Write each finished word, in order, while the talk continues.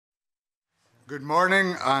Good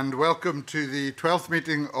morning and welcome to the 12th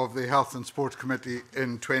meeting of the Health and Sport Committee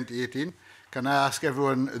in 2018. Can I ask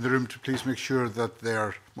everyone in the room to please make sure that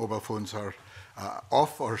their mobile phones are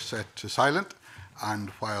off or set to silent,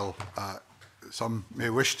 and while some may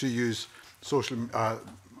wish to use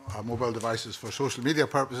mobile devices for social media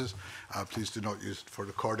purposes, please do not use it for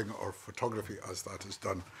recording or photography, as that is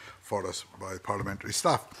done for us by parliamentary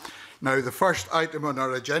staff. Now, the first item on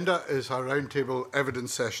our agenda is our roundtable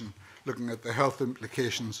evidence session looking at the health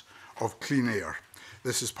implications of clean air.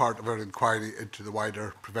 This is part of our inquiry into the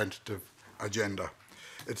wider preventative agenda.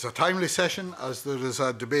 It's a timely session as there is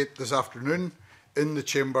a debate this afternoon in the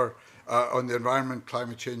Chamber on the Environment,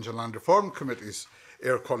 Climate Change and Land Reform Committee's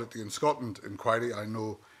Air Quality in Scotland inquiry. I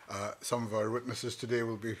know some of our witnesses today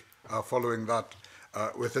will be following that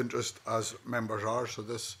with interest, as members are, so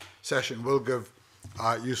this session will give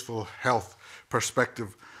a useful health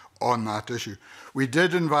perspective on that issue. We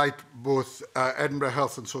did invite both Edinburgh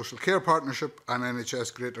Health and Social Care Partnership and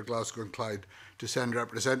NHS Greater Glasgow and Clyde to send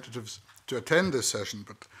representatives to attend this session,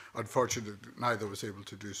 but unfortunately neither was able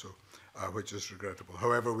to do so, which is regrettable.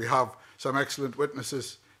 However, we have some excellent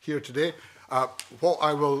witnesses here today. What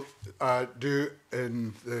I will do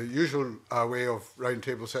in the usual way of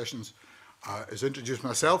roundtable sessions is introduce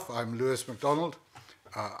myself. I'm Lewis MacDonald,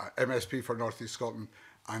 MSP for North East Scotland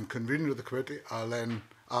and convener of the committee. I'll then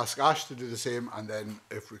ask Ash to do the same, and then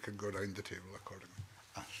if we can go down the table accordingly.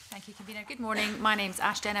 Ash. Thank you, Convener. Good morning. My name's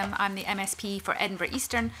Ash Denham. I'm the MSP for Edinburgh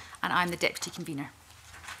Eastern, and I'm the Deputy Convener.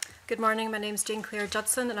 Good morning. My name's Jane Claire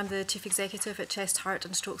Judson, and I'm the Chief Executive at Chest, Heart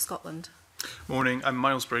and Stroke Scotland. Morning. I'm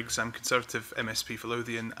Miles Briggs. I'm Conservative MSP for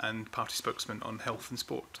Lothian and Party Spokesman on Health and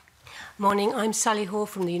Sport. Morning. I'm Sally Ho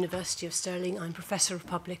from the University of Stirling. I'm Professor of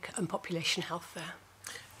Public and Population Health there.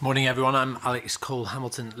 Morning everyone, I'm Alex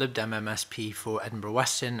Cole-Hamilton, Lib Dem MSP for Edinburgh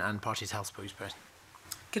Western and Party's Health Spokesperson.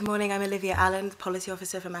 Good morning, I'm Olivia Allen, Policy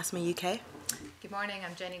Officer from Asthma UK. Good morning,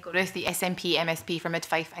 I'm Jenny Goruth, the SNP MSP for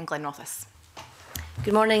Mid-Fife and Glenrothes.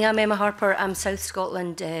 Good morning, I'm Emma Harper, I'm South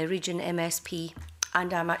Scotland Region MSP,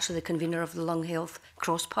 and I'm actually the convener of the Lung Health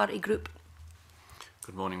Cross-Party Group.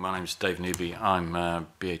 Good morning, my name's Dave Newby. I'm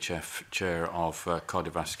BHF Chair of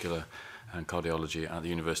Cardiovascular and Cardiology at the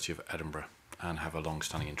University of Edinburgh, and have a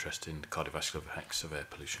long-standing interest in the cardiovascular effects of air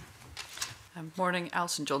pollution. Morning,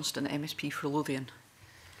 Alison Johnston, MSP for Lothian.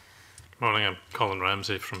 Good morning, I'm Colin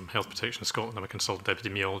Ramsay from Health Protection Scotland. I'm a consultant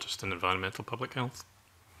epidemiologist in environmental public health.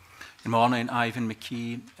 Good morning, Ivan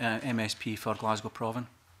McKee, MSP for Glasgow Provan.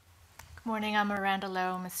 Good morning, I'm Miranda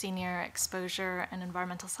Lowe. I'm a senior exposure and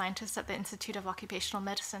environmental scientist at the Institute of Occupational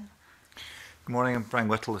Medicine. Good morning, I'm Brian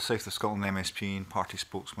Whittle, the South of Scotland MSP and Party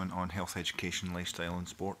Spokesman on Health, Education, Lifestyle and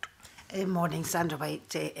Sport. Good morning, Sandra White,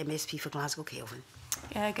 MSP for Glasgow Kelvin.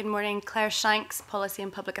 Good morning, Claire Shanks, Policy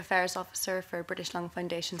and Public Affairs Officer for British Lung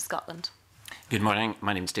Foundation Scotland. Good morning,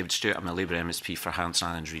 my name is David Stewart, I'm a Labour MSP for Highlands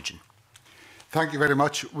and Islands Region. Thank you very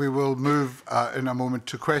much. We will move in a moment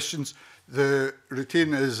to questions. The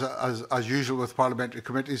routine is, as usual with parliamentary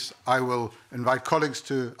committees, I will invite colleagues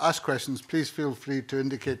to ask questions. Please feel free to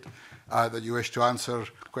indicate that you wish to answer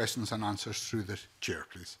questions and answers through the chair,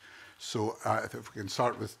 please. So if we can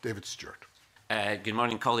start with David Stewart. Good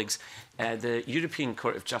morning, colleagues. The European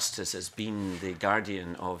Court of Justice has been the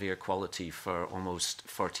guardian of air quality for almost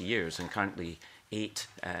 40 years, and currently 8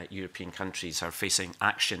 European countries are facing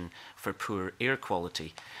action for poor air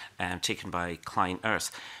quality taken by Client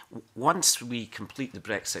Earth. Once we complete the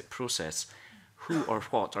Brexit process, who or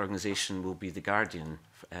what organisation will be the guardian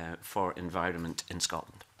for environment in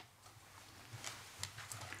Scotland?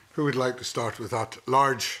 Who would like to start with that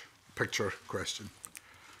large picture question?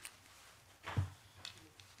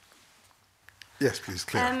 Yes, please,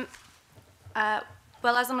 Claire.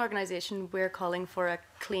 Well, as an organisation, we're calling for a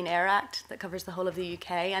Clean Air Act that covers the whole of the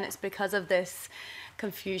UK, and it's because of this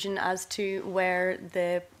confusion as to where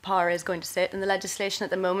the power is going to sit. And the legislation at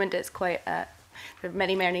the moment is quite, there are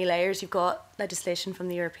many, many layers. You've got legislation from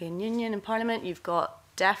the European Union and Parliament, you've got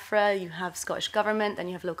DEFRA, you have Scottish Government, then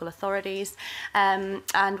you have local authorities. And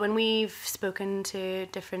when we've spoken to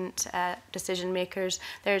different decision makers,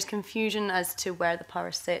 there's confusion as to where the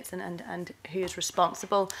power sits and who is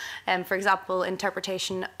responsible. For example,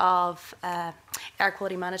 interpretation of air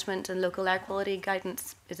quality management and local air quality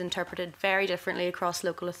guidance is interpreted very differently across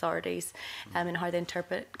local authorities in how they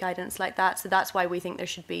interpret guidance like that. So that's why we think there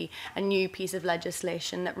should be a new piece of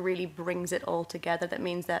legislation that really brings it all together. That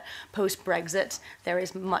means that post-Brexit, there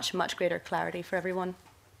is much, much greater clarity for everyone.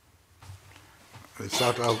 Is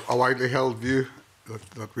that a widely held view,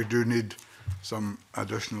 that we do need some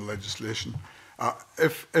additional legislation?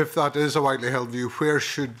 If that is a widely held view, where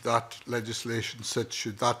should that legislation sit?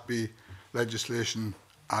 Should that be legislation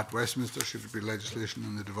at Westminster? Should it be legislation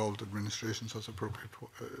in the devolved administrations as appropriate?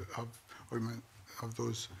 Have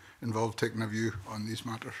those involved taken a view on these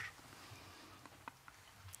matters?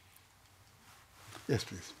 Yes,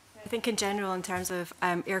 please. I think in general, in terms of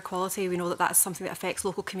air quality, we know that that's something that affects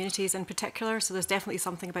local communities in particular. So there's definitely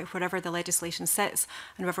something about wherever the legislation sits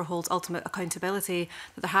and whoever holds ultimate accountability,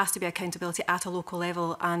 that there has to be accountability at a local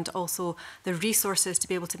level and also the resources to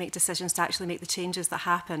be able to make decisions to actually make the changes that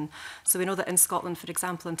happen. So we know that in Scotland, for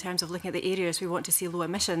example, in terms of looking at the areas we want to see low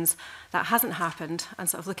emissions, that hasn't happened, and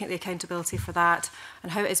sort of looking at the accountability for that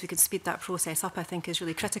and how it is we can speed that process up, I think is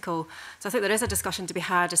really critical. So I think there is a discussion to be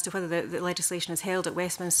had as to whether the legislation is held at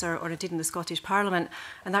Westminster or indeed in the Scottish Parliament,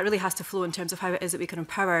 and that really has to flow in terms of how it is that we can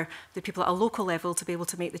empower the people at a local level to be able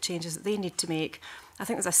to make the changes that they need to make. I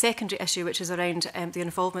think there's a secondary issue which is around the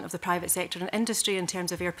involvement of the private sector and industry in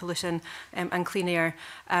terms of air pollution and clean air,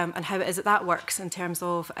 and how it is that that works in terms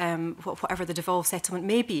of whatever the devolved settlement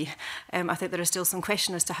may be. I think there is still some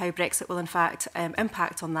question as to how Brexit will in fact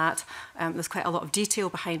impact on that. There's quite a lot of detail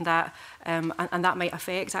behind that, and that might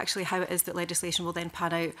affect actually how it is that legislation will then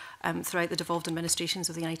pan out throughout the devolved administrations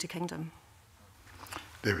of the United Kingdom.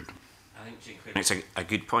 David. I think it's a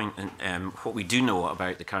good point. And what we do know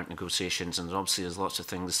about the current negotiations, and obviously there's lots of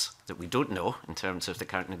things that we don't know in terms of the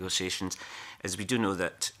current negotiations, is we do know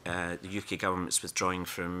that the UK government is withdrawing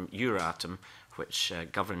from Euratom, which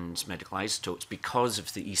governs medical isotopes, because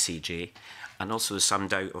of the ECJ, and also there's some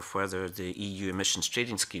doubt of whether the EU emissions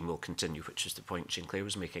trading scheme will continue, which is the point Jane Clare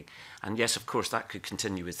was making. And yes, of course, that could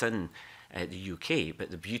continue within the UK,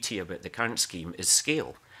 but the beauty about the current scheme is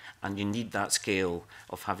scale. And you need that scale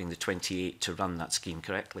of having the 28 to run that scheme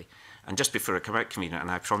correctly. And just before I come out, Convener,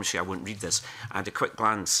 and I promise you I won't read this, I had a quick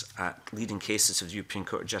glance at leading cases of the European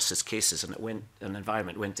Court of Justice cases, and an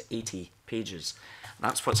environment went to 80 pages.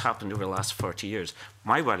 That's what's happened over the last 40 years.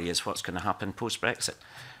 My worry is what's going to happen post-Brexit,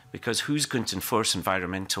 because who's going to enforce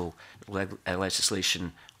environmental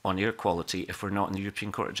legislation on air quality if we're not in the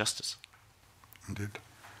European Court of Justice? Indeed.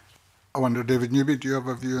 I wonder, David Newby, do you have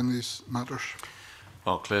a view on these matters?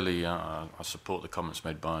 Well, clearly, I support the comments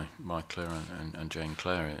made by Claire and Jane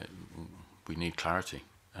Clare. We need clarity,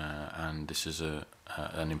 and this is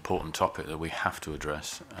an important topic that we have to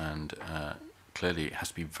address. And clearly, it has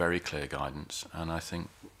to be very clear guidance. And I think,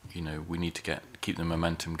 we need to keep the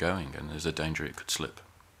momentum going. And there's a danger it could slip.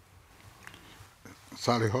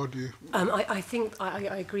 Sally, how do you? I think I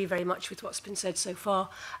agree very much with what's been said so far,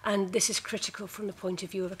 and this is critical from the point of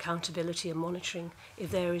view of accountability and monitoring.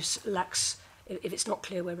 If it's not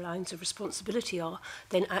clear where lines of responsibility are,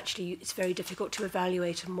 then actually it's very difficult to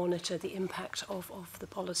evaluate and monitor the impact of the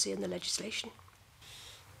policy and the legislation.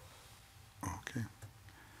 Okay.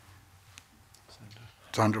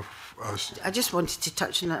 Sandra, I just wanted to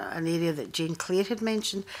touch on an area that Jane Clare had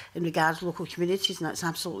mentioned in regards to local communities, and that's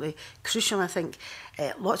absolutely crucial. I think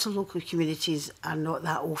lots of local communities are not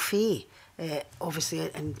that au fait, obviously,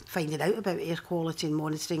 in finding out about air quality and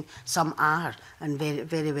monitoring. Some are, and very,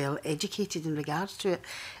 very well educated in regards to it.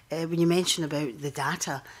 When you mention about the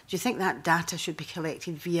data, do you think that data should be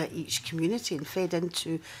collected via each community and fed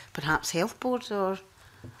into perhaps health boards or...?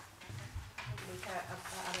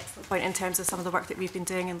 Point in terms of some of the work that we've been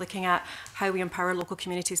doing and looking at how we empower local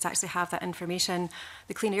communities to actually have that information.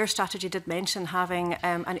 The Clean Air Strategy did mention having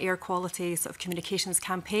an air quality sort of communications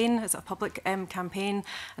campaign as a public campaign,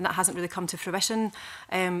 and that hasn't really come to fruition.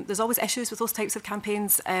 There's always issues with those types of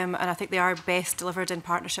campaigns, and I think they are best delivered in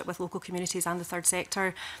partnership with local communities and the third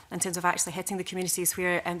sector in terms of actually hitting the communities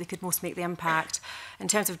where they could most make the impact. In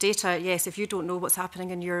terms of data, yes, if you don't know what's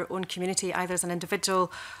happening in your own community, either as an individual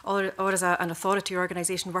or as an authority or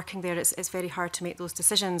organisation working there, it's very hard to make those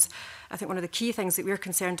decisions. I think one of the key things that we're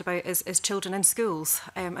concerned about is children in schools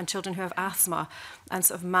and children who have asthma, and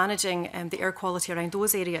sort of managing the air quality around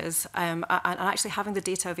those areas and actually having the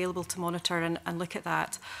data available to monitor and look at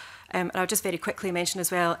that. And I'll just very quickly mention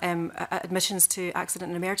as well admissions to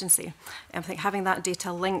accident and emergency. I think having that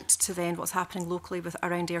data linked to then what's happening locally with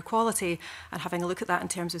around air quality and having a look at that in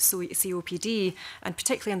terms of COPD, and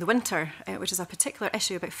particularly in the winter, which is a particular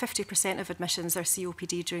issue. About 50% of admissions are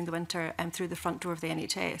COPD during the winter through the front door of the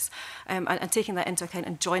NHS. And taking that into account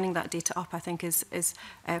and joining that data up, I think, is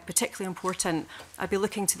particularly important. I'd be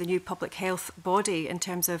looking to the new public health body in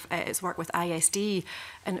terms of its work with ISD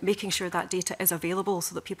and making sure that data is available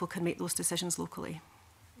so that people can make those decisions locally.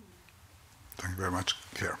 Thank you very much,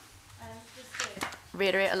 Claire.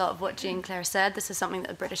 Reiterate a lot of what Jane Clare said. This is something that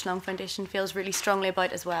the British Lung Foundation feels really strongly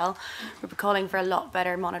about as well. We're calling for a lot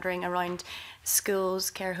better monitoring around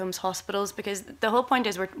schools, care homes, hospitals, because the whole point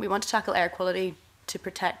is we want to tackle air quality to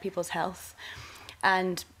protect people's health.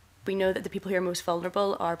 And we know that the people who are most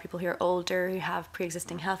vulnerable are people who are older, who have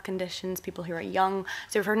pre-existing health conditions, people who are young.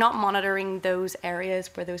 So if we're not monitoring those areas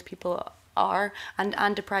where those people are,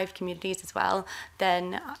 and deprived communities as well,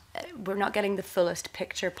 then we're not getting the fullest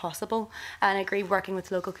picture possible. And I agree, working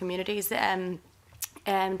with local communities,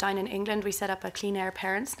 down in England, we set up a Clean Air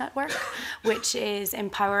Parents Network, which is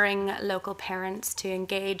empowering local parents to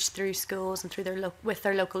engage through schools and through with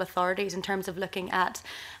their local authorities in terms of looking at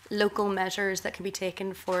local measures that can be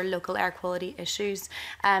taken for local air quality issues.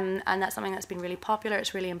 And that's something that's been really popular.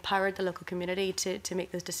 It's really empowered the local community to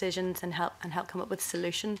make those decisions and help come up with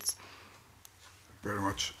solutions. Very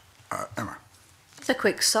much. Emma. Just a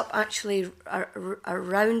quick sup actually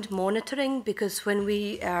around monitoring, because when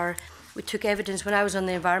we took evidence when I was on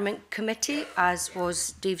the Environment Committee, as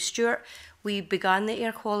was Dave Stewart, we began the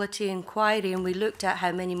air quality inquiry and we looked at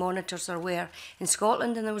how many monitors there were in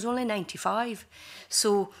Scotland, and there was only 95.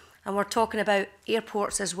 So, and we're talking about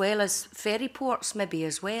airports as well as ferry ports maybe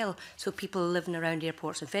as well. So people living around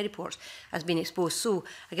airports and ferry ports has been exposed. So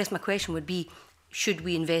I guess my question would be, should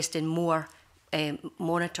we invest in more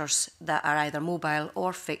monitors that are either mobile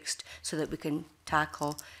or fixed, so that we can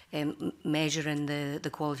tackle measuring the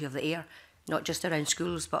quality of the air, not just around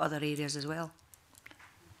schools but other areas as well?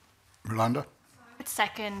 Miranda? I would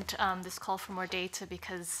second this call for more data,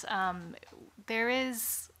 because there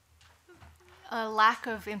is a lack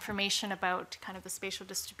of information about kind of the spatial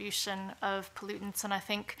distribution of pollutants, and I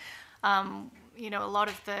think you know, a lot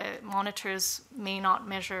of the monitors may not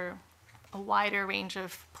measure a wider range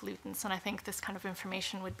of pollutants, and I think this kind of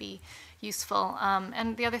information would be useful.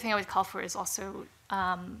 And the other thing I would call for is also,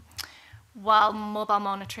 while mobile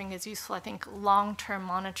monitoring is useful, I think long-term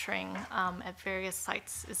monitoring at various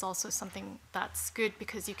sites is also something that's good,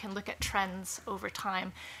 because you can look at trends over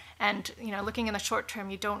time. And you know, looking in the short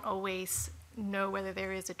term, you don't always know whether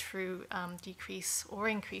there is a true decrease or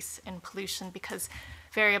increase in pollution, because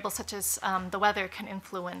variables such as the weather can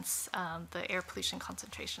influence the air pollution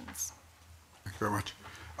concentrations. Thank you very much.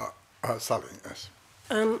 Sally, yes.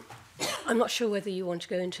 I'm not sure whether you want to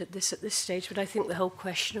go into this at this stage, but I think the whole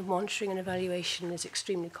question of monitoring and evaluation is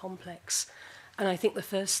extremely complex. And I think the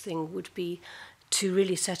first thing would be to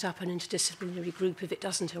really set up an interdisciplinary group, if it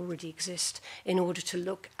doesn't already exist, in order to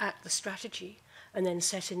look at the strategy and then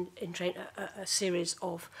set in train a series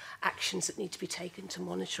of actions that need to be taken to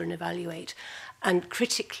monitor and evaluate. And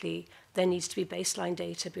critically, there needs to be baseline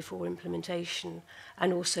data before implementation,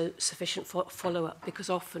 and also sufficient follow-up, because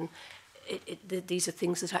often these are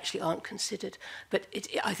things that actually aren't considered. But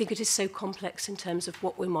I think it is so complex in terms of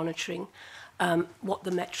what we're monitoring, what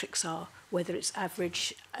the metrics are, whether it's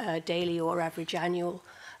average daily or average annual,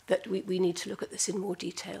 that we need to look at this in more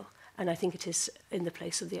detail. And I think it is in the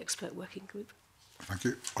place of the expert working group. Thank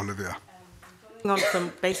you. Olivia. On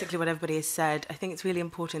from basically what everybody has said, I think it's really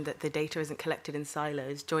important that the data isn't collected in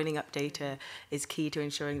silos. Joining up data is key to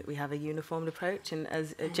ensuring that we have a uniformed approach. And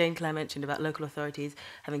as Jane Clare mentioned about local authorities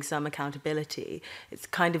having some accountability, it's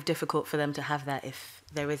kind of difficult for them to have that if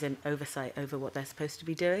there isn't oversight over what they're supposed to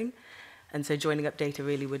be doing. And so joining up data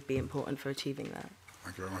really would be important for achieving that.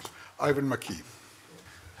 Thank you very much. Ivan McKee.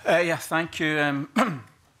 Yeah, thank you.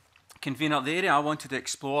 Convener, the area I wanted to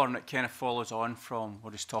explore, and it kind of follows on from what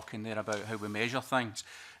I was talking there about how we measure things,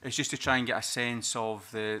 is just to try and get a sense of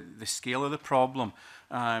the scale of the problem,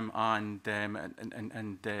 and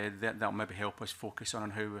that'll maybe help us focus on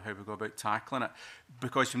how we go about tackling it.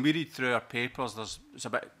 Because when we read through our papers, there's a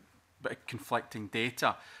bit of conflicting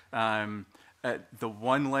data. At the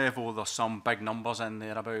one level, there's some big numbers in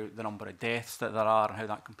there about the number of deaths that there are and how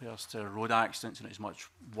that compares to road accidents, and it's much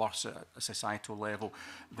worse at a societal level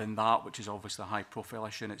than that, which is obviously a high-profile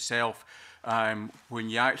issue in itself.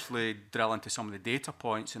 When you actually drill into some of the data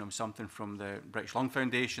points, and something from the British Lung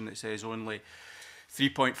Foundation that says only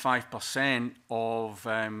 3.5% of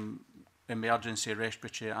emergency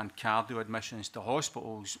respiratory and cardio admissions to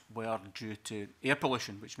hospitals were due to air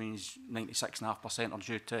pollution, which means 96.5% are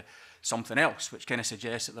due to something else, which kind of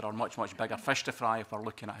suggests that there are much, much bigger fish to fry if we're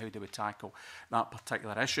looking at how do we tackle that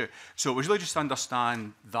particular issue. So it was really just to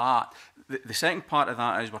understand that. The second part of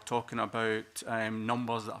that is we're talking about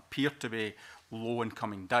numbers that appear to be low and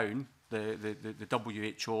coming down. The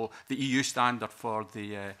WHO, the EU standard for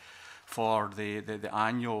the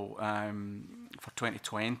annual for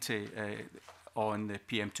 2020 on the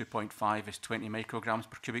PM 2.5 is 20 micrograms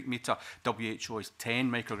per cubic metre. WHO is 10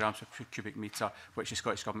 micrograms per cubic metre, which the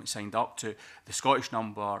Scottish Government signed up to. The Scottish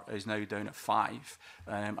number is now down at 5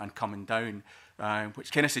 and coming down,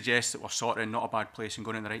 which kind of suggests that we're sort of in not a bad place and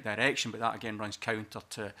going in the right direction, but that again runs counter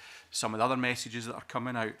to some of the other messages that are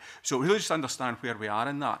coming out. So we really just understand where we are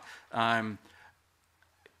in that.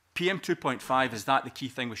 PM2.5, is that the key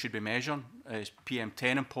thing we should be measuring? Is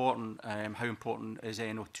PM10 important? How important is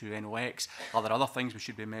NO2, NOx? Are there other things we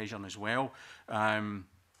should be measuring as well? So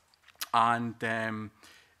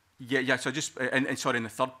just, and sorry, and the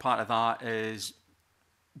third part of that is,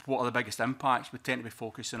 what are the biggest impacts? We tend to be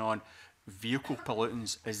focusing on vehicle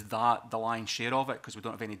pollutants. Is that the lion's share of it? Because we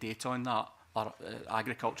don't have any data on that.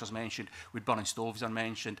 Agriculture's mentioned, wood burning stoves are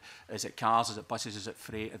mentioned. Is it cars, is it buses, is it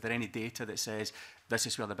freight? Are there any data that says this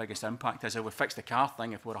is where the biggest impact is? If we fix the car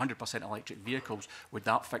thing, if we're 100% electric vehicles, would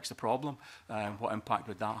that fix the problem? What impact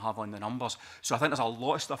would that have on the numbers? So I think there's a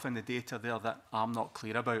lot of stuff in the data there that I'm not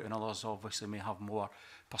clear about, and others obviously may have more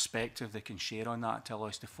perspective they can share on that to allow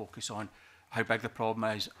us to focus on how big the problem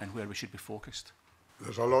is and where we should be focused.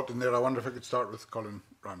 There's a lot in there. I wonder if I could start with Colin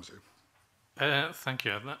Ramsay. Thank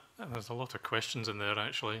you. There's a lot of questions in there,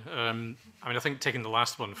 actually. I mean, I think taking the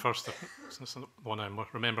last one first, since the one I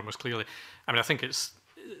remember most clearly, I mean, I think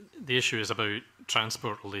the issue is about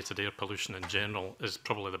transport-related air pollution in general is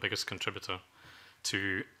probably the biggest contributor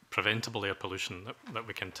to preventable air pollution that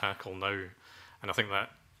we can tackle now. And I think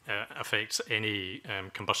that affects any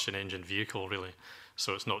combustion engine vehicle, really.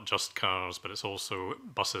 So it's not just cars, but it's also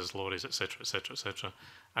buses, lorries, etc., etc., etc.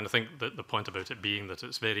 And I think that the point about it being that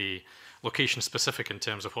it's very location-specific in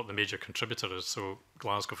terms of what the major contributor is. So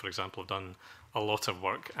Glasgow, for example, have done a lot of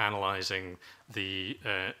work analysing the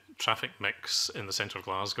traffic mix in the centre of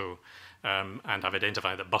Glasgow and have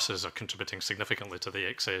identified that buses are contributing significantly to the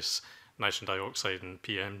excess nitrogen dioxide and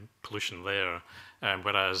PM pollution there,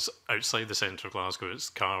 whereas outside the centre of Glasgow,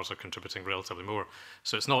 cars are contributing relatively more.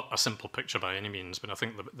 So it's not a simple picture by any means, but I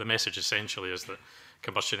think the message essentially is that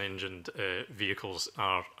combustion engine vehicles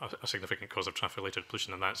are a significant cause of traffic-related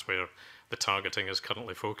pollution, and that's where the targeting is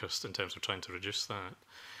currently focused in terms of trying to reduce that.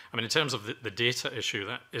 I mean, in terms of the data issue,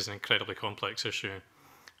 that is an incredibly complex issue,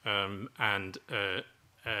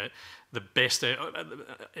 the best,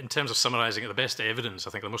 in terms of summarising it, the best evidence, I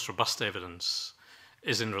think the most robust evidence,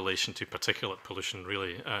 is in relation to particulate pollution,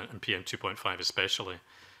 really, and PM2.5 especially,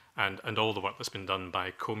 and all the work that's been done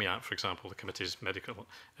by COMIAT, for example, the Committee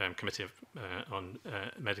on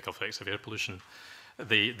Medical Effects of Air Pollution.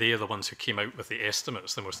 They are the ones who came out with the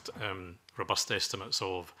estimates, the most robust estimates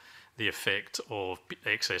of the effect of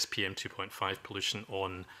excess PM2.5 pollution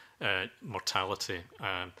on mortality.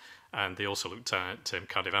 And they also looked at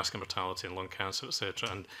cardiovascular mortality and lung cancer,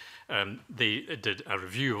 etc. And they did a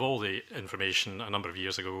review of all the information a number of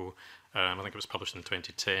years ago. I think it was published in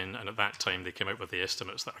 2010, and at that time they came out with the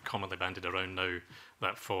estimates that are commonly bandied around now,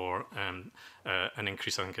 that for an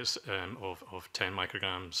increase, I think it's of 10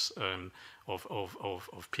 micrograms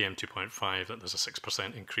of PM2.5, that there's a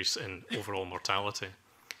 6% increase in overall mortality.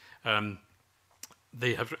 There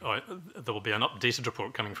will be an updated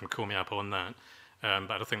report coming from COMIAP on that.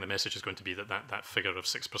 But I think the message is going to be that figure of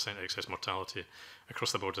 6% excess mortality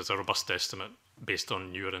across the board is a robust estimate based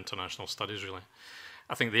on newer international studies, really.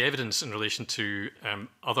 I think the evidence in relation to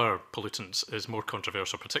other pollutants is more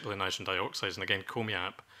controversial, particularly nitrogen dioxides. And again,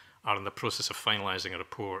 COMIAP are in the process of finalising a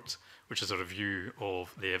report, which is a review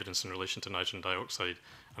of the evidence in relation to nitrogen dioxide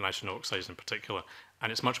and nitrogen oxides in particular.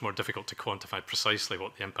 And it's much more difficult to quantify precisely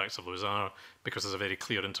what the impacts of those are, because there's a very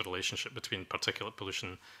clear interrelationship between particulate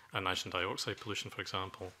pollution and nitrogen dioxide pollution, for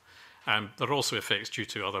example. There are also effects due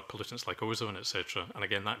to other pollutants like ozone, etc. And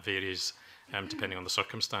again, that varies depending on the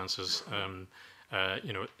circumstances.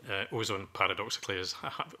 Ozone paradoxically is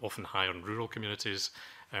often higher in rural communities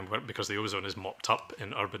because the ozone is mopped up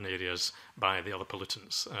in urban areas by the other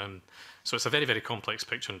pollutants. So it's a very, very complex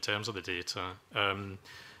picture in terms of the data.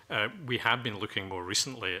 We have been looking more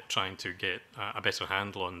recently at trying to get a better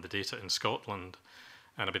handle on the data in Scotland,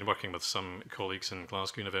 and I've been working with some colleagues in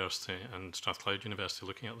Glasgow University and Strathclyde University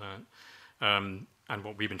looking at that. And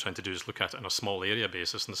what we've been trying to do is look at it on a small area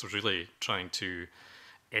basis, and this was really trying to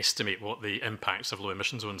estimate what the impacts of low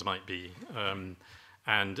emission zones might be.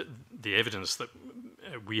 And the evidence that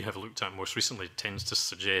we have looked at most recently tends to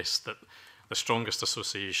suggest that the strongest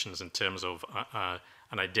associations in terms of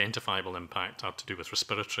an identifiable impact are to do with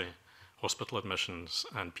respiratory hospital admissions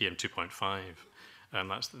and PM2.5.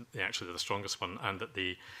 That's actually the strongest one, and that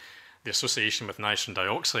the association with nitrogen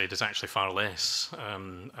dioxide is actually far less,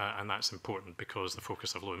 and that's important because the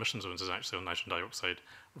focus of low emission zones is actually on nitrogen dioxide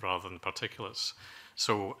rather than particulates.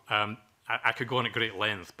 So I could go on at great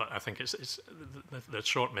length, but I think the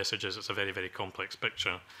short message is it's a very, very complex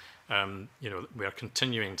picture. We are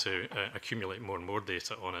continuing to accumulate more and more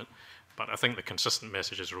data on it, but I think the consistent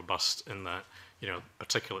message is robust in that,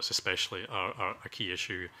 particulates especially are a key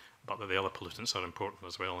issue, but that the other pollutants are important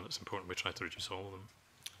as well, and it's important we try to reduce all of them.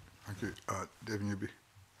 Thank you. David Newby.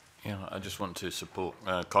 Yeah, I just want to support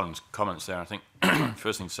Colin's comments there. I think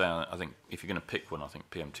first thing to say, I think if you're going to pick one, I think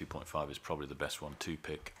PM2.5 is probably the best one to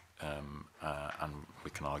pick, and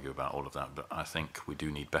we can argue about all of that. But I think we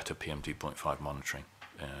do need better PM2.5 monitoring,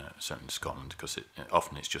 certainly in Scotland, because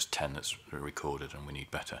often it's just 10 that's recorded, and we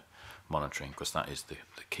need better monitoring because that is the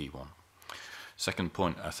key one. Second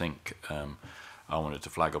point, I think I wanted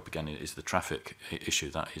to flag up again is the traffic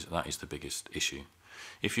issue. That is the biggest issue.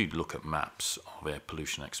 If you look at maps of air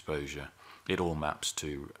pollution exposure, it all maps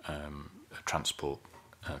to transport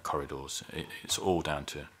corridors. It's all down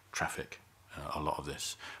to traffic, a lot of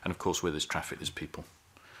this. And of course, where there's traffic, there's people.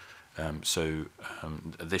 So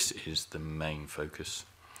this is the main focus.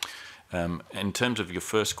 In terms of your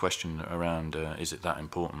first question around, is it that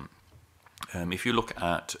important? If you look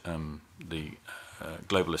at the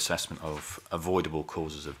global assessment of avoidable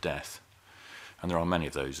causes of death, and there are many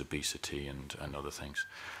of those, obesity and other things.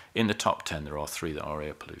 In the top 10, there are 3 that are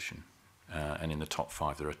air pollution, and in the top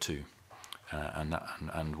 5, there are 2.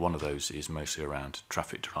 And one of those is mostly around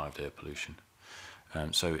traffic-derived air pollution.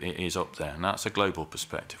 So it is up there, and that's a global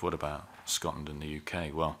perspective. What about Scotland and the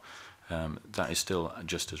UK? Well, that is still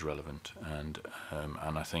just as relevant, and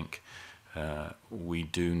I think we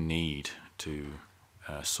do need to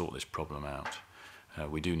sort this problem out.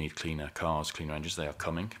 We do need cleaner cars, cleaner engines. They are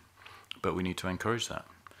coming. But we need to encourage that.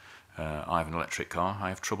 I have an electric car. I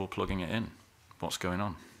have trouble plugging it in. What's going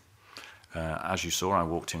on? As you saw, I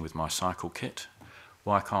walked in with my cycle kit.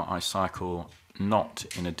 Why can't I cycle not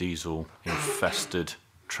in a diesel-infested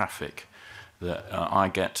traffic that I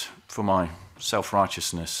get, for my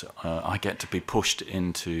self-righteousness, I get to be pushed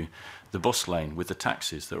into the bus lane with the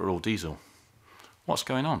taxis that are all diesel? What's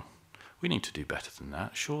going on? We need to do better than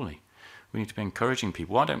that, surely. We need to be encouraging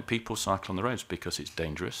people. Why don't people cycle on the roads? Because it's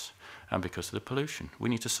dangerous and because of the pollution. We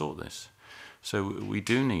need to sort this. So we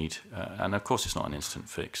do need, and of course it's not an instant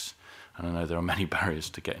fix, and I know there are many barriers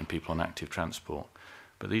to getting people on active transport,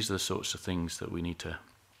 but these are the sorts of things that we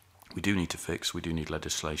do need to fix. We do need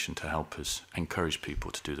legislation to help us encourage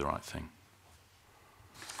people to do the right thing.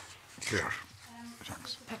 Clear.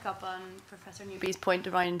 Thanks. Pick up on Professor Newby's point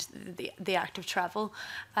around the act of travel.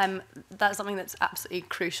 That's something that's absolutely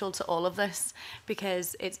crucial to all of this,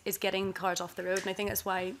 because it's getting cars off the road, and I think that's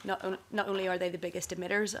why not only are they the biggest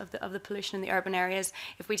emitters of the pollution in the urban areas.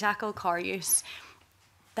 If we tackle car use,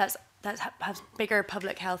 that has bigger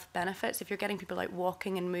public health benefits. If you're getting people out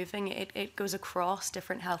walking and moving, it goes across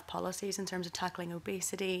different health policies in terms of tackling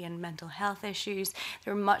obesity and mental health issues.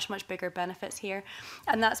 There are much bigger benefits here,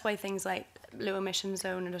 and that's why things like low emission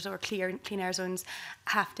zones or clean air zones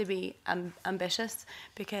have to be ambitious,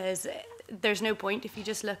 because there's no point if you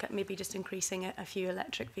just look at maybe just increasing a few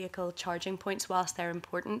electric vehicle charging points. Whilst they're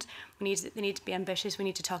important, they need to be ambitious. We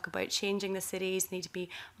need to talk about changing the cities. They need to be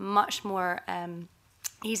much more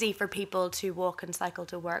easy for people to walk and cycle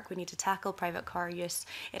to work. We need to tackle private car use.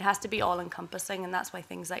 It has to be all-encompassing, and that's why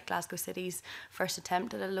things like Glasgow City's first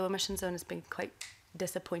attempt at a low-emission zone has been quite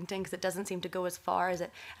disappointing, because it doesn't seem to go as far as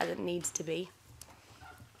it needs to be.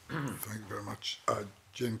 Thank you very much.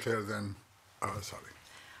 Jane Clare, then. Sorry.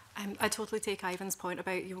 I totally take Ivan's point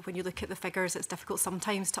about, when you look at the figures, it's difficult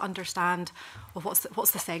sometimes to understand, well,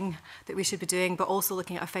 what's the thing that we should be doing, but also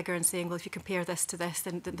looking at a figure and saying, well, if you compare this to this,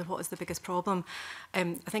 then what is the biggest problem?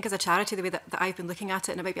 I think as a charity, the way that I've been looking at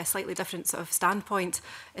it, and it might be a slightly different sort of standpoint,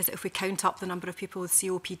 is that if we count up the number of people with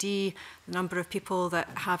COPD, the number of people that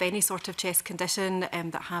have any sort of chest condition,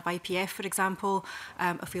 that have IPF, for example,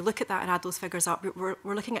 if we look at that and add those figures up, we're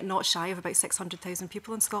looking at not shy of about 600,000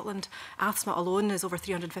 people in Scotland. Asthma alone is over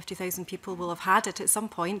 350,000 people will have had it at some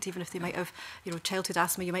point, even if they might have, childhood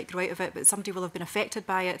asthma, you might grow out of it, but somebody will have been affected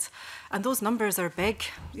by it. And those numbers are big,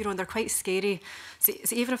 and they're quite scary. So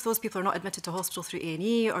even if those people are not admitted to hospital through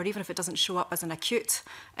A&E, or even if it doesn't show up as an acute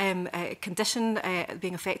condition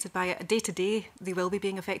being affected by it, day to day, they will be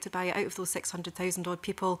being affected by it. Out of those 600,000 odd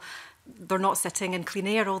people, they're not sitting in clean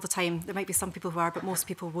air all the time. There might be some people who are, but most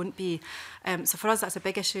people won't be. So for us, that's a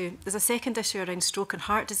big issue. There's a second issue around stroke and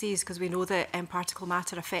heart disease, because we know that particle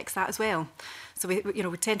matter affects that as well. So we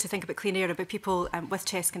tend to think about clean air, about people with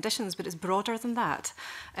chest conditions, but it's broader than that.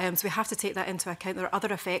 So we have to take that into account. There are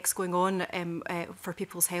other effects going on for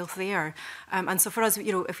people's health there. And so for us,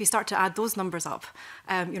 if we start to add those numbers up,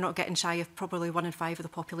 you're not getting shy of probably 1 in 5 of the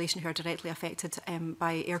population who are directly affected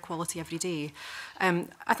by air quality every day. I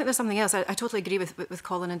think there's something something else. I totally agree with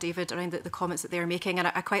Colin and David around the comments that they're making, and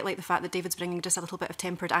I quite like the fact that David's bringing just a little bit of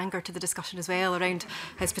tempered anger to the discussion as well around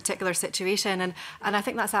his particular situation, and I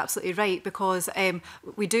think that's absolutely right, because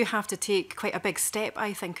we do have to take quite a big step,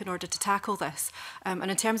 I think, in order to tackle this. And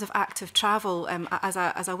in terms of active travel,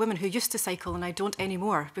 as a woman who used to cycle, and I don't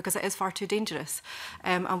anymore because it is far too dangerous,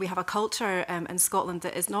 and we have a culture in Scotland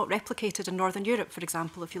that is not replicated in Northern Europe, for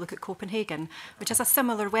example, if you look at Copenhagen, which has a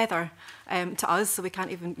similar weather to us, so we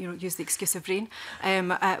can't even use the excuse of rain.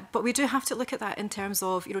 But we do have to look at that in terms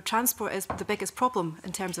of, transport is the biggest problem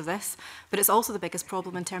in terms of this, but it's also the biggest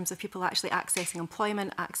problem in terms of people actually accessing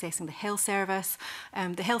employment, accessing the health service.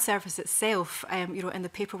 The health service itself, in the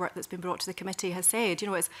paperwork that's been brought to the committee has said,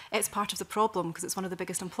 it's part of the problem because it's one of the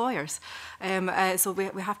biggest employers. So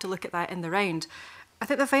we have to look at that in the round. I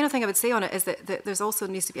think the final thing I would say on it is that there's also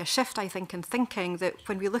needs to be a shift, I think, in thinking that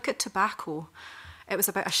when we look at tobacco, it was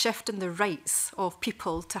about a shift in the rights of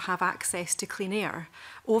people to have access to clean air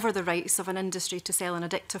over the rights of an industry to sell an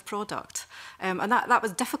addictive product. And that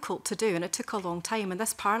was difficult to do, and it took a long time. And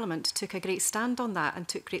this Parliament took a great stand on that and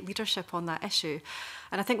took great leadership on that issue.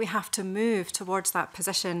 And I think we have to move towards that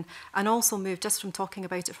position, and also move just from talking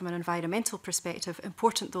about it from an environmental perspective,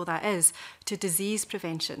 important though that is, to disease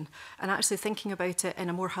prevention, and actually thinking about it in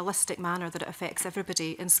a more holistic manner that it affects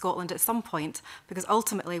everybody in Scotland at some point, because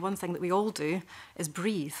ultimately one thing that we all do is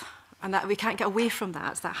breathe. And that we can't get away from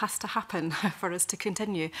that. That has to happen for us to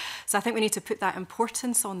continue. So I think we need to put that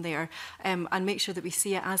importance on there and make sure that we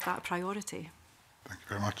see it as that priority. Thank you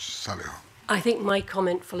very much, Sally. I think my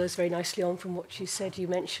comment follows very nicely on from what you said. You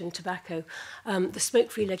mentioned tobacco. The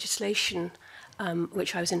smoke-free legislation,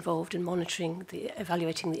 which I was involved in monitoring,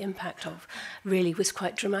 evaluating the impact of, really was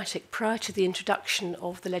quite dramatic. Prior to the introduction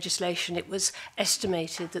of the legislation, it was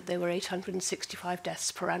estimated that there were 865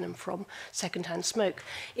 deaths per annum from second-hand smoke.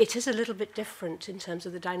 It is a little bit different in terms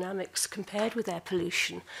of the dynamics compared with air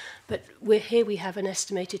pollution, but we have an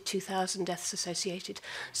estimated 2,000 deaths associated.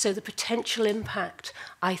 So the potential impact,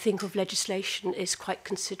 I think, of legislation is quite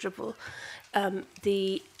considerable.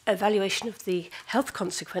 The evaluation of the health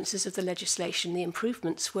consequences of the legislation, the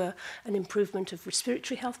improvements were an improvement of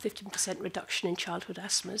respiratory health, 15% reduction in childhood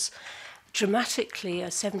asthmas, dramatically a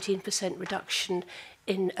 17% reduction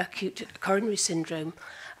in acute coronary syndrome,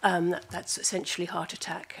 that's essentially heart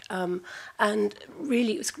attack. And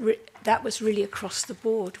really, that was really across the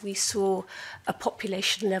board. We saw a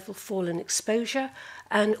population level fall in exposure,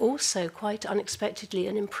 and also, quite unexpectedly,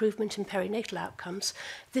 an improvement in perinatal outcomes.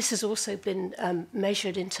 This has also been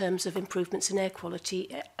measured in terms of improvements in air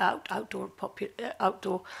quality, outdoor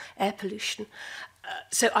air pollution.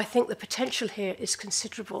 So I think the potential here is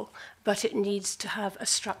considerable, but it needs to have a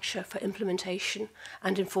structure for implementation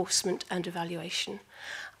and enforcement and evaluation.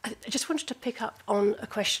 I just wanted to pick up on a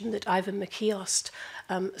question that Ivan McKee asked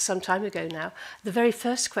some time ago now. The very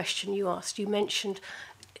first question you asked, you mentioned,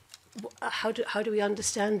 how do we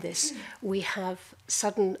understand this? We have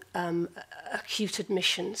sudden acute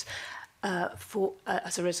admissions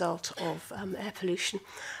as a result of air pollution.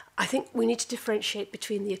 I think we need to differentiate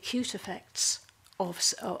between the acute effects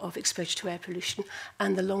of exposure to air pollution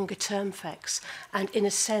and the longer term effects. And in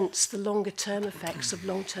a sense, the longer term effects of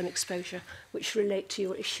long-term exposure, which relate to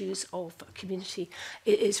your issues of community,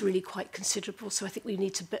 it is really quite considerable. So I think we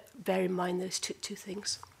need to bear in mind those two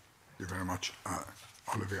things. Thank you very much.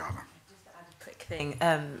 Olivia. Just to add a quick thing,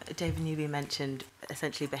 David Newby mentioned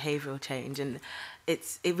essentially behavioural change, and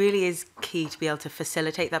it really is key to be able to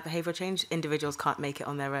facilitate that behavioural change. Individuals can't make it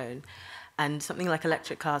on their own. And something like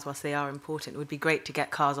electric cars, whilst they are important, it would be great to get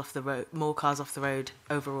cars off the road, more cars off the road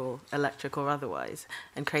overall, electric or otherwise,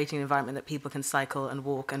 and creating an environment that people can cycle and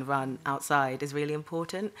walk and run outside is really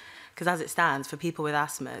important. Because as it stands, for people with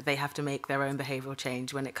asthma, they have to make their own behavioural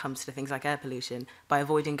change when it comes to things like air pollution by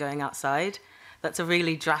avoiding going outside. That's a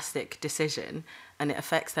really drastic decision, and it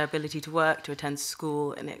affects their ability to work, to attend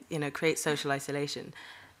school, and it creates social isolation.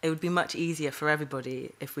 It would be much easier for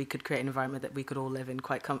everybody if we could create an environment that we could all live in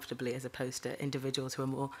quite comfortably, as opposed to individuals who are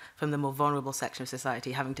more from the more vulnerable section of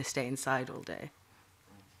society having to stay inside all day.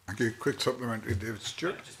 Thank you. Quick supplementary, David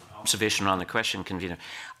Stewart. Observation around the question, convener.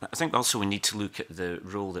 I think also we need to look at the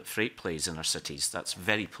role that freight plays in our cities. That's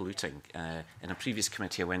very polluting. In a previous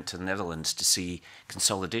committee, I went to the Netherlands to see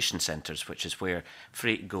consolidation centres, which is where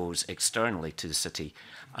freight goes externally to the city,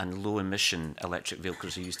 and low-emission electric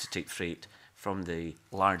vehicles are used to take freight from the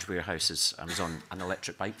large warehouses. I was on an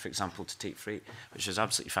electric bike, for example, to take freight, which is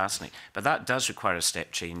absolutely fascinating. But that does require a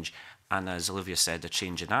step change, and as Olivia said, a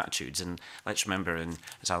change in attitudes. And let's remember,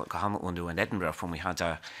 as Alex Hamilton will know, in Edinburgh, when we had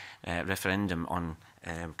a referendum on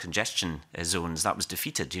congestion zones, that was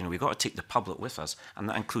defeated. You know, we've got to take the public with us, and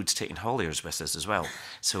that includes taking hauliers with us as well.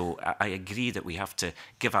 So I agree that we have to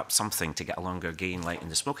give up something to get a longer gain, like in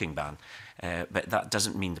the smoking ban, but that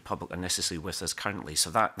doesn't mean the public are necessarily with us currently. So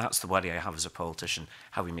that's the worry I have as a politician,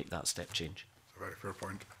 how we make that step change. That's a very fair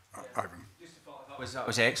point. Ivan. That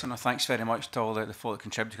was excellent. Thanks very much to all the folk that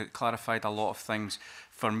contributed. It clarified a lot of things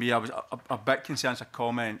for me. I was a bit concerned as a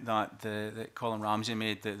comment that Colin Ramsay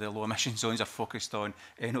made, that the low emission zones are focused on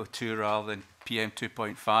NO2 rather than PM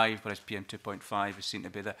 2.5, whereas PM 2.5 is seen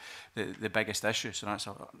to be the biggest issue. So that's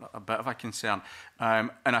a bit of a concern.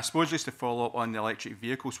 And I suppose just to follow up on the electric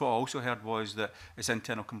vehicles, what I also heard was that it's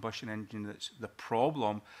internal combustion engine that's the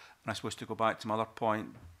problem. And I suppose to go back to my other point,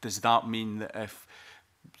 does that mean that if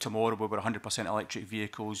tomorrow we were 100% electric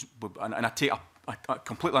vehicles, and I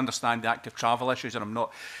completely understand the active travel issues, and I'm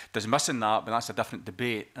not dismissing that, but that's a different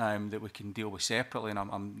debate that we can deal with separately,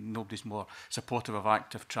 and nobody's more supportive of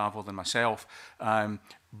active travel than myself.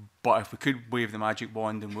 But if we could wave the magic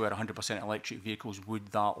wand and we were 100% electric vehicles,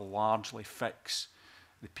 would that largely fix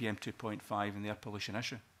the PM 2.5 and the air pollution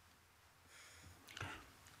issue?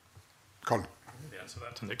 Colin. The answer to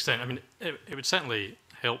that to an extent. I mean, it would certainly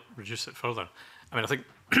help reduce it further. I mean, I think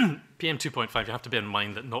PM 2.5, you have to bear in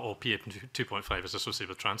mind that not all PM 2.5 is associated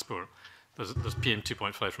with transport. There's PM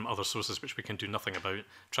 2.5 from other sources which we can do nothing about,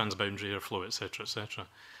 transboundary airflow, etc., etc.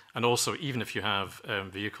 And also, even if you have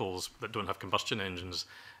vehicles that don't have combustion engines,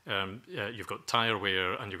 you've got tyre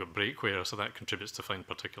wear and you've got brake wear, so that contributes to fine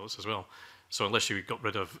particulates as well. So unless you got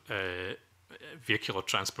rid of vehicular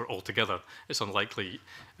transport altogether, it's unlikely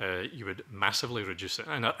you would massively reduce it.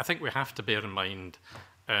 And I think we have to bear in mind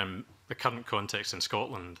the current context in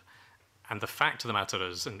Scotland, and the fact of the matter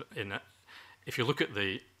is, if you look at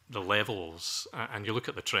the levels and you look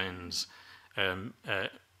at the trends,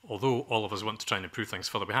 although all of us want to try and improve things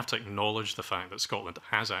further, we have to acknowledge the fact that Scotland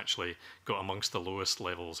has actually got amongst the lowest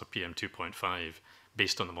levels of PM 2.5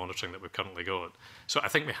 based on the monitoring that we've currently got. So I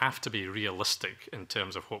think we have to be realistic in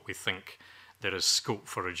terms of what we think there is scope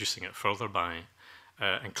for reducing it further by.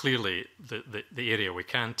 And clearly, the area we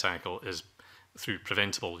can tackle is through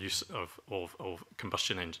preventable use of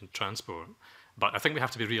combustion engine transport. But I think we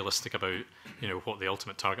have to be realistic about, you know, what the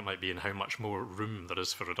ultimate target might be and how much more room there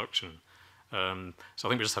is for reduction. So I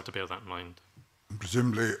think we just have to bear that in mind.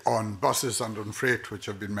 Presumably on buses and on freight, which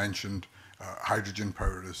have been mentioned, hydrogen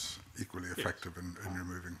power is equally effective in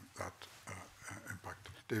removing that impact.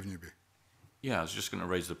 Dave Newby. Yeah, I was just going to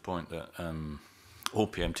raise the point that all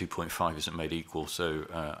PM 2.5 isn't made equal. So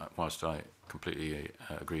whilst I completely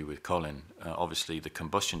agree with Colin, obviously the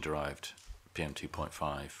combustion-derived PM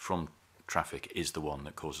 2.5 from traffic is the one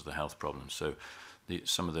that causes the health problems. So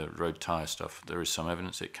some of the road tyre stuff, there is some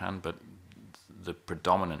evidence it can, but the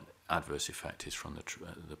predominant adverse effect is from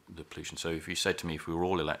the pollution. So if you said to me, if we were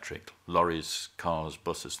all electric, lorries, cars,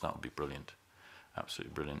 buses, that would be brilliant,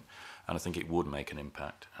 absolutely brilliant. And I think it would make an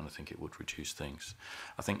impact, and I think it would reduce things.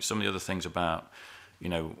 I think some of the other things about, you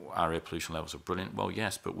know, our air pollution levels are brilliant. Well,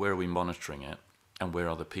 yes, but where are we monitoring it, and where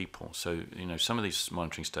are the people? So, you know, some of these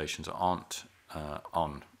monitoring stations aren't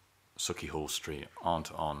on Sucky Hall Street,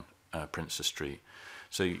 aren't on Princess Street.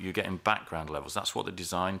 So you're getting background levels. That's what they're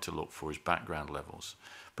designed to look for, is background levels.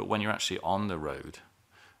 But when you're actually on the road,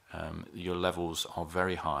 your levels are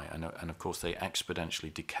very high, and of course they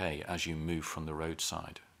exponentially decay as you move from the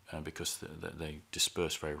roadside because they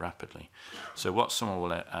disperse very rapidly. So what someone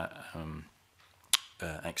will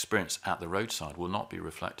experience at the roadside will not be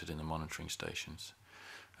reflected in the monitoring stations.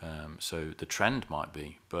 So the trend might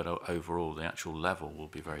be, but overall the actual level will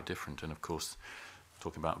be very different. And of course,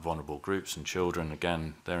 talking about vulnerable groups and children,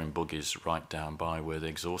 again, they're in buggies right down by where the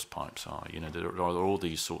exhaust pipes are. You know, there are all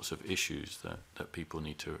these sorts of issues that people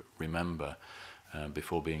need to remember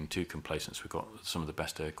before being too complacent. So we've got some of the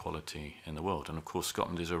best air quality in the world. And of course,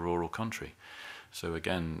 Scotland is a rural country. So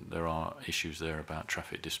again, there are issues there about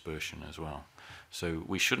traffic dispersion as well. So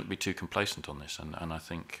we shouldn't be too complacent on this. And I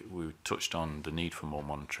think we touched on the need for more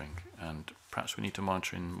monitoring. And perhaps we need to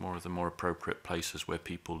monitor in more of the more appropriate places where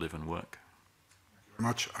people live and work. Very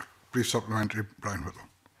much. A brief supplementary, Brian Whittle.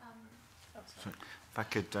 If I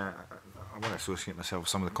could, I want to associate myself with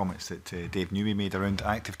some of the comments that Dave Newby made around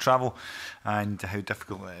active travel and how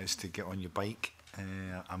difficult it is to get on your bike.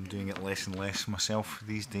 I'm doing it less and less myself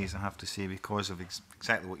these days, I have to say, because of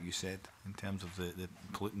exactly what you said in terms of the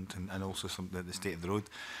pollutant and also the state of the road.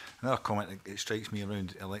 Another comment that strikes me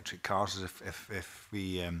around electric cars is if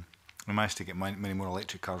we manage to get many more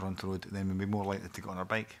electric cars onto the road, then we'll be more likely to get on our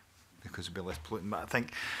bike because it'll be less pollutant. But I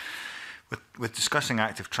think with discussing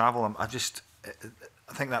active travel,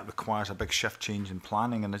 I think that requires a big shift change in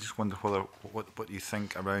planning, and I just wonder whether what you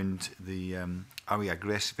think around the are we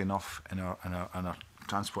aggressive enough in our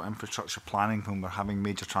transport infrastructure planning when we're having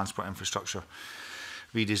major transport infrastructure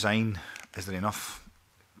redesign? Is there enough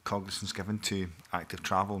cognizance given to active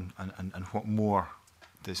travel, and what more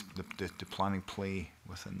does the planning play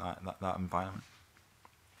within that environment?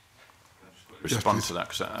 Respond to that,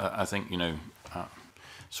 because I think, you know,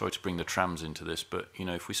 sorry to bring the trams into this, but, you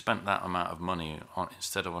know, if we spent that amount of money on,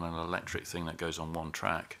 instead of on an electric thing that goes on one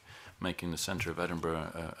track, making the centre of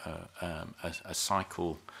Edinburgh a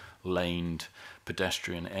cycle-laned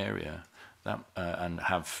pedestrian area, that and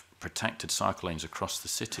have protected cycle lanes across the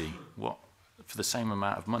city, what, for the same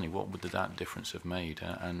amount of money, what would that difference have made?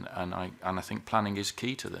 And I think planning is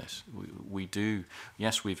key to this. We do,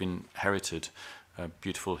 yes, we've inherited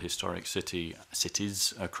beautiful historic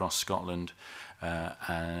cities across Scotland,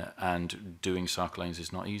 and doing cycle lanes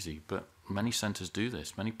is not easy, but many centres do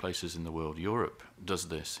this. Many places in the world, Europe does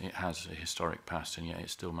this. It has a historic past, and yet it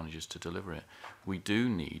still manages to deliver it. We do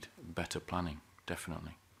need better planning,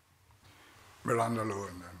 definitely. Miranda Lowe,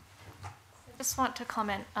 and then. I just want to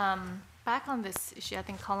comment back on this issue. I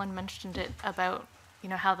think Colin mentioned it about, you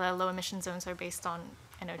know, how the low emission zones are based on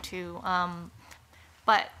NO2,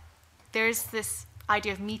 but there's this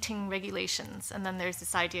idea of meeting regulations, and then there's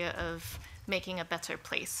this idea of making a better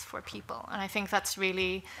place for people. And I think that's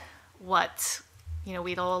really what, you know,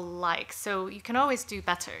 we'd all like. So you can always do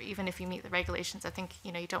better, even if you meet the regulations. I think,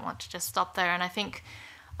 you know, you don't want to just stop there. And I think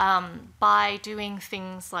by doing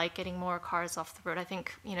things like getting more cars off the road, I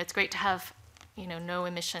think, you know, it's great to have, you know, no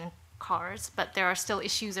emission cars, but there are still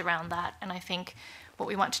issues around that. And I think what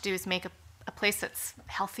we want to do is make a place that's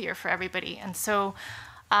healthier for everybody. And so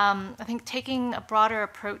I think taking a broader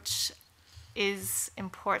approach is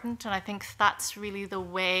important, and I think that's really the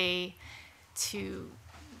way to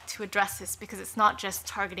address this, because it's not just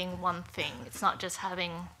targeting one thing. It's not just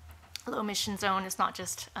having a low emission zone. It's not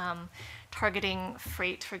just targeting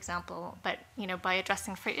freight, for example. But, you know, by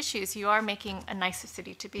addressing freight issues, you are making a nicer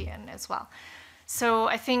city to be in as well. So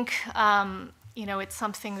I think, you know, it's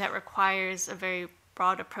something that requires a very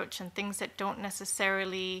broad approach, and things that don't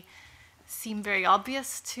necessarily seem very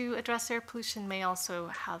obvious to address air pollution may also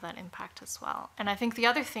have that impact as well. And I think the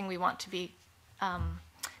other thing we want to be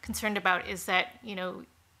concerned about is that, you know,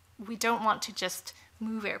 we don't want to just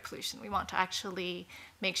move air pollution. We want to actually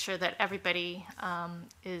make sure that everybody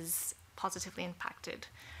is positively impacted.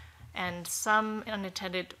 And some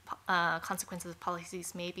unintended consequences of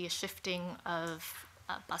policies may be a shifting of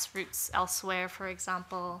bus routes elsewhere, for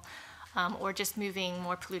example, or just moving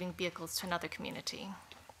more polluting vehicles to another community.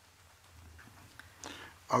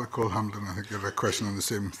 Colin Hamilton, I think you have a question on the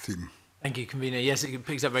same theme. Thank you, Convener. Yes, it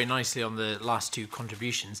picks up very nicely on the last two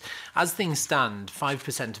contributions. As things stand,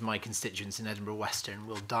 5% of my constituents in Edinburgh Western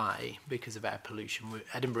will die because of air pollution.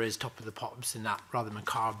 Edinburgh is top of the pops in that rather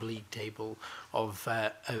macabre league table of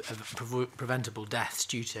preventable deaths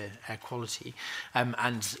due to air quality.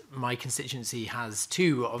 And my constituency has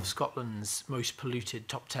two of Scotland's most polluted,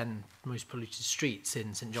 top 10 most polluted streets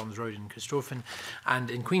in St John's Road in Corstorphine and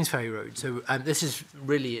in Queensferry Road. So this is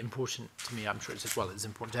really important to me. I'm sure it's, well, it's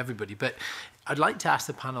important to everybody. But I'd like to ask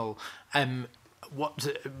the panel, from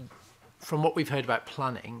what we've heard about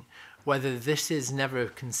planning, whether this is never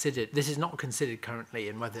considered, this is not considered currently,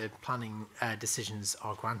 and whether planning decisions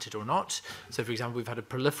are granted or not. So, for example, we've had a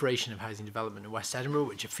proliferation of housing development in West Edinburgh,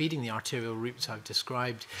 which are feeding the arterial routes I've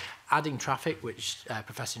described, adding traffic, which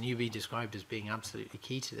Professor Newby described as being absolutely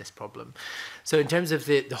key to this problem. So in terms of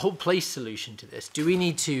the whole place solution to this, do we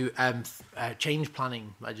need to change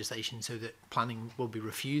planning legislation so that planning will be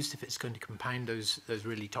refused if it's going to compound those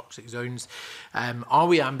really toxic zones? Are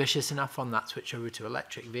we ambitious enough on that switch over to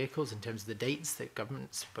electric vehicles in terms of the dates that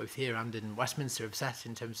governments, both here and in Westminster, have set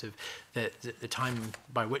in terms of the time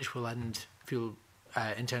by which we'll end fuel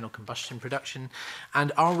internal combustion production?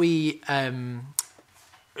 And are we...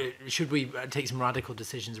 should we take some radical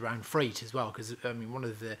decisions around freight as well? Because I mean, one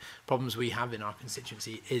of the problems we have in our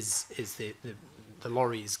constituency is the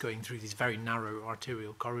lorries going through these very narrow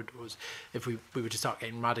arterial corridors. If we were to start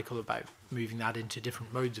getting radical about moving that into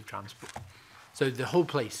different modes of transport. So the whole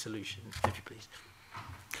place solution, if you please.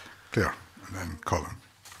 Clear. And then Colin.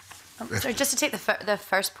 So just to take the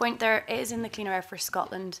first point, there is in the Cleaner Air for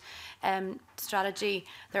Scotland strategy,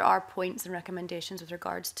 there are points and recommendations with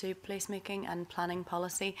regards to placemaking and planning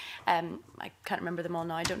policy. I can't remember them all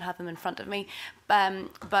now, I don't have them in front of me.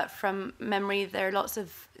 But from memory, there are lots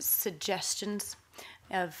of suggestions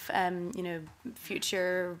you know,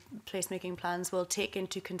 future placemaking plans will take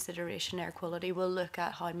into consideration air quality. We'll look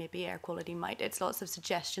at how maybe air quality might. It's lots of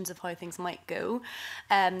suggestions of how things might go.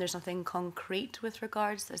 There's nothing concrete with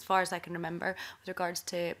regards, as far as I can remember, with regards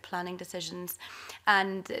to planning decisions.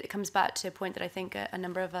 And it comes back to a point that I think a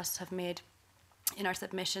number of us have made in our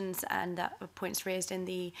submissions, and that points raised in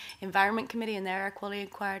the Environment Committee in their Air Quality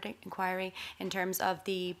inquiry in terms of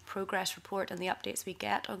the progress report and the updates we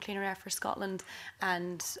get on Cleaner Air for Scotland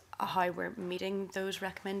and how we're meeting those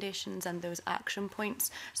recommendations and those action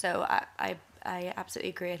points. So I absolutely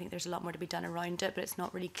agree. I think there's a lot more to be done around it, but it's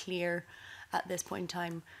not really clear at this point in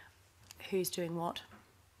time who's doing what.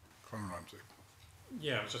 Colin Ramsay.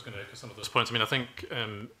 Yeah, I was just going to echo some of those points. I mean, I think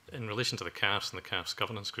in relation to the CAFs and the CAFs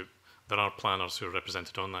governance group, there are planners who are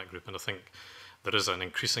represented on that group, and I think there is an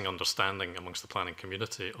increasing understanding amongst the planning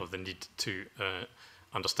community of the need to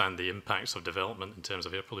understand the impacts of development in terms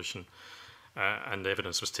of air pollution. And the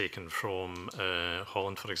evidence was taken from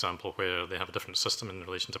Holland, for example, where they have a different system in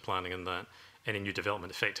relation to planning, in that any new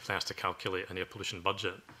development effectively has to calculate an air pollution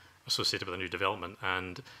budget associated with a new development,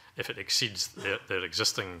 and if it exceeds their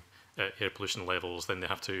existing air pollution levels, then they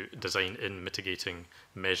have to design in mitigating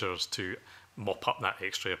measures to mop up that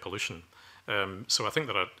extra air pollution. So I think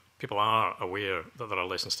people are aware that there are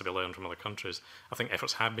lessons to be learned from other countries. I think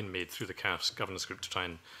efforts have been made through the CAFs governance group to try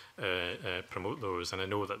and promote those, and I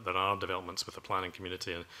know that there are developments with the planning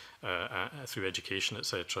community and through education,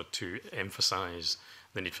 etc., to emphasise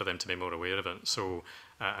the need for them to be more aware of it. So,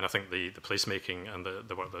 and I think the placemaking and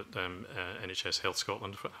the work that NHS Health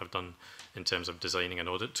Scotland have done in terms of designing an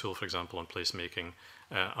audit tool, for example, on placemaking,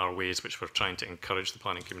 are ways which we're trying to encourage the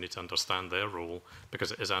planning community to understand their role,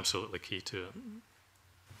 because it is absolutely key to it.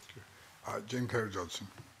 Jane Judson.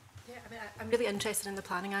 Yeah, I mean, I'm really interested in the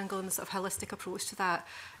planning angle and the sort of holistic approach to that,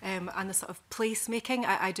 and the sort of placemaking.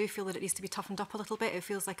 I do feel that it needs to be toughened up a little bit. It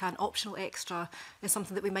feels like an optional extra is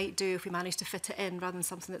something that we might do if we manage to fit it in, rather than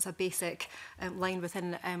something that's a basic line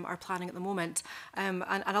within our planning at the moment. And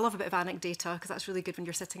I love a bit of anecdata, because that's really good when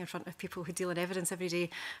you're sitting in front of people who deal in evidence every day.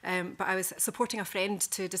 But I was supporting a friend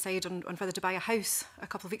to decide on whether to buy a house a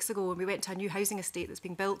couple of weeks ago, and we went to a new housing estate that's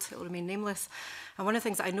being built. It will remain nameless. And one of the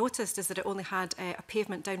things that I noticed is that it only had a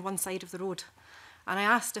pavement down one side of the road. And I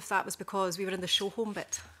asked if that was because we were in the show home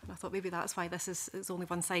bit. And I thought maybe that's why it's only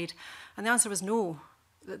one side. And the answer was no,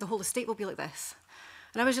 that the whole estate will be like this.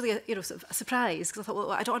 And I was really, sort of surprised, because I thought,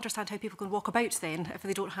 well, I don't understand how people can walk about then if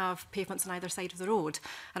they don't have pavements on either side of the road.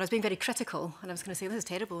 And I was being very critical, and I was going to say, this is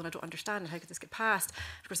terrible, and I don't understand, and how could this get passed?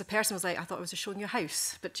 Of course, the person was like, I thought I was just showing you a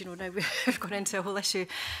house. But, now we've gone into a whole issue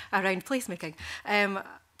around placemaking.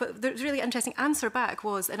 But the really interesting answer back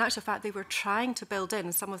was, in actual fact, they were trying to build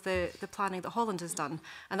in some of the planning that Holland has done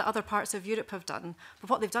and that other parts of Europe have done. But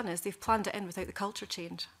what they've done is they've planned it in without the culture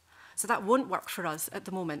change. So that won't work for us at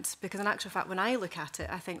the moment, because in actual fact, when I look at it,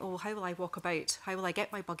 I think, oh, how will I walk about? How will I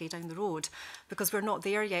get my buggy down the road? Because we're not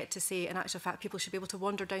there yet to say, in actual fact, people should be able to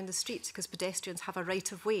wander down the street, because pedestrians have a right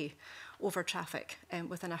of way over traffic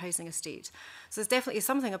within a housing estate. So there's definitely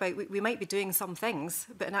something about, we might be doing some things,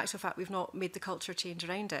 but in actual fact, we've not made the culture change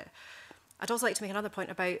around it. I'd also like to make another point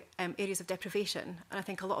about areas of deprivation. And I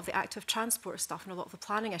think a lot of the active transport stuff and a lot of the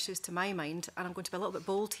planning issues, to my mind, and I'm going to be a little bit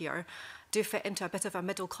bold here, do fit into a bit of a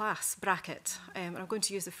middle class bracket. And I'm going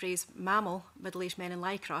to use the phrase mammal, middle-aged men in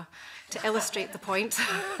lycra, to illustrate the point,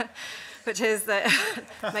 which is that,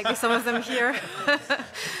 might be some of them here.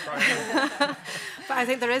 But I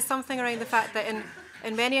think there is something around the fact that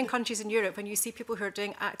in many countries in Europe, when you see people who are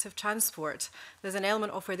doing active transport, there's an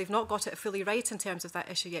element of where they've not got it fully right in terms of that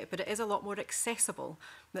issue yet, but it is a lot more accessible.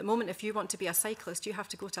 At the moment, if you want to be a cyclist, you have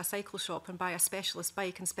to go to a cycle shop and buy a specialist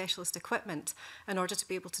bike and specialist equipment in order to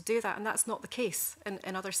be able to do that, and that's not the case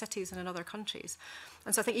in other cities and in other countries.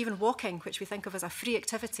 And so I think even walking, which we think of as a free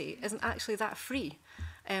activity, isn't actually that free.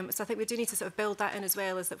 So I think we do need to sort of build that in as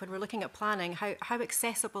well, is that when we're looking at planning, how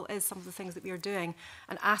accessible is some of the things that we are doing,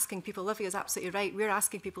 and asking people. Olivia is absolutely right. We're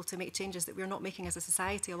asking people to make changes that we're not making as a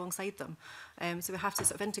society alongside them. So we have to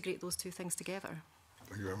sort of integrate those two things together.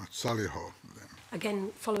 Thank you very much. Sally Hall.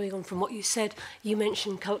 Again, following on from what you said, you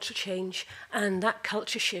mentioned culture change, and that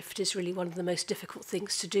culture shift is really one of the most difficult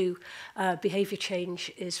things to do. Behaviour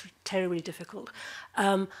change is terribly difficult.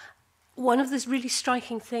 One of the really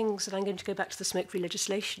striking things, and I'm going to go back to the smoke-free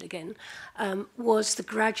legislation again, was the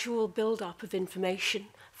gradual build-up of information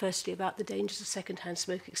firstly about the dangers of second-hand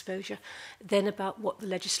smoke exposure, then about what the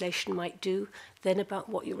legislation might do, then about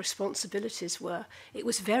what your responsibilities were. It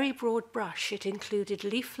was very broad brush. It included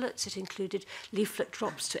leaflets, it included leaflet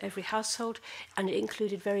drops to every household, and it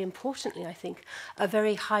included, very importantly, I think, a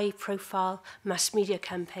very high-profile mass media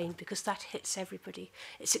campaign, because that hits everybody.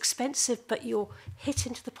 It's expensive, but your hit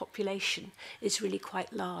into the population is really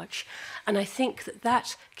quite large. And I think that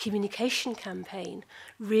that communication campaign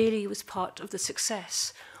really was part of the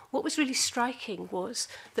success. What was really striking was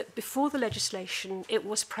that before the legislation, it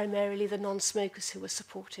was primarily the non-smokers who were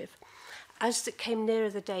supportive. As it came nearer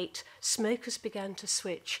the date, smokers began to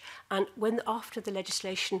switch, and after the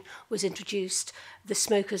legislation was introduced, the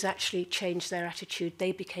smokers actually changed their attitude.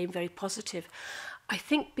 They became very positive. I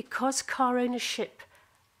think because car ownership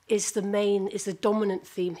is the dominant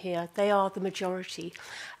theme here, they are the majority,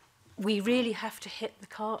 we really have to hit the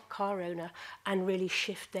car owner and really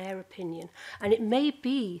shift their opinion. And it may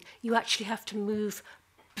be you actually have to move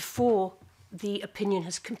before the opinion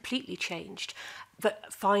has completely changed.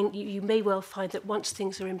 But you may well find that once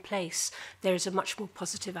things are in place, there is a much more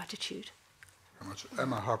positive attitude. Very much.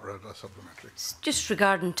 Emma Harper had a supplementary. Just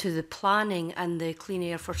regarding to the planning and the Clean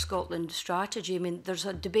Air for Scotland strategy, I mean, there's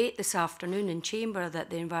a debate this afternoon in Chamber that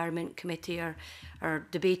the Environment Committee are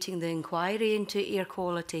debating the inquiry into air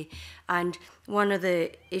quality. And one of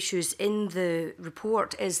the issues in the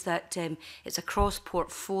report is that it's a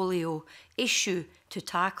cross-portfolio issue to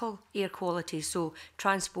tackle air quality. So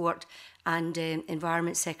Transport and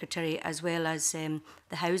Environment Secretary, as well as the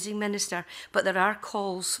Housing Minister. But there are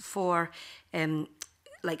calls for, I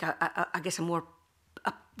guess, a more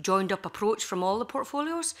joined-up approach from all the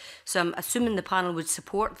portfolios. So I'm assuming the panel would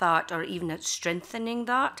support that, or even at strengthening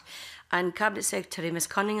that. And Cabinet Secretary Ms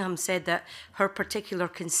Cunningham said that her particular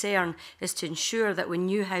concern is to ensure that when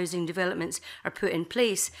new housing developments are put in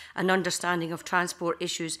place, an understanding of transport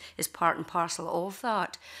issues is part and parcel of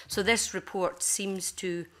that. So this report seems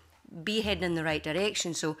to be heading in the right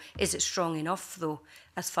direction. So is it strong enough, though,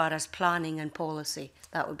 as far as planning and policy?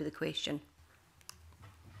 That would be the question.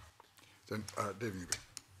 Then, David Newby.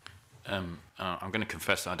 I'm going to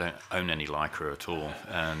confess that I don't own any Lycra at all,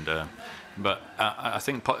 but I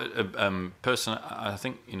think personally, I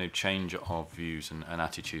think change of views and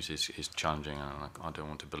attitudes is challenging, and I don't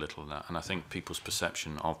want to belittle that. And I think people's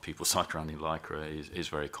perception of people cycling around in Lycra is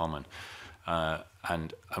very common.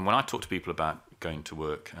 And when I talk to people about going to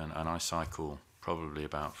work, and I cycle probably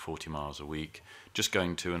about 40 miles a week, just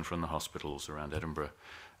going to and from the hospitals around Edinburgh,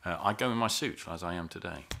 I go in my suit as I am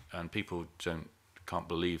today, and people can't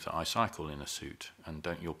believe that I cycle in a suit. And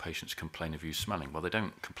don't your patients complain of you smelling? Well, they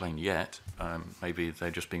don't complain yet. Maybe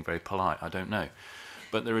they're just being very polite. I don't know.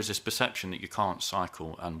 But there is this perception that you can't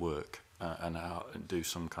cycle and work and do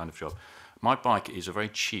some kind of job. My bike is a very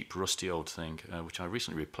cheap, rusty old thing, which I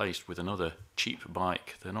recently replaced with another cheap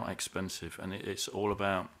bike. They're not expensive, and it's all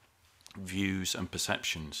about views and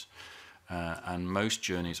perceptions. And most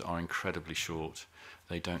journeys are incredibly short.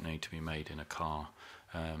 They don't need to be made in a car.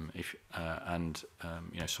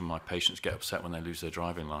 Some of my patients get upset when they lose their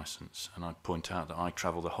driving licence, and I point out that I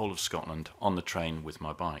travel the whole of Scotland on the train with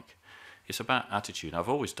my bike. It's about attitude. I've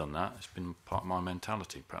always done that. It's been part of my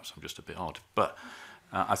mentality. Perhaps I'm just a bit odd, but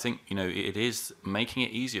I think it is making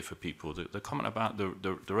it easier for people. The comment about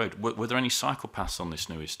the road. Were there any cycle paths on this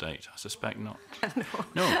new estate? I suspect not.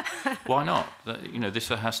 No. Why not? This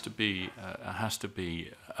has to be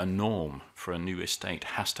a norm for a new estate.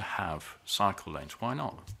 Has to have cycle lanes. Why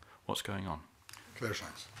not? What's going on? Claire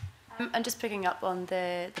Shanks. And just picking up on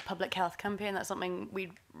the public health campaign, that's something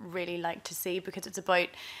we'd really like to see, because it's about,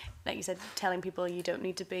 like you said, telling people you don't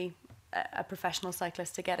need to be a professional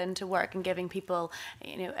cyclist to get into work, and giving people,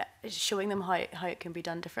 showing them how it can be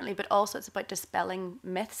done differently. But also it's about dispelling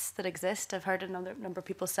myths that exist. I've heard a number of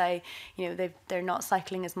people say, they're not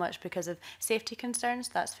cycling as much because of safety concerns.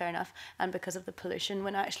 That's fair enough, and because of the pollution,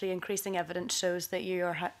 when actually increasing evidence shows that you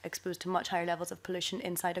are exposed to much higher levels of pollution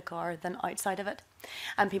inside a car than outside of it.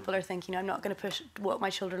 And people are thinking, I'm not going to walk my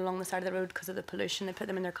children along the side of the road because of the pollution. They put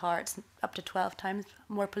them in their car. It's up to 12 times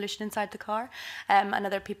more pollution inside the car. And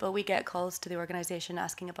other people, we get calls to the organisation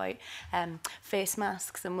asking about face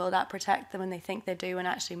masks, and will that protect them, and they think they do, and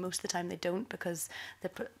actually most of the time they don't, because the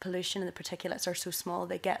pollution and the particulates are so small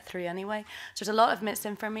they get through anyway. So there's a lot of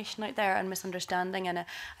misinformation out there and misunderstanding, and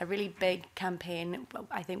a really big campaign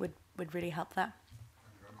I think would really help that.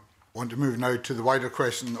 I want to move now to the wider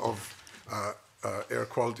question of air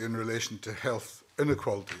quality in relation to health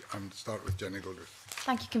inequality, and start with Jenny Golders.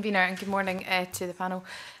 Thank you, Convener, and good morning to the panel.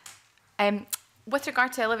 with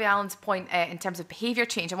regard to Olivia Allen's point in terms of behaviour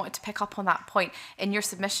change, I wanted to pick up on that point. In your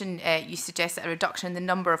submission, you suggest that a reduction in the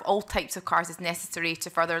number of all types of cars is necessary to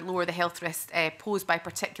further lower the health risks posed by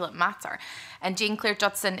particulate matter. And Jane Claire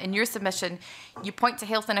Judson, in your submission, you point to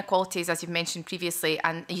health inequalities, as you've mentioned previously,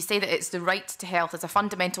 and you say that it's the right to health as a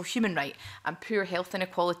fundamental human right, and poor health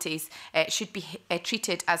inequalities should be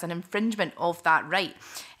treated as an infringement of that right.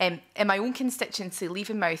 In my own constituency,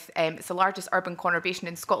 Leavenmouth, it's the largest urban conurbation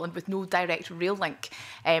in Scotland with no direct rail link,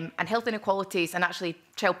 and health inequalities and actually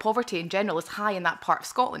child poverty in general is high in that part of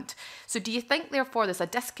Scotland. So do you think, therefore, there's a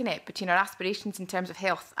disconnect between our aspirations in terms of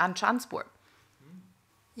health and transport?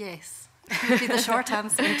 Yes, would be the short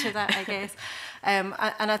answer to that, I guess. And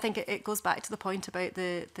I think it goes back to the point about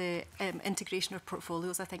the integration of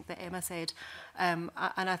portfolios, I think that Emma said. And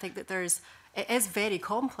I think that it is very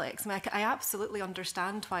complex. I mean, I absolutely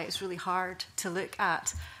understand why it's really hard to look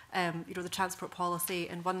at the transport policy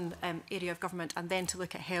in one area of government, and then to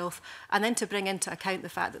look at health, and then to bring into account the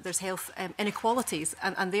fact that there's health inequalities,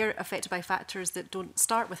 and they're affected by factors that don't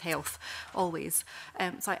start with health always.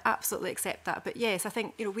 So I absolutely accept that. But yes, I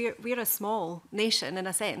think we're a small nation in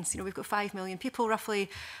a sense. We've got 5 million people roughly,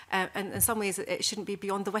 and in some ways it shouldn't be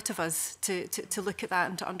beyond the wit of us to look at that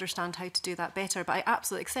and to understand how to do that better. But I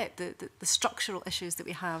absolutely accept the structural issues that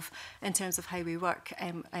we have in terms of how we work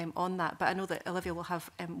on that. But I know that Olivia will have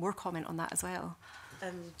more comment on that as well.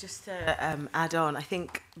 Just to add on, I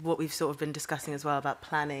think what we've sort of been discussing as well about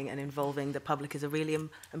planning and involving the public is a really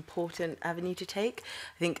important avenue to take.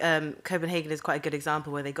 I think Copenhagen is quite a good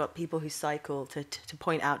example where they got people who cycle to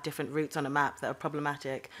point out different routes on a map that are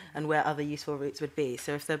problematic and where other useful routes would be.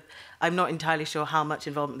 So I'm not entirely sure how much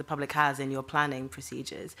involvement the public has in your planning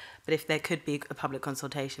procedures, but if there could be a public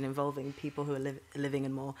consultation involving people who are living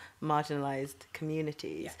in more marginalised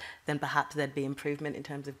communities, then perhaps there'd be improvement in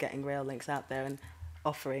terms of getting rail links out there and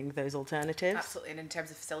offering those alternatives. Absolutely, and in terms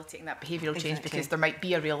of facilitating that behavioural change, because there might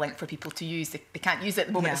be a real link for people to use. They can't use it at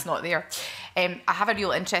the moment, it's not there. I have a real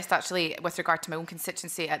interest actually with regard to my own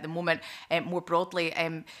constituency at the moment, more broadly.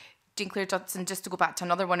 Jane Claire Judson, just to go back to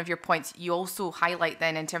another one of your points, you also highlight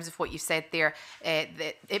then in terms of what you said there,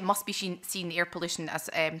 that it must be seen air pollution as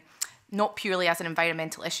not purely as an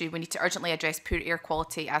environmental issue. We need to urgently address poor air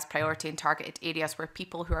quality as priority in targeted areas where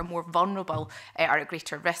people who are more vulnerable are at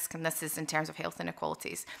greater risk, and this is in terms of health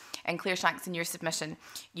inequalities. And Claire Shanks, in your submission,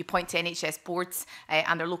 you point to NHS boards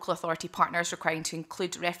and their local authority partners requiring to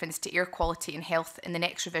include reference to air quality and health in the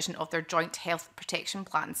next revision of their joint health protection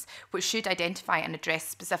plans, which should identify and address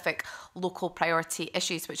specific local priority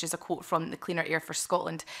issues, which is a quote from the Cleaner Air for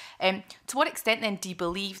Scotland. To what extent then do you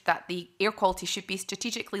believe that the air quality should be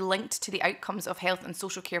strategically linked to the outcomes of health and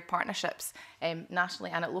social care partnerships nationally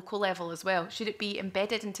and at local level as well? Should it be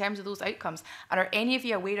embedded in terms of those outcomes? And are any of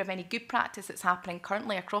you aware of any good practice that's happening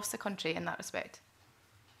currently across the country in that respect?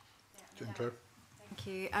 Jane Claire. Thank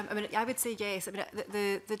you. I mean, I would say yes. I mean,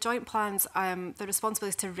 the joint plans, the responsibility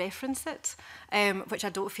is to reference it, which I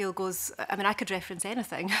don't feel goes. I mean, I could reference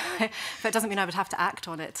anything, but it doesn't mean I would have to act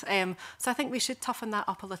on it. So I think we should toughen that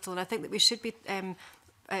up a little, and I think that we should be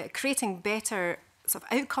creating better sort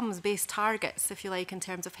of outcomes-based targets, if you like, in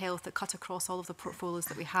terms of health that cut across all of the portfolios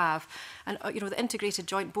that we have. And, the integrated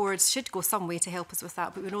joint boards should go some way to help us with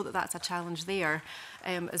that, but we know that that's a challenge there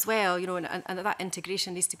as well, and that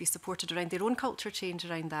integration needs to be supported around their own culture change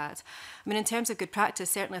around that. I mean, in terms of good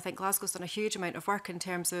practice, certainly I think Glasgow's done a huge amount of work in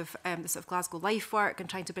terms of the sort of Glasgow Life work and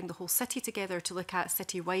trying to bring the whole city together to look at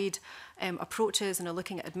city-wide approaches and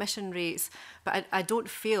looking at admission rates. But I don't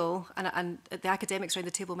feel, and the academics around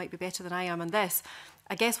the table might be better than I am on this,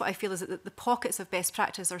 I guess what I feel is that the pockets of best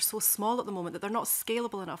practice are so small at the moment that they're not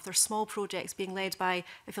scalable enough. They're small projects being led by,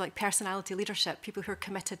 if you like, personality leadership, people who are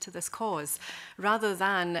committed to this cause, rather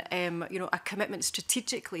than a commitment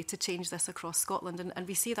strategically to change this across Scotland. And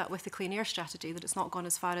we see that with the Clean Air strategy, that it's not gone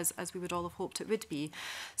as far as we would all have hoped it would be.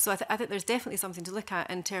 So I think there's definitely something to look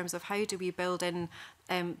at in terms of how do we build in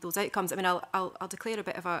those outcomes. I mean, I'll declare a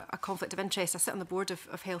bit of a conflict of interest. I sit on the board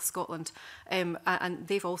of Health Scotland, and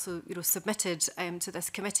they've also submitted to this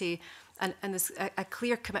committee, and there's a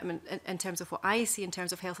clear commitment in terms of what I see in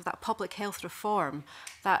terms of health, of that public health reform,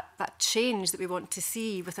 that change that we want to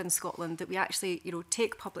see within Scotland, that we actually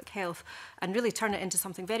take public health and really turn it into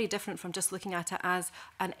something very different from just looking at it as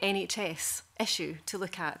an NHS issue to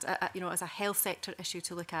look at, as a health sector issue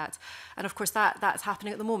to look at. And of course that's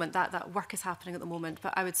happening at the moment, that work is happening at the moment,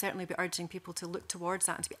 but I would certainly be urging people to look towards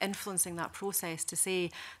that and to be influencing that process, to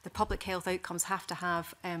say the public health outcomes have to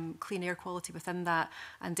have clean air quality within that,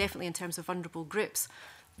 and definitely in terms of vulnerable groups,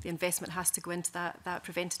 the investment has to go into that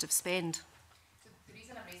preventative spend. The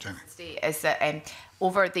reason I'm today is that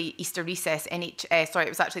over the Easter recess, it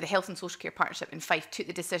was actually the Health and Social Care Partnership in Fife took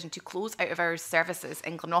the decision to close out-of-hours services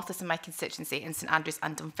in Glenrothes in my constituency, in St Andrews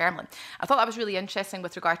and Dunfermline. I thought that was really interesting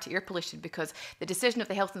with regard to air pollution, because the decision of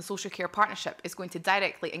the Health and Social Care Partnership is going to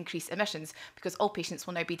directly increase emissions, because all patients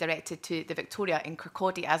will now be directed to the Victoria in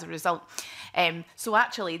Kirkcaldy as a result. So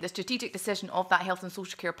actually, the strategic decision of that Health and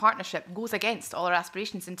Social Care Partnership goes against all our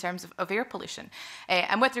aspirations in terms of air pollution.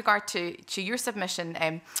 And with regard to your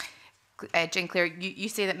submission, Jane Clare, you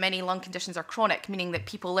say that many lung conditions are chronic, meaning that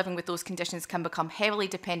people living with those conditions can become heavily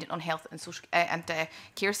dependent on health and social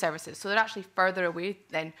care services. So they're actually further away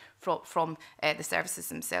then from the services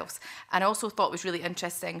themselves. And I also thought it was really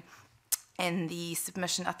interesting in the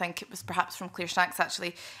submission, I think it was perhaps from Claire Shanks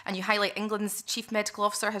actually, and you highlight England's Chief Medical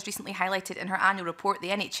Officer has recently highlighted in her annual report the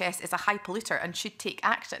NHS is a high polluter and should take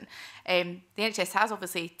action. The NHS has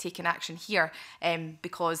obviously taken action here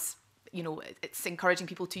because it's encouraging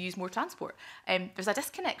people to use more transport. There's a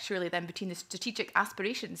disconnect surely then between the strategic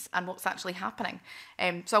aspirations and what's actually happening.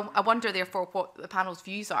 So I wonder therefore what the panel's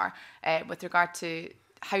views are with regard to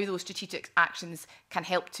how those strategic actions can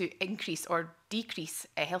help to increase or decrease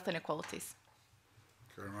health inequalities.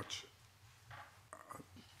 Thank you very much.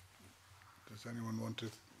 Does anyone want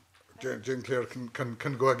to? Jane Clare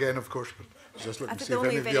can go again, of course, but just look and see if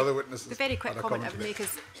any of the other witnesses. The very quick comment I would make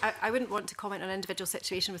is I wouldn't want to comment on an individual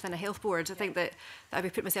situation within a health board. I think that I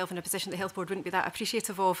would put myself in a position the health board wouldn't be that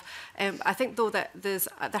appreciative of. I think though that there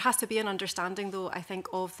has to be an understanding though, I think,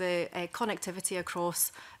 of the connectivity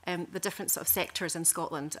across the different sort of sectors in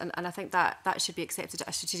Scotland, and I think that should be accepted at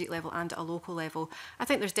a strategic level and at a local level. I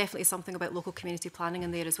think there's definitely something about local community planning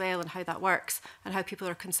in there as well, and how that works and how people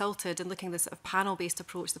are consulted, and looking at this sort of panel-based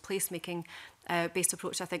approach, the placemaking based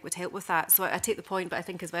approach, I think would help with that. So I take the point, but I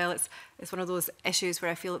think as well it's one of those issues where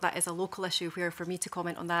I feel that is a local issue where for me to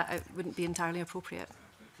comment on that it wouldn't be entirely appropriate.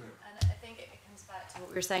 And I think it comes back to what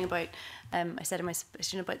we were saying about, I said in my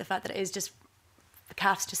submission about the fact that it is just, the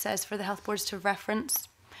CAFS just says for the health boards to reference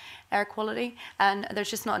air quality, and there's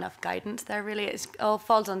just not enough guidance there really. It all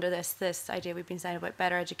falls under this idea we've been saying about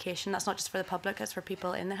better education. That's not just for the public, it's for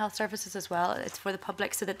people in the health services as well. It's for the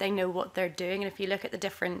public so that they know what they're doing. And if you look at the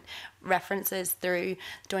different references through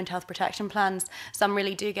joint health protection plans, some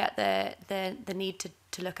really do get the need to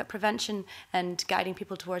look at prevention and guiding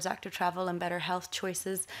people towards active travel and better health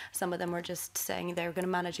choices. Some of them are just saying they're going to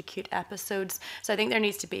manage acute episodes. So I think there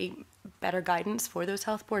needs to be better guidance for those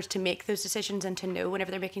health boards to make those decisions and to know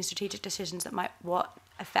whenever they're making strategic decisions that what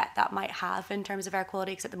effect that might have in terms of air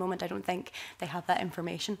quality, because at the moment I don't think they have that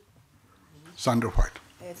information. Sandra White.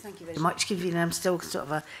 Thank you very much, Convener. I'm still sort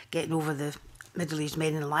of getting over the middle-aged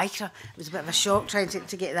men in lycra. It was a bit of a shock trying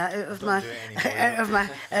to get that out of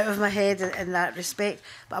my head in that respect.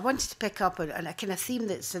 But I wanted to pick up on a kind of theme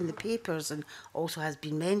that's in the papers and also has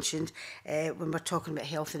been mentioned when we're talking about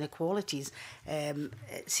health inequalities. It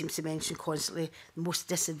seems to mention constantly the most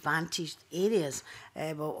disadvantaged areas.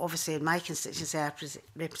 Well, obviously in my constituency I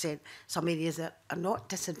represent some areas that are not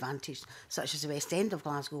disadvantaged, such as the West End of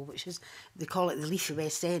Glasgow, which is, they call it the leafy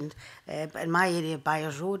West End. But in my area,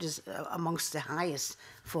 Byers Road is amongst the highest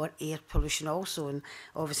for air pollution also, and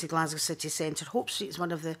obviously Glasgow city centre, Hope Street is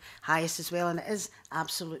one of the highest as well, and it is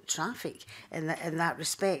absolute traffic in that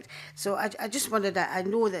respect. So I just wondered, I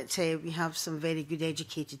know that we have some very good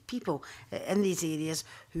educated people in these areas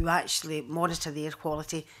who actually monitor the air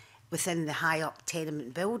quality within the high up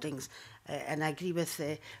tenement buildings, and I agree with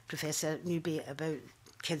Professor Newby about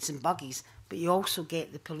kids and buggies, but you also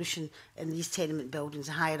get the pollution in these tenement buildings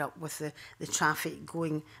higher up with the traffic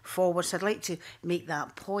going forward. So I'd like to make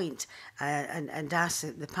that point and ask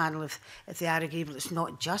the panel if they are agreeable. It's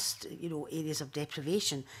not just areas of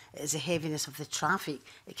deprivation, it's the heaviness of the traffic.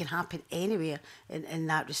 It can happen anywhere in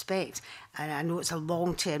that respect. And I know it's a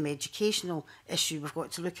long-term educational issue we've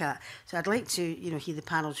got to look at. So I'd like to hear the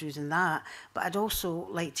panel's views on that, but I'd also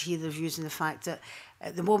like to hear their views on the fact that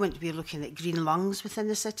at the moment we're looking at green lungs within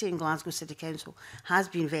the city, and Glasgow City Council has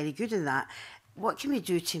been very good in that. What can we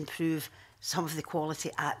do to improve some of the quality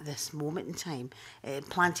at this moment in time?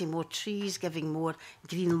 Planting more trees, giving more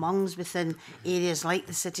green lungs within areas like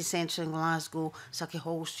the city centre in Glasgow,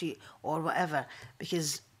 Sauchiehall Street or whatever,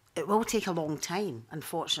 because it will take a long time,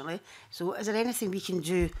 unfortunately. So is there anything we can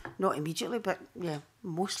do, not immediately, but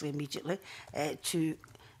mostly immediately, to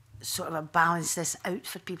sort of balance this out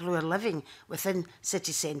for people who are living within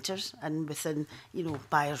city centres and within,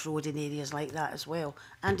 Byers Road and areas like that as well,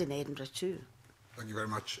 and in Edinburgh too? Thank you very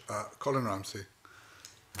much. Colin Ramsay.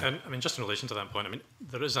 Just in relation to that point,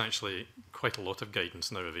 there is actually quite a lot of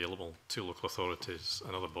guidance now available to local authorities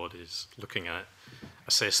and other bodies looking at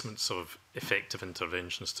assessments of effective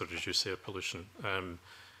interventions to reduce air pollution.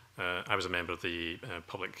 I was a member of the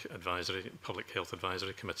Public Health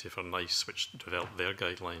Advisory Committee for NICE, which developed their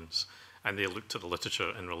guidelines, and they looked at the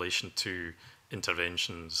literature in relation to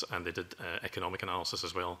interventions, and they did economic analysis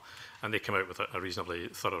as well, and they came out with a reasonably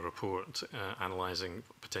thorough report analysing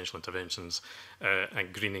potential interventions,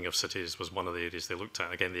 and greening of cities was one of the areas they looked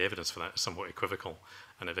at. Again, the evidence for that is somewhat equivocal,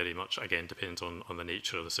 and it very much, again, depends on the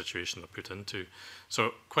nature of the situation they're put into.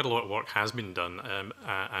 So quite a lot of work has been done, and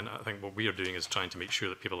I think what we are doing is trying to make sure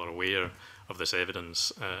that people are aware of this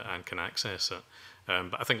evidence and can access it.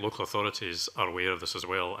 But I think local authorities are aware of this as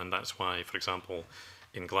well, and that's why, for example,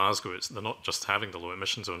 in Glasgow, they're not just having the low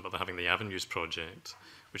emission zone, but they're having the Avenues project,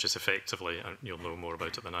 which is effectively, and you'll know more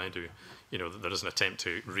about it than I do, you know, there is an attempt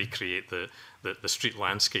to recreate the street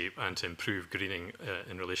landscape and to improve greening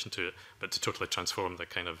in relation to it, but to totally transform the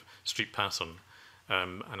kind of street pattern.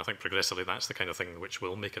 And I think progressively that's the kind of thing which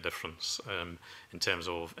will make a difference in terms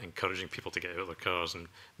of encouraging people to get out of their cars and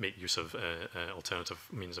make use of alternative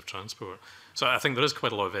means of transport. So I think there is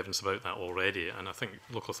quite a lot of evidence about that already, and I think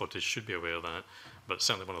local authorities should be aware of that. But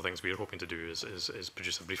certainly one of the things we're hoping to do is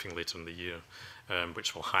produce a briefing later in the year,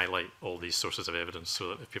 which will highlight all these sources of evidence so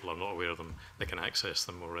that if people are not aware of them, they can access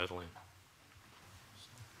them more readily.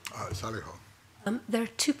 Sally Hall. There are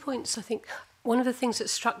 2 points, I think. One of the things that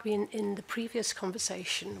struck me in the previous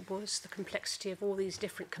conversation was the complexity of all these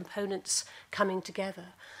different components coming together.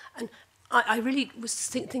 And I really was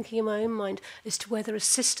thinking in my own mind as to whether a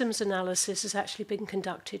systems analysis has actually been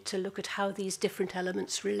conducted to look at how these different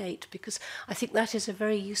elements relate, because I think that is a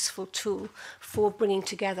very useful tool for bringing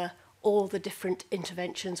together all the different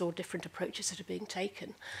interventions or different approaches that are being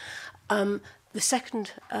taken. The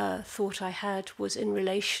second thought I had was in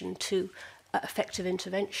relation to effective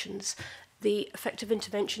interventions. The effective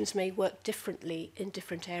interventions may work differently in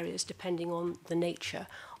different areas depending on the nature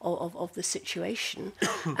of the situation.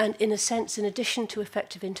 And in a sense, in addition to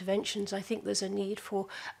effective interventions, I think there's a need for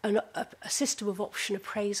a system of option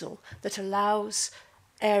appraisal that allows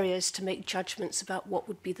areas to make judgments about what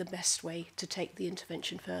would be the best way to take the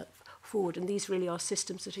intervention forward. And these really are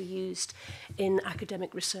systems that are used in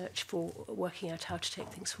academic research for working out how to take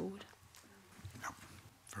things forward. Yeah,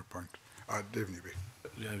 fair point. Dave Newby.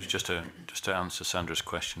 Yeah, it was just to answer Sandra's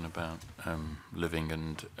question about living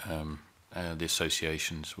and the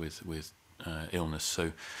associations with illness.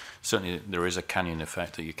 So certainly there is a canyon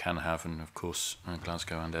effect that you can have, and of course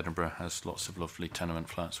Glasgow and Edinburgh has lots of lovely tenement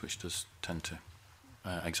flats, which does tend to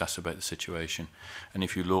exacerbate the situation. And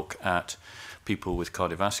if you look at people with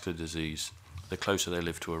cardiovascular disease, the closer they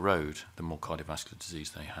live to a road, the more cardiovascular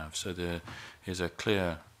disease they have. So there is a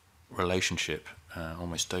clear relationship,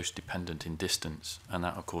 almost dose-dependent in distance, and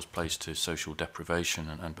that of course plays to social deprivation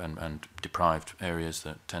and deprived areas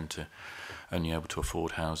that tend to only able to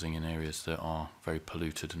afford housing in areas that are very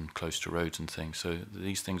polluted and close to roads and things. So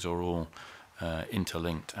these things are all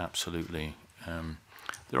interlinked, absolutely.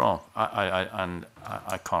 There are,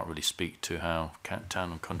 I can't really speak to how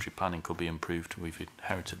town and country planning could be improved. We've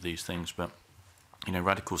inherited these things, but you know,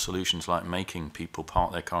 radical solutions like making people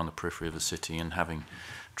park their car on the periphery of the city and having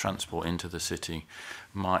transport into the city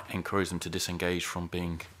might encourage them to disengage from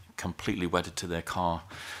being completely wedded to their car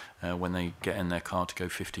when they get in their car to go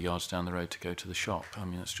 50 yards down the road to go to the shop. I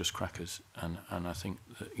mean, it's just crackers, and I think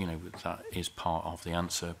that, you know, that is part of the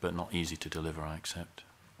answer, but not easy to deliver, I accept.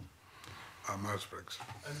 Miles Briggs.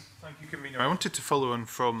 Thank you, Convener. I wanted to follow on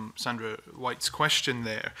from Sandra White's question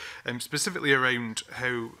there, specifically around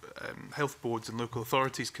how health boards and local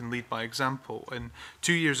authorities can lead by example. And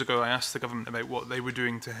 2 years ago, I asked the government about what they were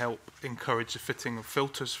doing to help encourage the fitting of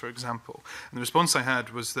filters, for example. And the response I had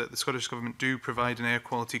was that the Scottish Government do provide an air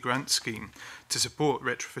quality grant scheme to support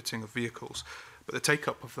retrofitting of vehicles, but the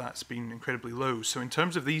take-up of that's been incredibly low. So in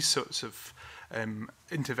terms of these sorts of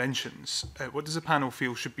interventions, what does the panel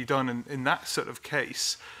feel should be done in that sort of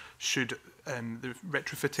case? Should the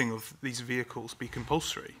retrofitting of these vehicles be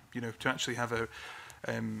compulsory? You know, to actually have a,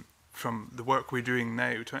 from the work we're doing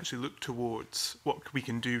now, to actually look towards what we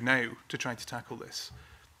can do now to try to tackle this.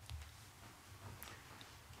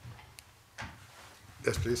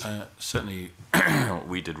 Yes, please. Certainly,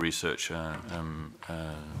 we did research at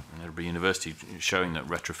Edinburgh University showing that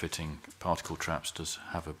retrofitting particle traps does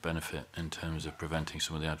have a benefit in terms of preventing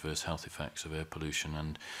some of the adverse health effects of air pollution.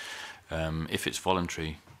 And if it's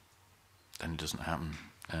voluntary, then it doesn't happen.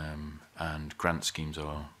 And grant schemes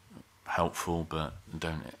are helpful, but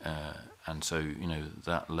don't. And so, you know,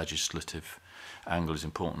 that legislative angle is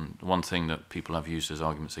important. One thing that people have used as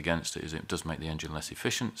arguments against it is it does make the engine less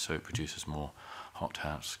efficient, so it produces more hot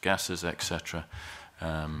house gases, etc.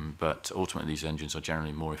 But ultimately these engines are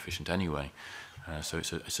generally more efficient anyway. So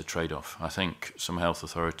it's a trade-off. I think some health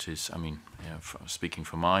authorities, I mean, speaking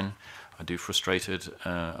for mine, I do frustrated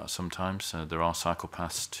sometimes. There are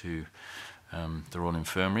psychopaths to the Royal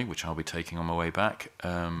Infirmary, which I'll be taking on my way back.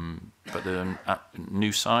 But the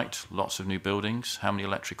new site, lots of new buildings. How many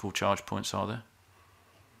electrical charge points are there?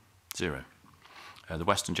 0. The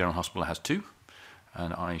Western General Hospital has 2.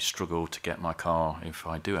 And I struggle to get my car, if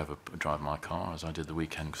I do ever drive my car, as I did the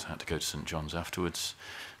weekend because I had to go to St John's afterwards,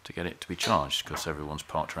 to get it to be charged because everyone's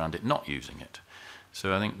parked around it not using it.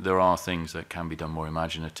 So I think there are things that can be done more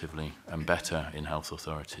imaginatively and better in health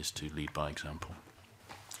authorities to lead by example.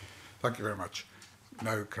 Thank you very much.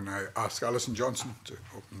 Now can I ask Alison Johnson to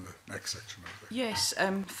open the next section of the... Yes,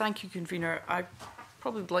 thank you, Convener. I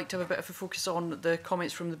probably would like to have a bit of a focus on the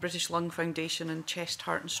comments from the British Lung Foundation and Chest,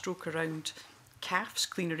 Heart and Stroke around CAFs,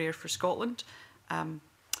 Cleaner Air for Scotland. I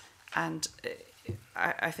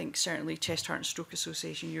think certainly Chest, Heart and Stroke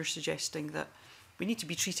Association, you're suggesting that we need to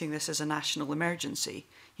be treating this as a national emergency.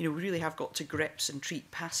 You know, we really have got to grips and treat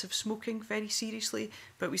passive smoking very seriously,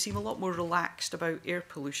 but we seem a lot more relaxed about air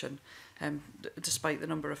pollution, despite the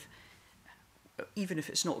number of, even if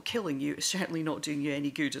it's not killing you, it's certainly not doing you any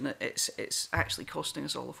good, and it's actually costing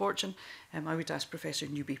us all a fortune. I would ask Professor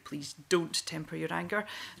Newby, please don't temper your anger.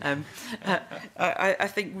 I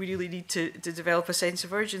think we really need to develop a sense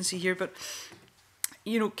of urgency here, but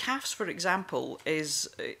you know, CAFs, for example,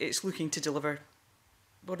 it's looking to deliver,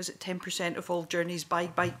 what is it, 10% of all journeys by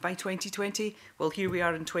 2020? Well, here we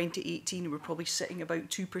are in 2018, and we're probably sitting about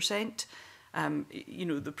 2%. You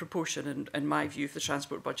know, the proportion, in my view, of the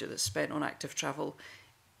transport budget that's spent on active travel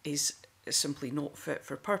is simply not fit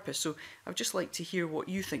for purpose. So I would just like to hear what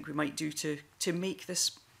you think we might do to make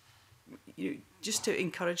this, you know, just to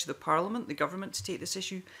encourage the Parliament, the government, to take this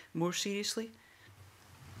issue more seriously.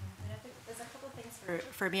 I think there's a couple of things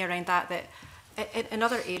for me around that in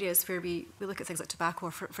other areas where we look at things like tobacco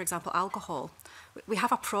or, for example, alcohol, we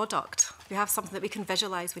have a product. We have something that we can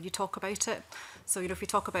visualise when you talk about it. So, you know, if we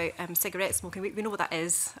talk about cigarette smoking, we know what that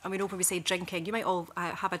is. And we know when we say drinking, you might all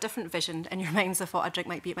have a different vision in your minds of what a drink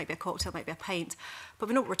might be. It might be a cocktail, it might be a pint. But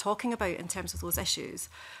we know what we're talking about in terms of those issues.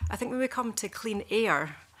 I think when we come to clean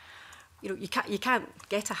air, you know, you can't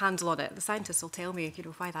get a handle on it. The scientists will tell me, you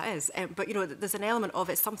know, why that is. But you know, there's an element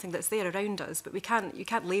of it's something that's there around us, but you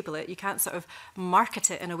can't label it. You can't sort of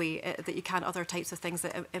market it in a way that you can other types of things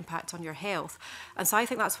that impact on your health. And so I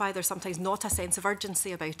think that's why there's sometimes not a sense of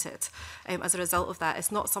urgency about it. As a result of that,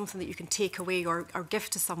 it's not something that you can take away or give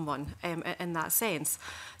to someone in that sense.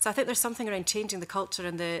 So I think there's something around changing the culture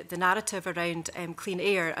and the narrative around clean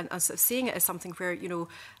air and sort of seeing it as something where, you know,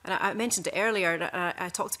 and I mentioned it earlier, and I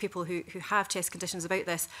talked to people who have chest conditions about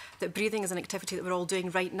this, that breathing is an activity that we're all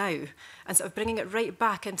doing right now, and sort of bringing it right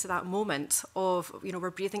back into that moment of, you know, we're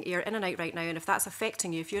breathing air in and out right now, and if that's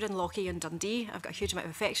affecting you, if you're in Lochee and Dundee, I've got a huge amount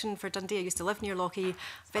of affection for Dundee, I used to live near Lochee,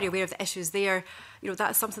 very aware of the issues there, you know,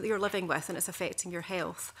 that's something that you're living with and it's affecting your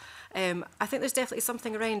health. I think there's definitely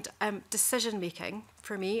something around decision making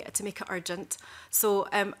for me to make it urgent. So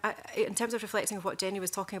in terms of reflecting on what Jenny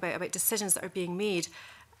was talking about decisions that are being made,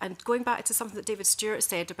 and going back to something that David Stewart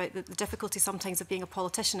said about the difficulty sometimes of being a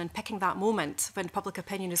politician and picking that moment when public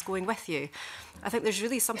opinion is going with you, I think there's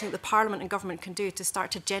really something that the Parliament and government can do to start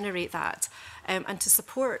to generate that and to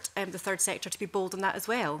support the third sector to be bold in that as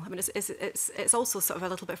well. I mean, it's also sort of a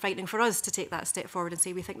little bit frightening for us to take that step forward and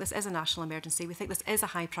say we think this is a national emergency, we think this is a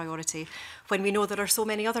high priority, when we know there are so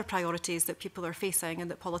many other priorities that people are facing and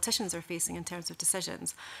that politicians are facing in terms of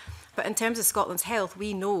decisions. But in terms of Scotland's health,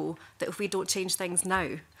 we know that if we don't change things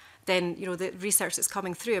now, then, you know, the research that's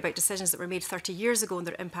coming through about decisions that were made 30 years ago and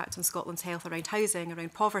their impact on Scotland's health around housing,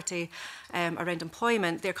 around poverty, around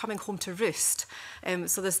employment, they're coming home to roost.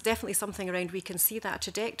 So there's definitely something around we can see that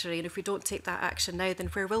trajectory, and if we don't take that action now, then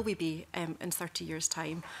where will we be in 30 years'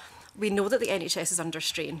 time? We know that the NHS is under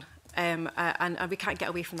strain. And we can't get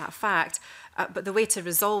away from that fact. But the way to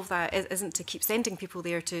resolve that isn't to keep sending people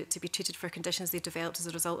there to be treated for conditions they've developed as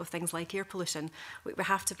a result of things like air pollution. We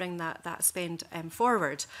have to bring that spend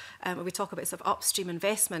forward. When we talk about sort of upstream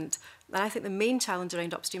investment, and I think the main challenge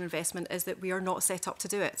around upstream investment is that we are not set up to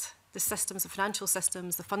do it. The systems, the financial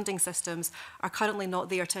systems, the funding systems are currently not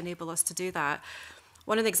there to enable us to do that.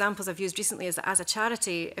 One of the examples I've used recently is that as a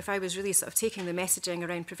charity, if I was really sort of taking the messaging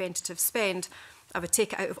around preventative spend, I would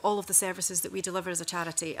take it out of all of the services that we deliver as a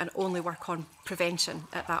charity and only work on prevention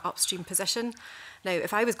at that upstream position. Now,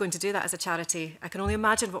 if I was going to do that as a charity, I can only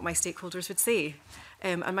imagine what my stakeholders would say.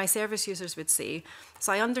 and my service users would say.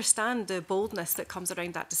 So I understand the boldness that comes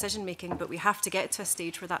around that decision making, but we have to get to a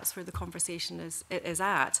stage where that's where the conversation is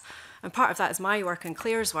at. And part of that is my work and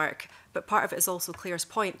Claire's work, but part of it is also Claire's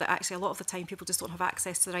point that actually a lot of the time people just don't have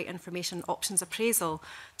access to the right information, options appraisal,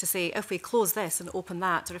 to say if we close this and open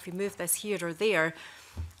that, or if we move this here or there,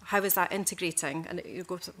 how is that integrating? And it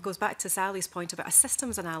goes back to Sally's point about a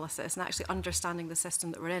systems analysis and actually understanding the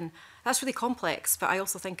system that we're in. That's really complex, but I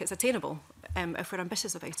also think it's attainable if we're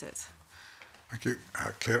ambitious about it. Thank you.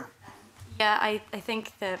 Claire? Yeah, I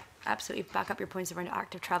think that absolutely back up your points around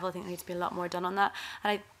active travel. I think there needs to be a lot more done on that.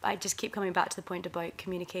 And I just keep coming back to the point about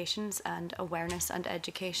communications and awareness and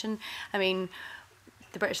education. I mean,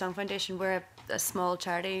 the British Lung Foundation, we're a small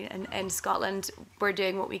charity in Scotland. We're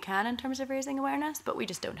doing what we can in terms of raising awareness, but we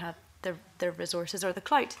just don't have the resources or the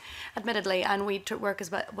clout, admittedly, and we work as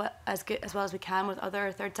well as we can with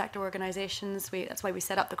other third sector organisations. That's why we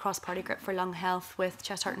set up the cross-party group for lung health with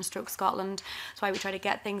Chest, Heart and Stroke Scotland. That's why we try to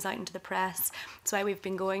get things out into the press. That's why we've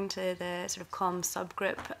been going to the sort of COM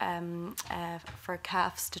subgroup for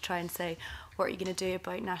CAFs to try and say, what are you going to do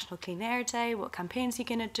about National Clean Air Day? What campaigns are you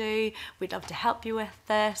going to do? We'd love to help you with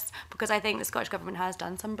this, because I think the Scottish Government has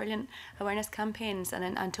done some brilliant awareness campaigns, and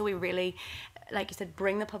until we really, like you said,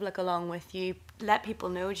 bring the public along with you, let people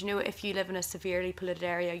know, do you know, if you live in a severely polluted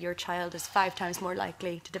area, your child is 5 times more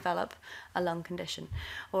likely to develop a lung condition?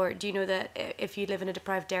 Or do you know that if you live in a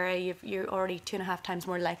deprived area, you're already 2.5 times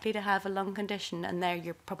more likely to have a lung condition, and there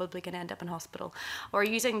you're probably going to end up in hospital? Or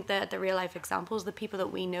using the real life examples, the people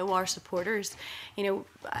that we know, our supporters, you know,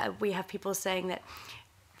 we have people saying that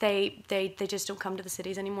they just don't come to the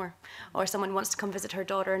cities anymore. Or someone wants to come visit her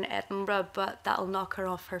daughter in Edinburgh, but that'll knock her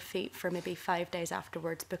off her feet for maybe 5 days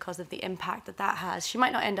afterwards because of the impact that has. She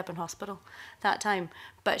might not end up in hospital that time,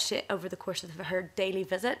 but over the course of her daily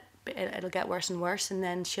visit, it'll get worse and worse, and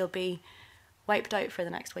then she'll be wiped out for the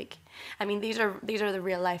next week. I mean, these are the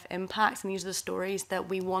real life impacts, and these are the stories that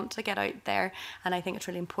we want to get out there, and I think it's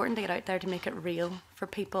really important to get out there to make it real for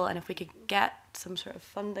people. And if we could get some sort of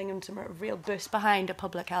funding and some sort of real boost behind a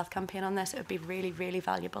public health campaign on this, it would be really, really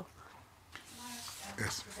valuable.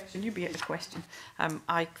 Yes. Newby had a question.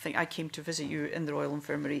 I think I came to visit you in the Royal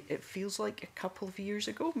Infirmary, it feels like a couple of years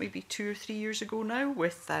ago, maybe 2 or 3 years ago now,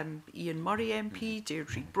 with Ian Murray MP,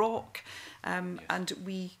 Deirdre Brock, and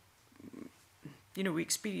we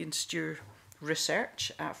experienced your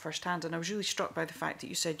research at first hand, and I was really struck by the fact that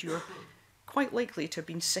you said you're quite likely to have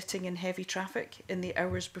been sitting in heavy traffic in the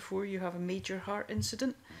hours before you have a major heart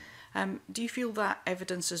incident. Do you feel that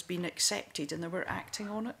evidence has been accepted and that we're acting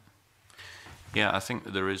on it? Yeah, I think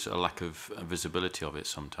that there is a lack of visibility of it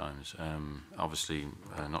sometimes. Obviously,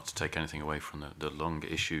 not to take anything away from the lung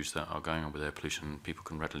issues that are going on with air pollution, people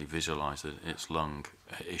can readily visualise that it's lung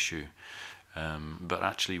issue. But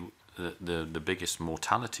actually, the biggest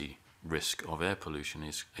mortality risk of air pollution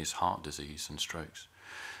is heart disease and strokes.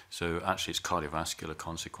 So actually it's cardiovascular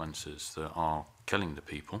consequences that are killing the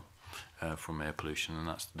people from air pollution, and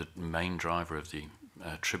that's the main driver of the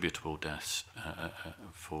attributable deaths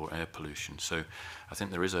for air pollution. So I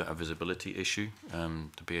think there is a visibility issue.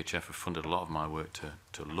 The BHF have funded a lot of my work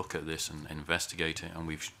to look at this and investigate it, and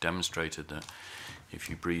we've demonstrated that if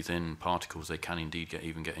you breathe in particles, they can indeed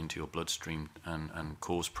even get into your bloodstream and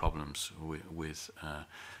cause problems with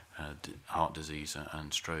heart disease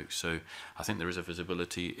and stroke. So I think there is a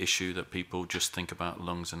visibility issue that people just think about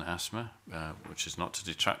lungs and asthma, which is not to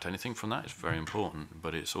detract anything from that. It's very important,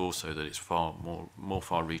 but it's also that it's far more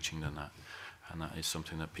far-reaching than that, and that is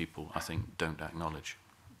something that people, I think, don't acknowledge.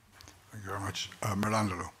 Thank you very much.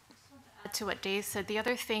 Miranda. To what Dave said, the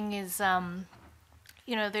other thing is,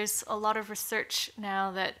 there's a lot of research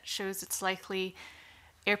now that shows it's likely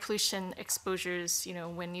air pollution exposures,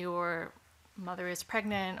 when your mother is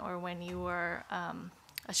pregnant or when you are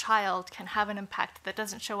a child, can have an impact that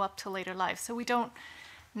doesn't show up till later life. So we don't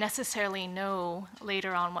necessarily know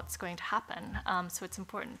later on what's going to happen. So it's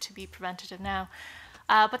important to be preventative now.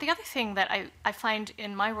 But the other thing that I find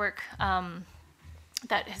in my work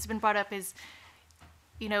that has been brought up is,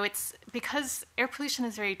 it's because air pollution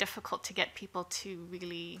is very difficult to get people to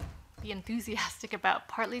really be enthusiastic about,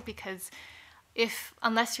 partly because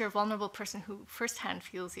unless you're a vulnerable person who firsthand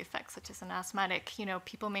feels the effects, such as an asthmatic,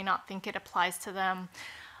 people may not think it applies to them.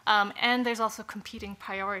 And there's also competing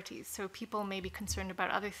priorities. So people may be concerned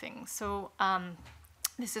about other things. So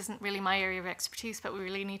this isn't really my area of expertise, but we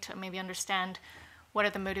really need to maybe understand what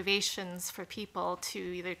are the motivations for people to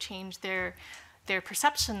either change their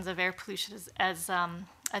perceptions of air pollution as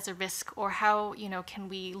a risk, or how can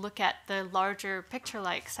we look at the larger picture,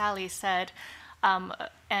 like Sally said,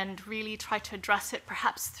 and really try to address it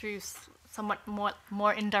perhaps through somewhat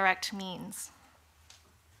more indirect means.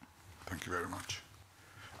 Thank you very much.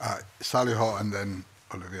 Sally Haw and then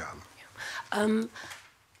Olivia.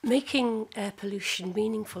 Making air pollution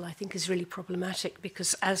meaningful, I think, is really problematic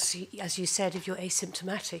because, as you said, if you're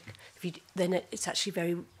asymptomatic, then it's actually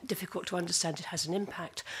very difficult to understand it has an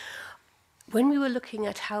impact. When we were looking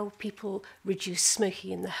at how people reduce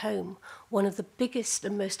smoking in the home, one of the biggest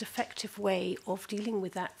and most effective way of dealing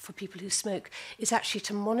with that for people who smoke is actually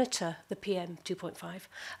to monitor the PM 2.5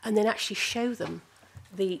 and then actually show them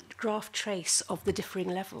the graph trace of the differing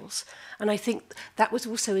levels. And I think that was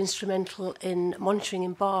also instrumental in monitoring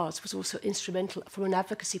in bars, was also instrumental from an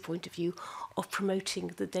advocacy point of view of promoting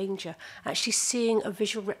the danger. Actually seeing a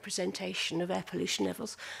visual representation of air pollution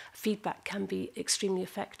levels, feedback can be extremely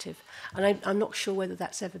effective. And I'm not sure whether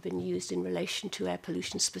that's ever been used in relation to air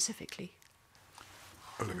pollution specifically.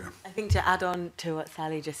 Olivia. I think to add on to what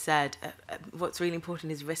Sally just said, what's really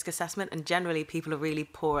important is risk assessment, and generally people are really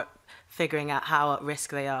poor at figuring out how at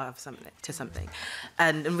risk they are of something.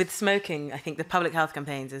 And with smoking, I think the public health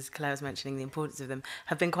campaigns, as Claire was mentioning, the importance of them,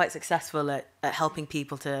 have been quite successful at helping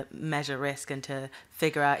people to measure risk and to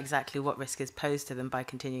figure out exactly what risk is posed to them by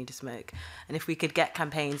continuing to smoke. And if we could get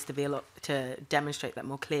campaigns to be to demonstrate that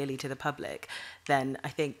more clearly to the public, then I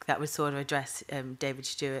think that would sort of address David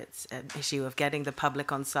Stewart's issue of getting the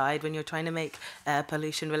public on side when you're trying to make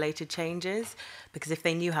pollution-related changes. Because if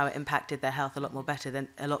they knew how it impacted their health a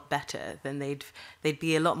lot better, then they'd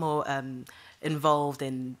be a lot more involved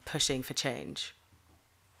in pushing for change.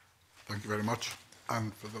 Thank you very much.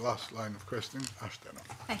 And for the last line of questioning, Ashton.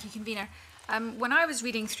 Thank you, Convener. When I was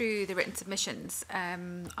reading through the written submissions,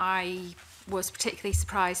 I was particularly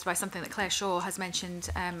surprised by something that Claire Shaw has mentioned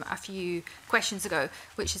a few questions ago,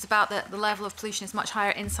 which is about the level of pollution is much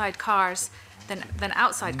higher inside cars than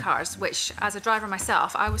outside cars, which as a driver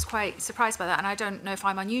myself, I was quite surprised by that. And I don't know if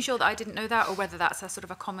I'm unusual that I didn't know that, or whether that's a sort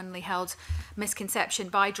of a commonly held misconception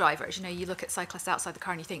by drivers. You know, you look at cyclists outside the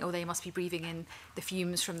car and you think, oh, they must be breathing in the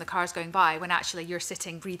fumes from the cars going by, when actually you're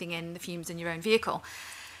sitting breathing in the fumes in your own vehicle.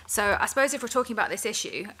 So I suppose if we're talking about this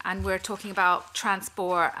issue and we're talking about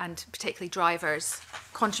transport and particularly drivers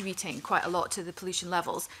contributing quite a lot to the pollution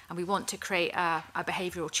levels, and we want to create a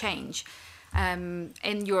behavioural change, in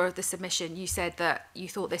the submission you said that you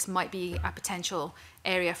thought this might be a potential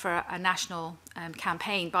area for a national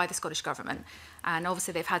campaign by the Scottish Government. And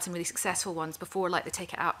obviously they've had some really successful ones before, like the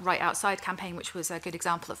Take It Out Right Outside campaign, which was a good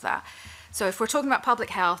example of that. So if we're talking about public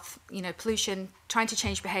health, you know, pollution, trying to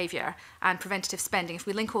change behaviour and preventative spending, if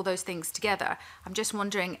we link all those things together, I'm just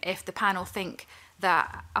wondering if the panel think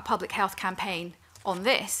that a public health campaign on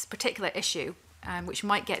this particular issue, which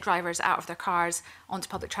might get drivers out of their cars onto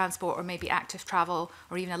public transport or maybe active travel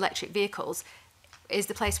or even electric vehicles, is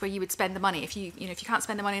the place where you would spend the money. If you can't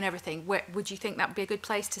spend the money on everything, where would you think that would be a good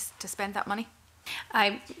place to spend that money?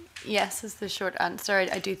 Yes is the short answer.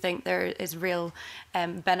 I do think there is real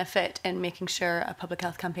benefit in making sure a public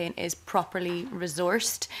health campaign is properly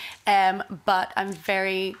resourced, but I'm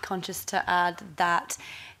very conscious to add that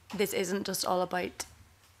this isn't just all about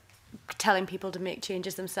telling people to make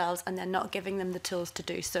changes themselves and then not giving them the tools to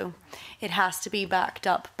do so. It has to be backed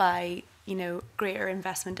up by, you know, greater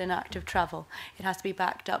investment in active travel. It has to be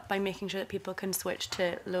backed up by making sure that people can switch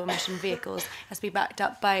to low emission vehicles. It has to be backed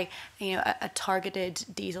up by, you know, a targeted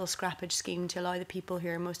diesel scrappage scheme to allow the people who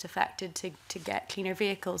are most affected to get cleaner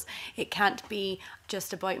vehicles. It can't be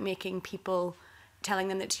just about making people, telling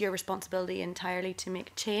them that it's your responsibility entirely to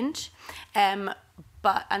make change.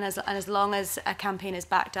 As long as a campaign is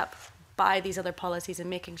backed up by these other policies and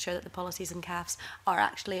making sure that the policies and CAFs are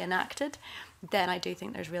actually enacted, then I do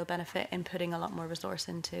think there's real benefit in putting a lot more resource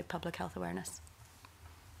into public health awareness.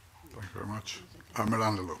 Thank you very much.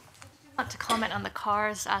 Miranda. I want to comment on the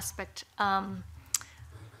cars aspect.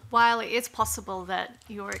 While it is possible that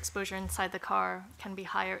your exposure inside the car can be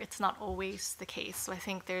higher, it's not always the case. So I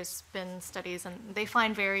think there's been studies and they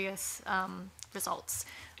find various results.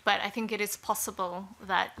 But I think it is possible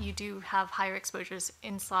that you do have higher exposures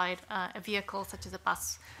inside a vehicle, such as a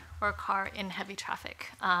bus or a car, in heavy traffic.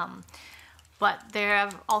 But there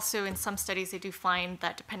have also, in some studies, they do find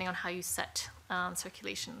that depending on how you set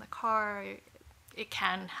circulation in the car, it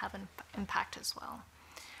can have an impact as well.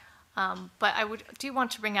 But I do want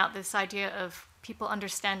to bring out this idea of people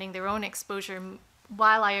understanding their own exposure,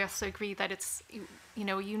 while I also agree that it's, you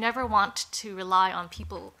know, you never want to rely on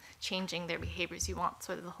people changing their behaviors. You want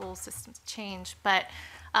sort of the whole system to change, but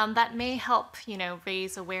that may help, you know,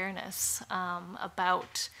 raise awareness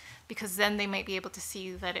about, because then they might be able to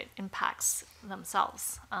see that it impacts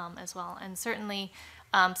themselves as well. And certainly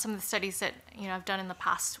some of the studies that, you know, I've done in the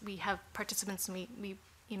past, we have participants and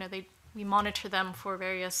we monitor them for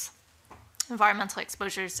various environmental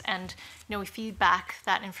exposures, and we feed back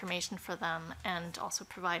that information for them and also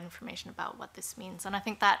provide information about what this means. And I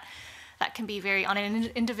think that can be very, on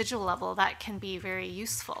an individual level, that can be very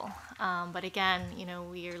useful. But again,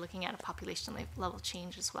 we are looking at a population level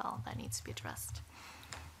change as well that needs to be addressed.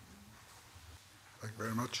 Thank you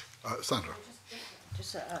very much. Sandra.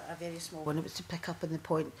 Just a very small one. It was to pick up on the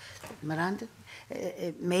point that Miranda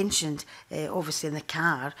mentioned, obviously in the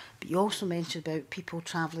car, but you also mentioned about people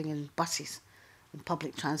travelling in buses and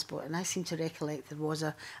public transport. And I seem to recollect there was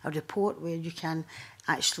a report where you can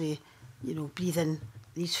actually, breathe in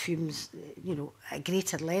these fumes, at a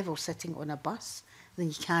greater level sitting on a bus than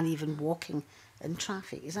you can even walking in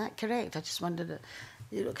traffic. Is that correct? I just wondered,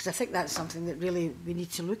 because I think that's something that really we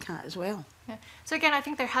need to look at as well. Yeah. So again, I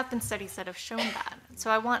think there have been studies that have shown that. So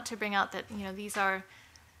I want to bring out that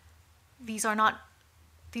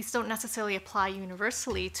these don't necessarily apply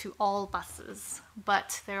universally to all buses,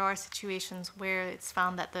 but there are situations where it's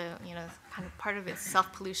found that the kind of part of it's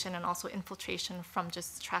self-pollution and also infiltration from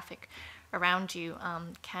just traffic around you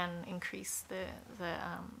can increase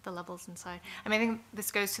the levels inside. I mean, I think this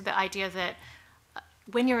goes to the idea that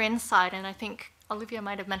when you're inside, and I think Olivia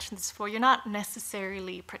might have mentioned this before, you're not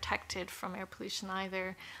necessarily protected from air pollution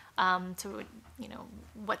either. So,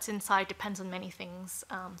 what's inside depends on many things,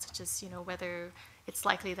 such as, whether it's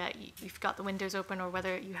likely that you've got the windows open or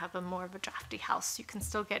whether you have more of a drafty house. You can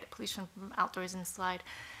still get pollution from outdoors inside.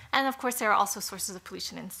 And of course, there are also sources of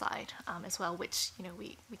pollution inside as well, which,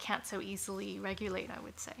 we can't so easily regulate, I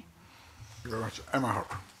would say. Thank you very much. Emma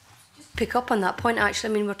Harper. Pick up on that point, actually.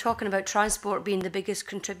 I mean, we're talking about transport being the biggest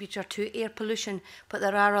contributor to air pollution, but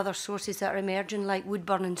there are other sources that are emerging, like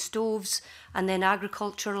wood-burning stoves, and then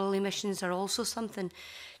agricultural emissions are also something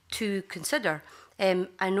to consider.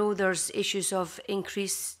 I know there's issues of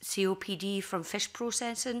increased COPD from fish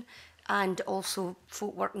processing and also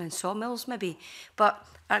folk working in sawmills, maybe. But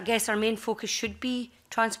I guess our main focus should be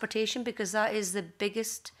transportation, because that is the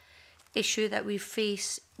biggest issue that we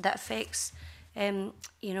face that affects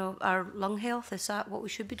our lung health. Is that what we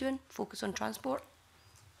should be doing? Focus on transport?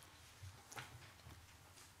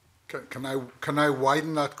 Can I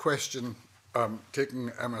widen that question,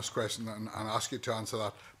 taking Emma's question and ask you to answer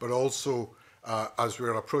that, but also as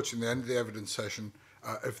we're approaching the end of the evidence session,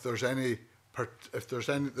 if there's any,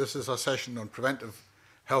 this is a session on preventive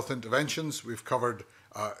health interventions. We've covered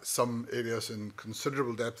some areas in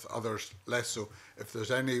considerable depth, others less so. If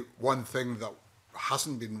there's any one thing that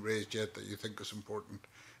hasn't been raised yet that you think is important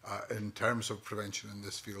in terms of prevention in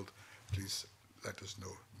this field, please let us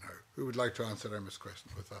know now. Who would like to answer Emma's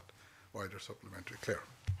question with that wider supplementary? Claire.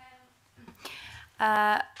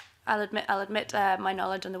 I'll admit my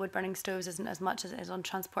knowledge on the wood-burning stoves isn't as much as it is on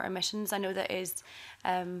transport emissions. I know that is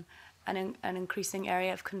an increasing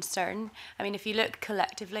area of concern. I mean, if you look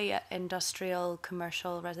collectively at industrial,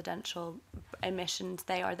 commercial, residential emissions,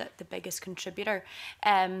 they are the biggest contributor.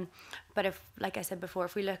 But if, like I said before,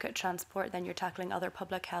 if we look at transport, then you're tackling other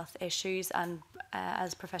public health issues. And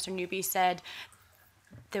as Professor Newby said,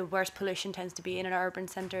 the worst pollution tends to be in our urban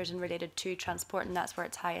centres and related to transport, and that's where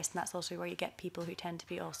it's highest, and that's also where you get people who tend to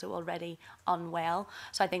be also already unwell.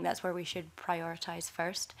 So I think that's where we should prioritise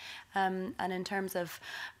first. And in terms of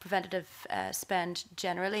preventative spend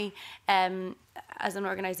generally, as an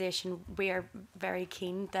organisation, we are very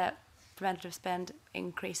keen that preventative spend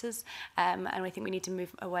increases, and we think we need to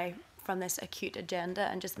move away from this acute agenda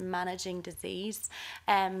and just managing disease,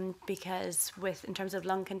 because in terms of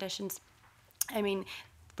lung conditions, I mean,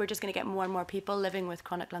 we're just going to get more and more people living with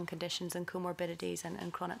chronic lung conditions and comorbidities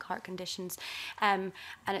and chronic heart conditions. And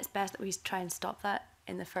it's best that we try and stop that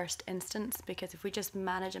in the first instance, because if we just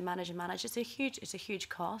manage and manage and manage, it's a huge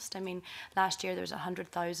cost. I mean, last year there was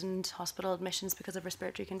 100,000 hospital admissions because of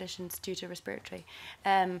respiratory conditions due to respiratory,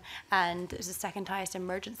 and there's the second highest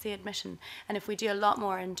emergency admission. And if we do a lot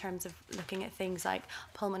more in terms of looking at things like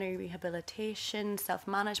pulmonary rehabilitation,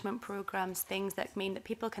 self-management programs, things that mean that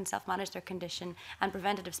people can self-manage their condition, and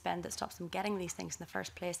preventative spend that stops them getting these things in the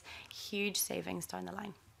first place, huge savings down the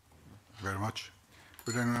line. Very much.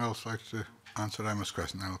 Would anyone else like to answer Emma's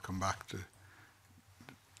question? Then I'll come back to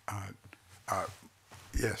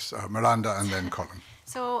Miranda and then Colin.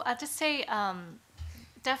 So I'll just say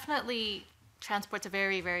definitely transport's a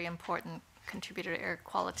very, very important contributor to air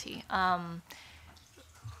quality. I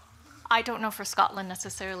don't know for Scotland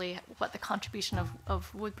necessarily what the contribution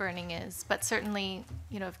of wood burning is, but certainly,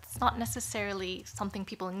 it's not necessarily something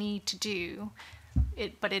people need to do,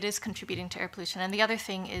 but it is contributing to air pollution. And the other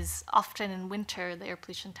thing is, often in winter, the air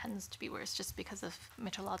pollution tends to be worse just because of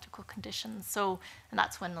meteorological conditions. And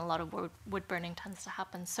that's when a lot of wood burning tends to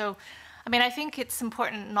happen. So I mean, I think it's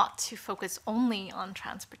important not to focus only on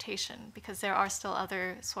transportation because there are still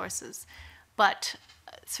other sources. But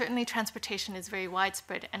certainly transportation is very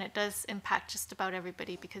widespread and it does impact just about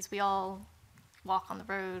everybody because we all walk on the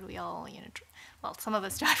road, we all, well, some of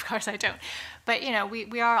us drive cars, I don't. But,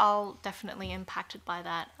 we are all definitely impacted by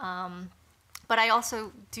that. But I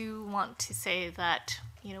also do want to say that,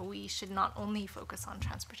 we should not only focus on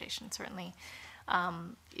transportation, certainly.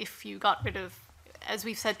 If you got rid of, as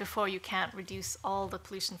we've said before, you can't reduce all the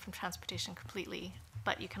pollution from transportation completely,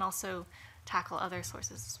 but you can also tackle other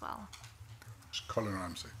sources as well. Colin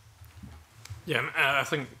Ramsay. Yeah, I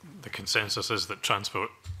think the consensus is that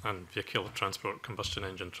transport and vehicular transport, combustion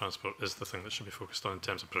engine transport, is the thing that should be focused on in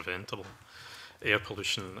terms of preventable air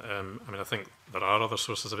pollution. I mean, I think there are other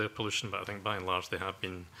sources of air pollution, but I think by and large they have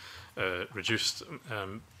been reduced,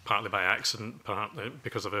 partly by accident, partly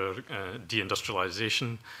because of our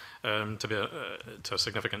deindustrialisation to a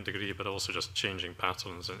significant degree, but also just changing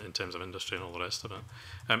patterns in terms of industry and all the rest of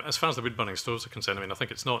it. As far as the wood-burning stoves are concerned, I mean, I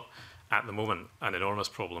think it's not at the moment an enormous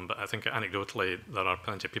problem, but I think anecdotally there are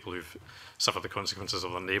plenty of people who've suffered the consequences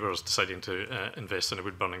of their neighbours deciding to invest in a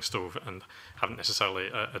wood-burning stove and haven't necessarily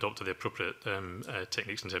adopted the appropriate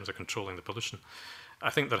techniques in terms of controlling the pollution. I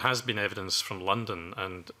think there has been evidence from London,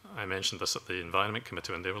 and I mentioned this at the Environment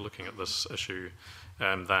Committee when they were looking at this issue,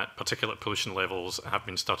 that particulate pollution levels have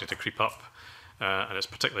been starting to creep up. And it's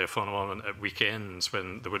particularly a phenomenon at weekends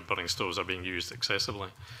when the wood-burning stoves are being used excessively.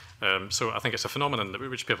 So I think it's a phenomenon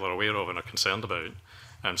which people are aware of and are concerned about.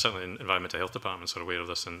 Certainly environmental health departments are aware of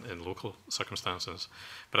this in local circumstances.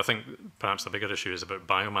 But I think perhaps the bigger issue is about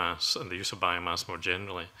biomass and the use of biomass more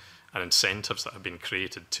generally, and incentives that have been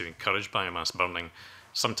created to encourage biomass burning,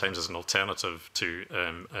 sometimes as an alternative to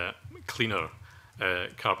cleaner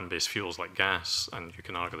carbon-based fuels like gas, and you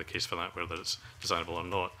can argue the case for that, whether it's desirable or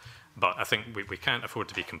not. But I think we can't afford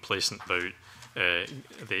to be complacent about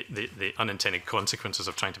the unintended consequences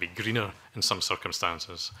of trying to be greener in some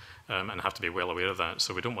circumstances, and have to be well aware of that.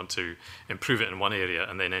 So we don't want to improve it in one area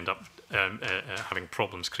and then end up having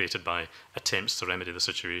problems created by attempts to remedy the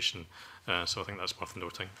situation. So I think that's worth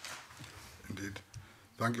noting. Indeed.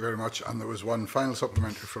 Thank you very much. And there was one final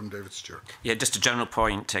supplementary from David Stewart. Yeah, just a general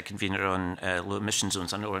point, Convener, on low emission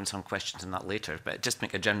zones. I know we're in some questions on that later, but just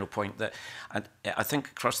make a general point that I think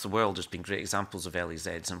across the world there's been great examples of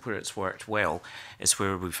LEZs, and where it's worked well is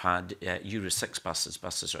where we've had Euro 6 buses.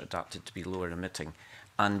 Buses are adapted to be lower emitting,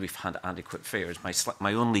 and we've had adequate fares.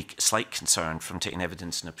 My only slight concern from taking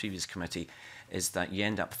evidence in a previous committee is that you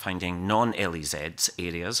end up finding non-LEZ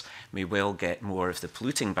areas may well get more of the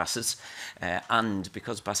polluting buses, and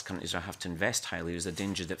because bus companies have to invest highly, there's a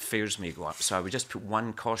danger that fares may go up. So I would just put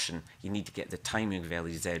one caution: you need to get the timing of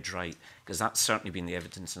LEZ right, because that's certainly been the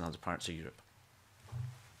evidence in other parts of Europe.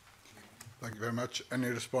 Thank you very much. Any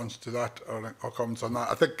response to that or comments on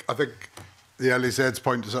that? I think the LEZ's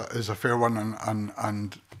point is a fair one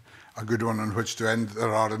and a good one on which to end.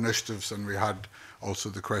 There are initiatives, and we had also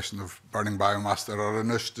the question of burning biomass. There are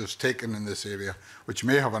initiatives taken in this area which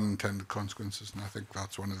may have unintended consequences, and I think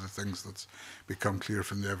that's one of the things that's become clear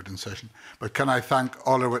from the evidence session. But can I thank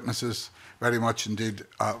all our witnesses very much indeed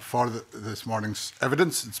for this morning's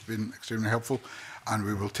evidence. It's been extremely helpful, and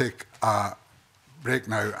we will take a break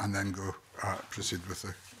now and then go proceed with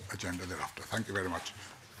the agenda thereafter. Thank you very much.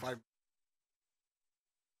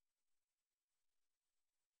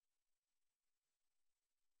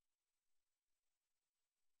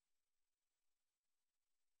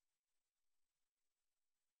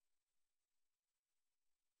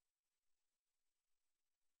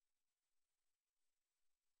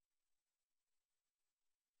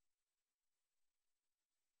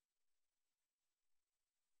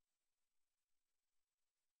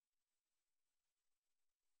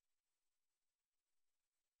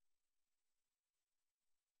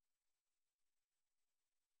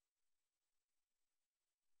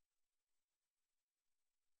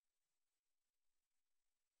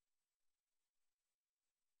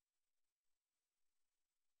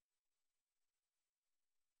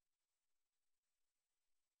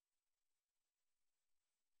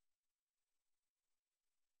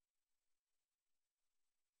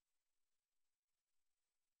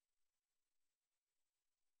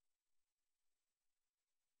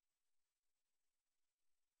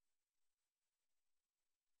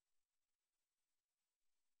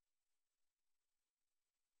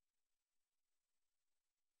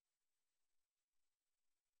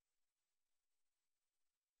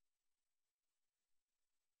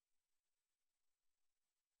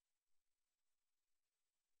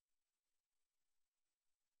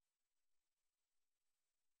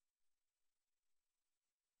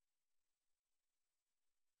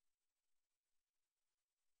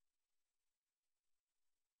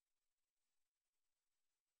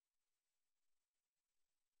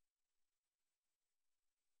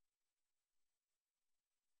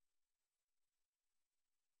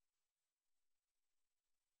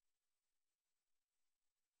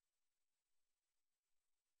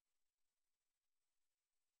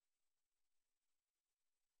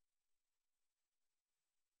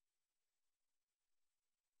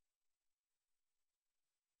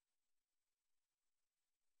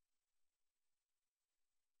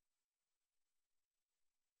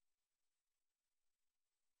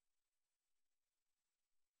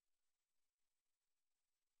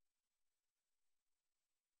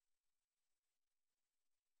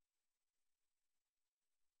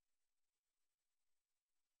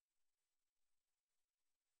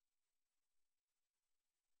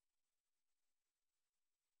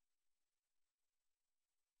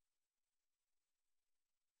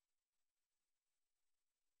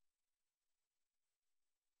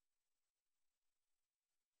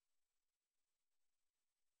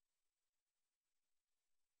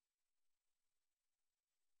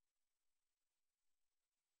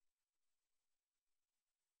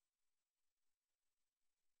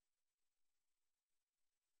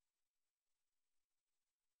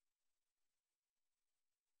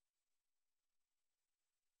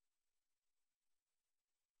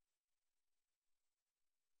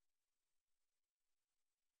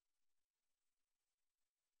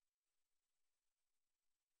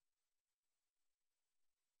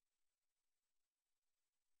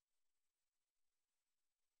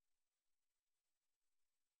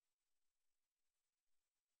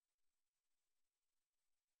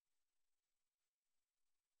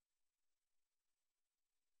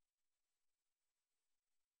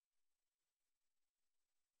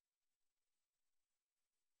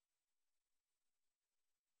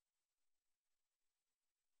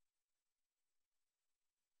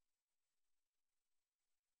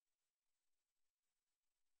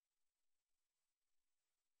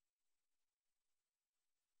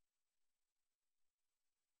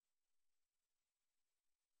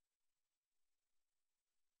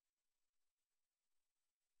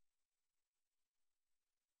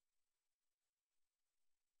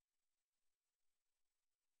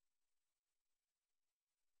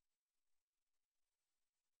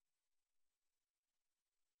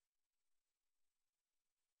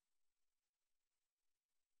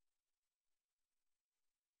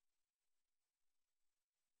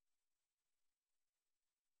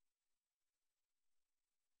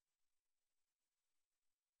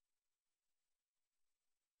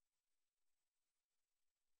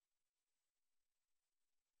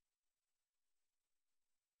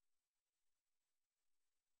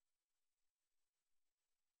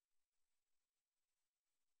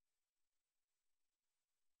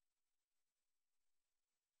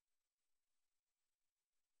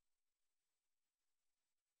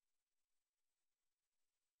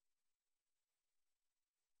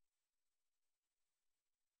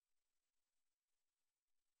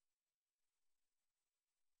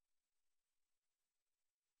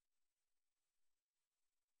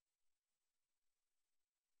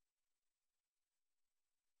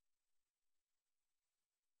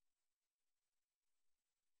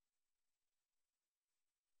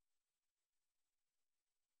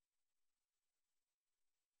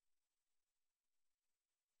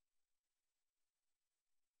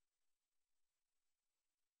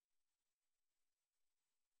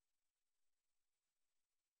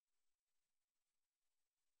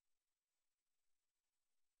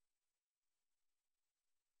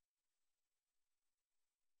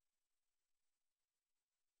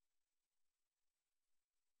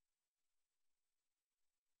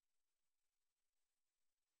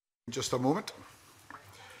 Just a moment.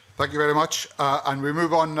 Thank you very much. And we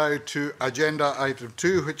move on now to agenda item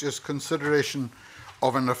 2, which is consideration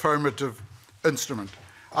of an affirmative instrument.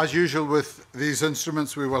 As usual with these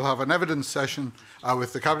instruments, we will have an evidence session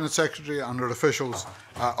with the Cabinet Secretary and her officials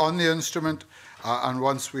on the instrument. And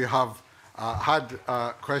once we have had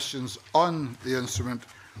questions on the instrument,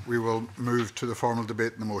 we will move to the formal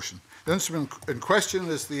debate and the motion. The instrument in question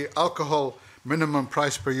is the Alcohol Minimum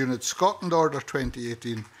Price Per Unit Scotland Order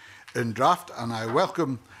 2018 in draft, and I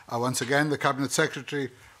welcome once again the Cabinet Secretary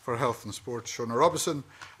for Health and Sport, Shona Robison,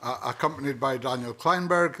 accompanied by Daniel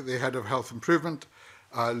Kleinberg, the Head of Health Improvement,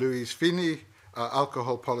 Louise Feeney,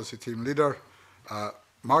 Alcohol Policy Team Leader,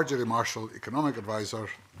 Marjorie Marshall, Economic Advisor,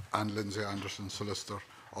 and Lindsay Anderson, Solicitor,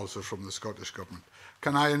 also from the Scottish Government.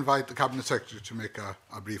 Can I invite the Cabinet Secretary to make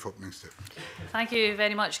a brief opening statement? Thank you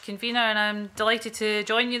very much, Convener, and I'm delighted to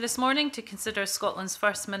join you this morning to consider Scotland's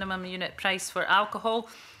first minimum unit price for alcohol.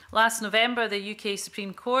 Last November, the UK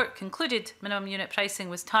Supreme Court concluded minimum unit pricing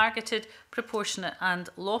was targeted, proportionate and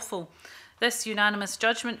lawful. This unanimous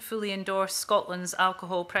judgment fully endorsed Scotland's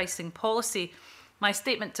alcohol pricing policy. My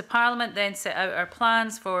statement to Parliament then set out our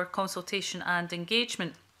plans for consultation and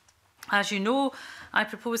engagement. As you know, I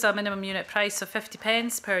propose a minimum unit price of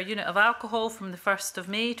 50p per unit of alcohol from the 1st of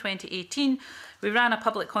May 2018. We ran a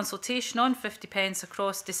public consultation on 50p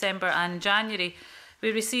across December and January.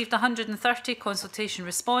 We received 130 consultation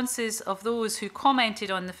responses. Of those who commented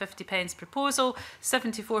on the 50p proposal,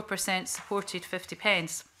 74% supported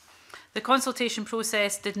 50p. The consultation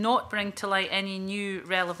process did not bring to light any new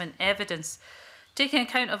relevant evidence. Taking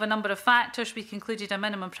account of a number of factors, we concluded a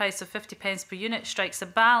minimum price of 50p per unit strikes a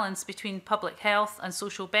balance between public health and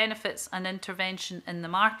social benefits and intervention in the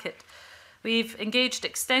market. We've engaged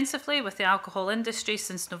extensively with the alcohol industry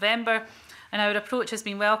since November, and our approach has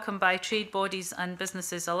been welcomed by trade bodies and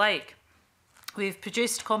businesses alike. We've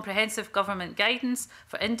produced comprehensive government guidance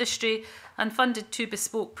for industry and funded 2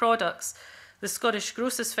 bespoke products: the Scottish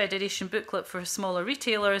Grocers Federation booklet for smaller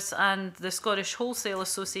retailers and the Scottish Wholesale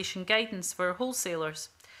Association guidance for wholesalers.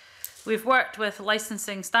 We've worked with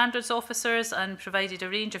licensing standards officers and provided a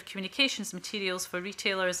range of communications materials for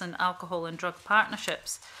retailers and alcohol and drug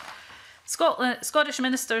partnerships. Scottish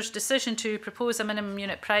Minister's decision to propose a minimum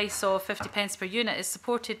unit price of 50p per unit is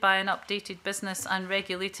supported by an updated business and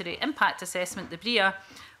regulatory impact assessment, the BRIA,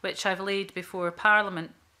 which I've laid before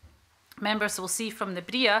Parliament. Members will see from the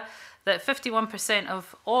BRIA that 51%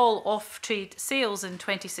 of all off-trade sales in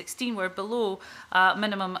 2016 were below a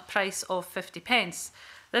minimum price of 50p.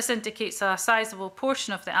 This indicates a sizable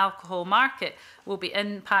portion of the alcohol market will be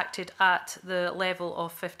impacted at the level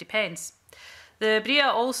of 50p. The BRIA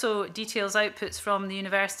also details outputs from the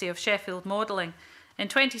University of Sheffield modelling. In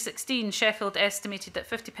 2016, Sheffield estimated that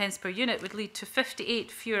 50p per unit would lead to 58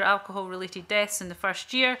 fewer alcohol-related deaths in the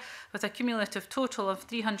first year, with a cumulative total of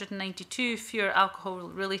 392 fewer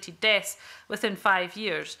alcohol-related deaths within 5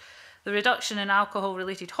 years. The reduction in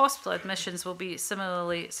alcohol-related hospital admissions will be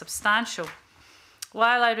similarly substantial.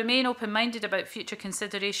 While I remain open-minded about future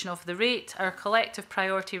consideration of the rate, our collective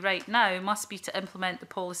priority right now must be to implement the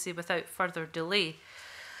policy without further delay.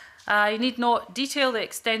 I need not detail the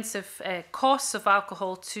extensive costs of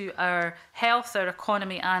alcohol to our health, our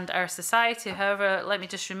economy and our society. However, let me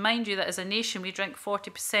just remind you that as a nation we drink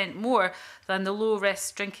 40% more than the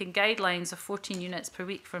low-risk drinking guidelines of 14 units per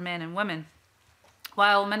week for men and women.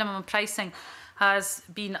 While minimum pricing has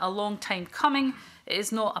been a long time coming, it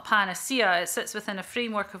is not a panacea. It sits within a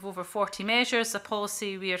framework of over 40 measures, a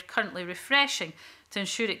policy we are currently refreshing to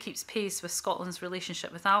ensure it keeps pace with Scotland's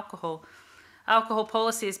relationship with alcohol. Alcohol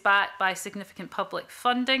policy is backed by significant public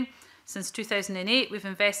funding. Since 2008, we've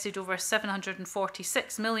invested over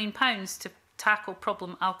 £746 million to tackle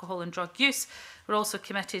problem alcohol and drug use. We're also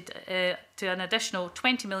committed to an additional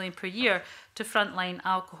 £20 million per year to frontline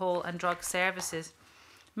alcohol and drug services.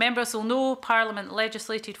 Members will know Parliament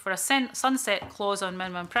legislated for a sunset clause on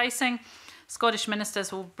minimum pricing. Scottish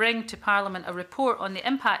ministers will bring to Parliament a report on the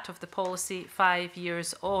impact of the policy 5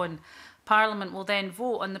 years on. Parliament will then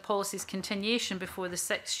vote on the policy's continuation before the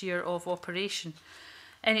 6th year of operation.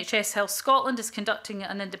 NHS Health Scotland is conducting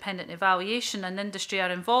an independent evaluation, and industry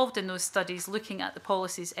are involved in those studies looking at the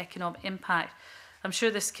policy's economic impact. I'm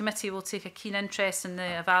sure this committee will take a keen interest in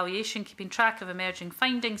the evaluation, keeping track of emerging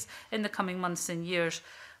findings in the coming months and years.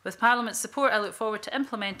 With Parliament's support, I look forward to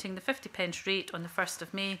implementing the 50p rate on the 1st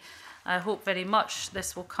of May. I hope very much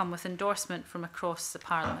this will come with endorsement from across the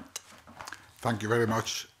Parliament. Thank you very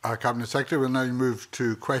much, Cabinet Secretary. We'll now move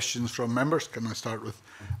to questions from members. Can I start with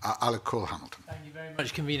Alec Cole-Hamilton? Thank you very very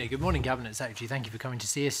much, Convener. Good morning, Cabinet Secretary. Thank you for coming to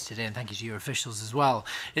see us today, and thank you to your officials as well.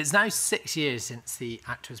 It's now 6 years since the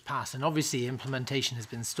Act was passed, and obviously implementation has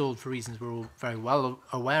been stalled for reasons we're all very well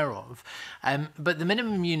aware of. But the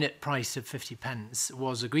minimum unit price of 50p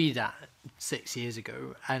was agreed at 6 years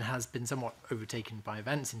ago and has been somewhat overtaken by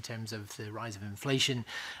events in terms of the rise of inflation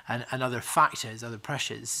and other factors, other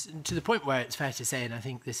pressures, to the point where it's fair to say, and I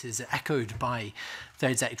think this is echoed by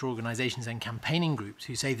third sector organisations and campaigning groups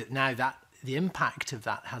who say that now that the impact of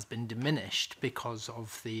that has been diminished because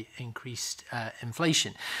of the increased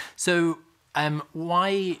inflation. So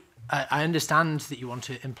why... I understand that you want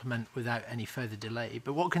to implement without any further delay,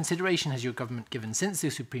 but what consideration has your government given since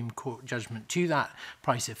the Supreme Court judgment to that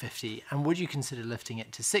price of 50, and would you consider lifting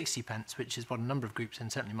it to 60p, which is what a number of groups,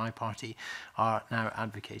 and certainly my party, are now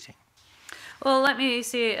advocating? Well, let me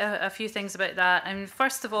say a few things about that. I mean,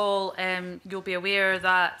 first of all, you'll be aware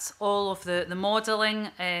that all of the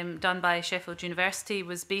modelling done by Sheffield University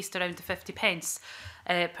was based around the 50p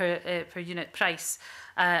per unit price.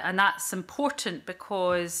 And that's important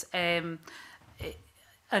because, and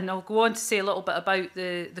I'll go on to say a little bit about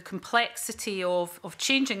the complexity of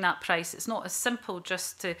changing that price. It's not as simple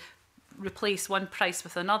just to replace one price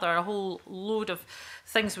with another. A whole load of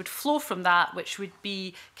things would flow from that, which would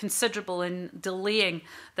be considerable in delaying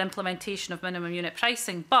the implementation of minimum unit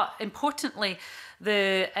pricing. But importantly,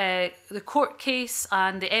 the court case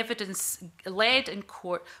and the evidence led in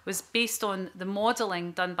court was based on the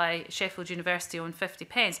modelling done by Sheffield University on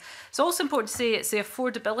 50p. It's also important to say it's the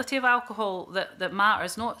affordability of alcohol that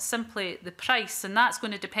matters, not simply the price, and that's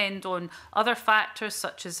going to depend on other factors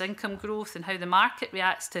such as income growth and how the market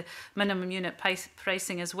reacts to minimum unit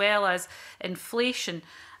pricing, as well as inflation.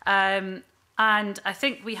 And I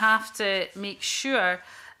think we have to make sure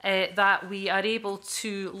that we are able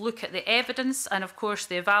to look at the evidence, and of course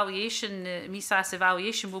the evaluation, the MISAS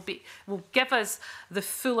evaluation will give us the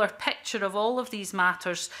fuller picture of all of these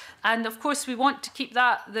matters. And of course we want to keep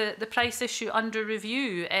the price issue under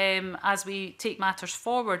review as we take matters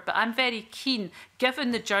forward. But I'm very keen, given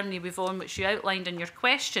the journey we've on, which you outlined in your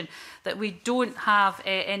question, that we don't have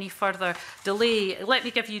any further delay. Let me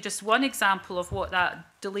give you just one example of what that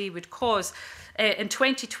delay would cause. In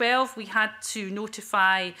 2012, we had to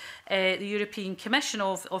notify the European Commission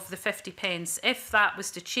of the 50p. If that was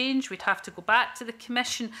to change, we'd have to go back to the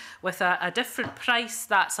Commission with a different price.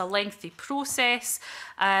 That's a lengthy process.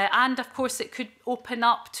 And of course, it could open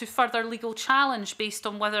up to further legal challenge based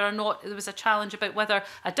on whether or not there was a challenge about whether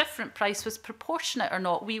a different price was proportionate or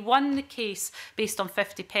not. We won the case based on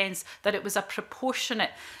 50p, that it was a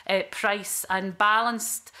proportionate price and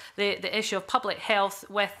balanced the issue of public health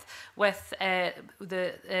with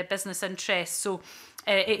the business interests. So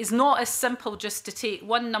it is not as simple just to take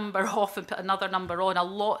one number off and put another number on. A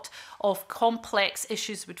lot of complex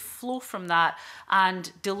issues would flow from that,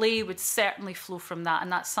 and delay would certainly flow from that.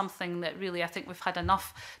 And that's something that really, I think we've had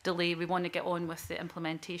enough delay. We want to get on with the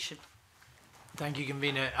implementation. Thank you,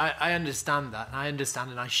 Convener. I understand that, and I understand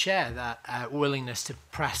and I share that willingness to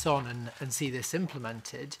press on and see this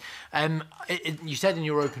implemented. You said in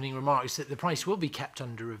your opening remarks that the price will be kept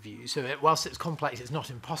under review, so whilst it's complex, it's not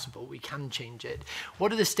impossible. We can change it.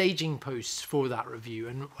 What are the staging posts for that review,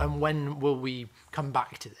 and when will we come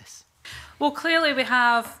back to this? Well, clearly we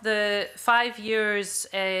have the 5 years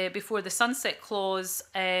before the sunset clause,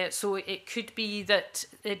 so it could be that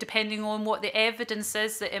depending on what the evidence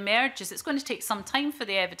is that emerges, it's going to take some time for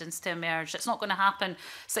the evidence to emerge. It's not going to happen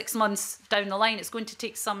 6 months down the line. It's going to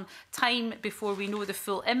take some time before we know the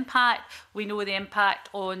full impact. We know the impact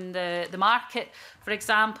on the market, for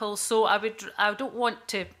example. So I don't want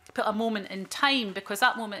to put a moment in time, because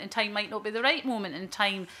that moment in time might not be the right moment in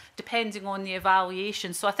time depending on the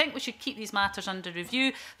evaluation. So I think we should keep these matters under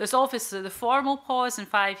review. There's obviously the formal pause in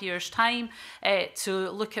 5 years' time to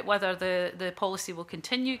look at whether the policy will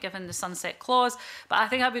continue given the sunset clause, but I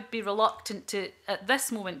think I would be reluctant to at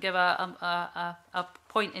this moment give a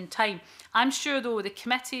point in time. I'm sure though the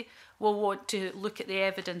committee will want to look at the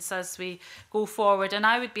evidence as we go forward, and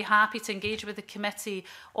I would be happy to engage with the committee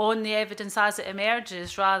on the evidence as it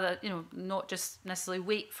emerges, rather, not just necessarily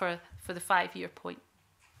wait for the 5 year point.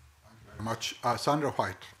 Thank you very much. Sandra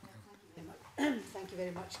White. Thank you very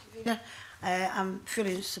much, Convener. I'm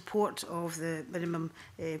fully in support of the minimum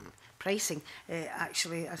pricing.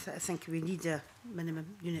 Actually, I think we need a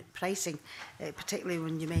minimum unit pricing, particularly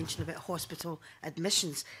when you mention about hospital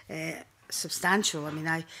admissions. Substantial. I mean,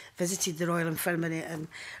 I visited the Royal Infirmary, and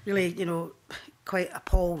really, quite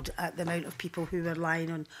appalled at the amount of people who were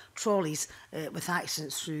lying on trolleys with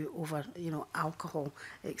accidents through over, alcohol,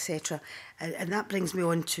 etc. And that brings me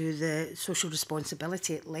on to the social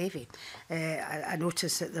responsibility levy. I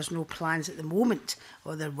notice that there's no plans at the moment,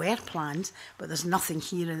 or there were plans, but there's nothing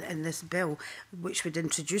here in this bill which would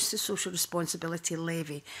introduce the social responsibility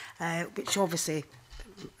levy, which obviously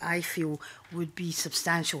I feel would be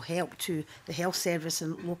substantial help to the health service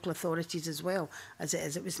and local authorities as well, as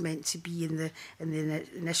it was meant to be in the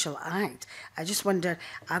initial act. I just wonder,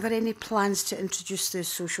 are there any plans to introduce the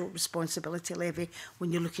social responsibility levy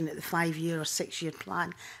when you're looking at the 5-year or 6-year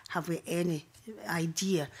plan? Have we any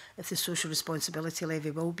idea if the social responsibility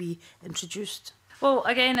levy will be introduced? Well,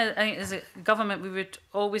 again, I think as a government, we would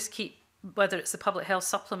always keep, whether it's the public health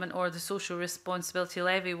supplement or the social responsibility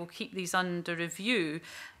levy, we'll keep these under review.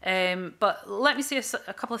 But let me say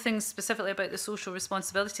a couple of things specifically about the social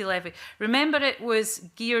responsibility levy. Remember, it was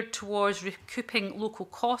geared towards recouping local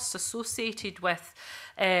costs associated with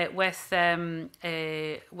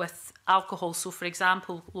alcohol. So, for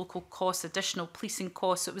example, local costs, additional policing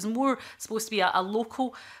costs. So it was more supposed to be a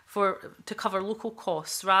local to cover local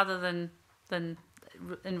costs rather than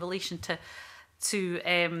in relation to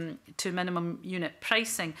minimum unit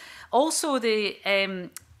pricing. Also, the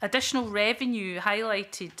additional revenue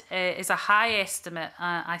highlighted is a high estimate.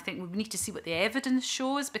 I think we need to see what the evidence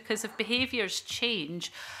shows, because if behaviours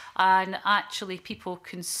change and actually people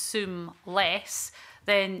consume less,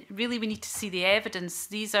 then really we need to see the evidence.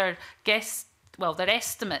 These are they're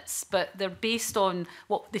estimates, but they're based on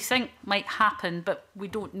what they think might happen, but we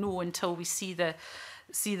don't know until we see the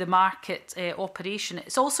market operation.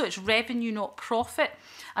 It's revenue, not profit.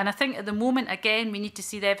 And I think at the moment, again, we need to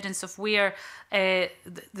see the evidence of where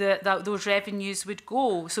those revenues would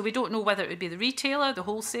go. So we don't know whether it would be the retailer, the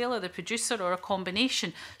wholesaler, the producer, or a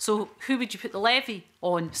combination. So who would you put the levy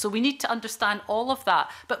on? So we need to understand all of that,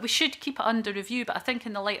 but we should keep it under review. But I think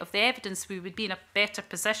in the light of the evidence, we would be in a better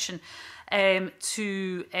position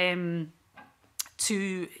to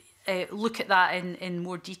look at that in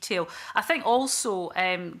more detail. I think also,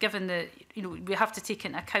 given the, we have to take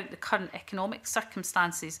into account the current economic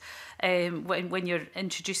circumstances when you're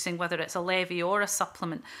introducing whether it's a levy or a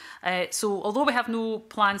supplement. So although we have no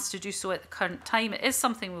plans to do so at the current time, it is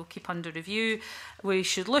something we'll keep under review. We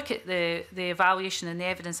should look at the evaluation and the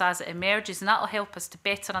evidence as it emerges, and that will help us to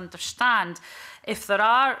better understand if there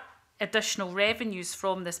are additional revenues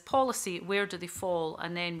from this policy, where do they fall,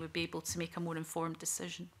 and then we'll be able to make a more informed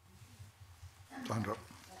decision. Sandra.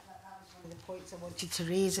 That was one of the points I wanted to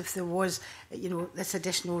raise. If there was, this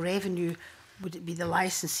additional revenue, would it be the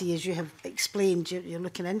licensee, as you have explained, you're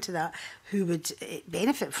looking into that, who would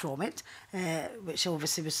benefit from it, which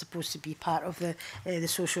obviously was supposed to be part of the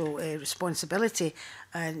social responsibility.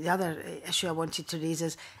 And the other issue I wanted to raise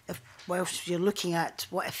is, whilst you're looking at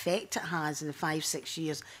what effect it has in the 5-6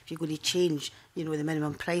 years, if you're going to change, the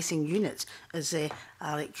minimum pricing units, as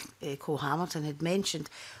Alec Cole-Hamilton had mentioned,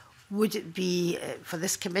 would it be for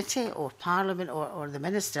this committee or Parliament or the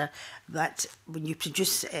Minister that when you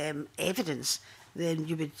produce evidence,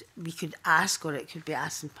 then we could ask, or it could be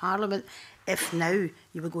asked in Parliament, if now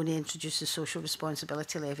you were going to introduce the social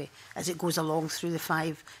responsibility levy as it goes along through the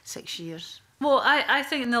 5-6 years? Well, I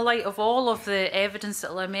think in the light of all of the evidence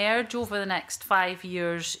that will emerge over the next 5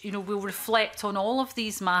 years, we'll reflect on all of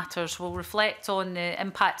these matters. We'll reflect on the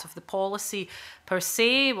impact of the policy per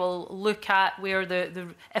se. We'll look at where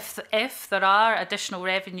if there are additional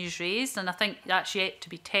revenues raised, and I think that's yet to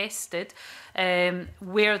be tested,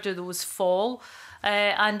 where do those fall?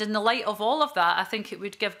 And in the light of all of that, I think it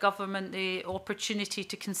would give government the opportunity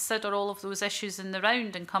to consider all of those issues in the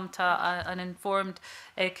round and come to an informed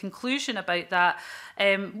conclusion about that.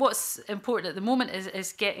 What's important at the moment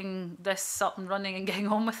is getting this up and running and getting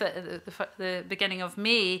on with it at the beginning of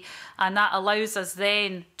May, and that allows us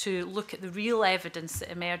then to look at the real evidence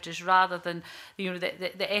that emerges rather than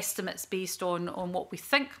the estimates based on what we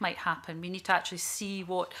think might happen. We need to actually see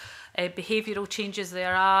what behavioural changes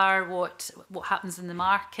there are, what happens in the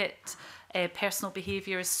market, personal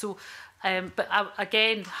behaviours. So, but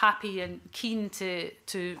again, happy and keen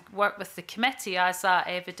to work with the committee as that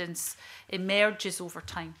evidence emerges over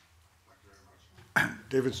time.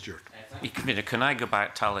 David Stewart. Can I go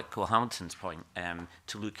back to Alec Cole-Hamilton's point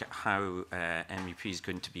to look at how MEP is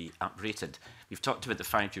going to be uprated? We've talked about the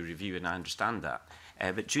 5-year review, and I understand that.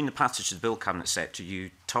 But during the passage of the Bill Cabinet Secretary,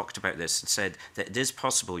 you talked about this and said that it is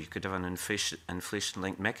possible you could have an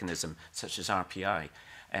inflation-linked mechanism, such as RPI.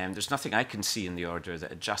 There's nothing I can see in the order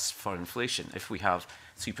that adjusts for inflation. If we have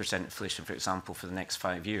 3% inflation, for example, for the next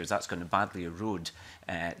 5 years, that's going to badly erode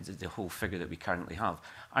the whole figure that we currently have.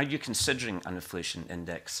 Are you considering an inflation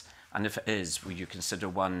index And if it is, will you consider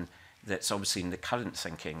one that's obviously in the current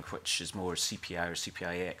thinking, which is more CPI or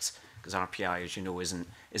CPIX, because RPI, as you know, isn't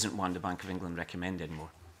one the Bank of England recommend anymore?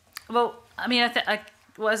 Well, I mean,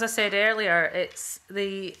 well, as I said earlier, it's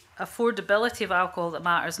the affordability of alcohol that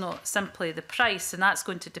matters, not simply the price, and that's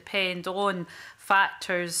going to depend on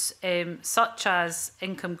factors such as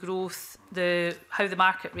income growth, how the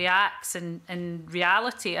market reacts in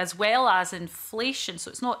reality, as well as inflation.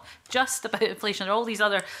 So it's not just about inflation, there are all these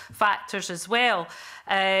other factors as well.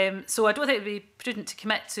 So I don't think it would be prudent to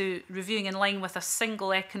commit to reviewing in line with a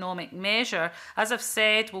single economic measure. As I've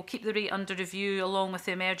said, we'll keep the rate under review along with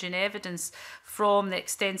the emerging evidence from the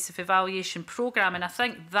extensive evaluation programme, and I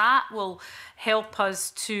think that will help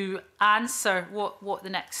us to answer what the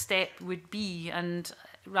next step would be, and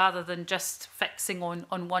rather than just fixing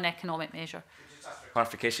on one economic measure.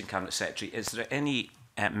 Clarification, Cabinet Secretary, is there any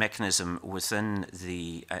mechanism within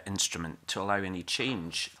the instrument to allow any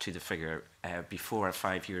change to the figure before a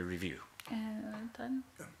 5-year review?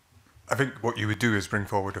 I think what you would do is bring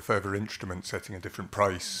forward a further instrument setting a different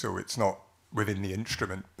price, so it's not within the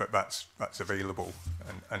instrument, but that's available,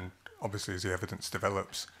 and obviously as the evidence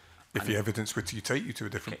develops, if the evidence were to take you to a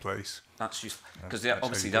different place. That's useful, because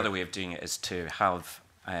obviously the other way of doing it is to have,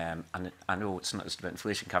 and I know it's not just about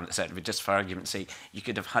inflation, Cabinet Secretary, but just for argument's sake, you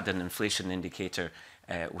could have had an inflation indicator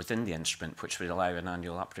within the instrument which would allow an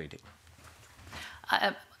annual upgrading.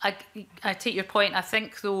 I take your point. I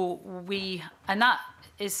think, though, and that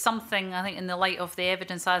is something, I think, in the light of the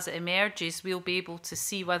evidence as it emerges, we'll be able to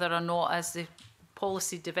see whether or not, as the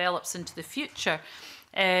policy develops into the future,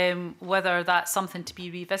 whether that's something to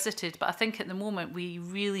be revisited. But I think at the moment we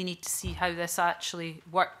really need to see how this actually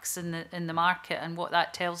works in the market and what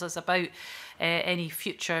that tells us about any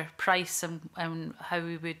future price and how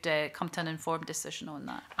we would come to an informed decision on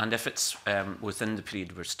that. And if it's within the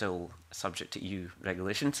period we're still subject to EU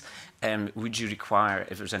regulations, would you require,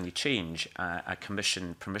 if there's any change, a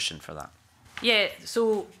Commission permission for that? Yeah,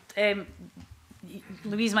 so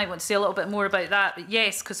Louise might want to say a little bit more about that, but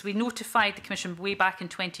yes, because we notified the Commission way back in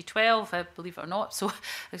 2012, believe it or not, so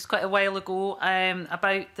it's quite a while ago,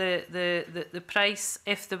 about the price.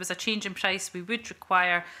 If there was a change in price, we would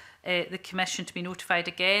require the Commission to be notified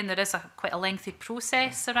again. There is quite a lengthy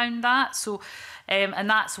process around that. So, and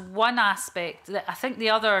that's one aspect. I think the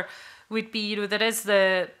other would be, there is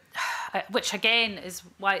which again is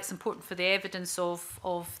why it's important for the evidence of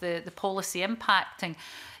the policy impacting,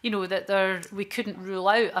 that we couldn't rule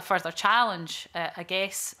out a further challenge, I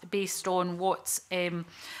guess, based on what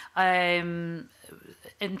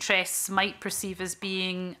interests might perceive as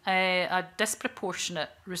being a disproportionate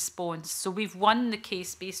response. So we've won the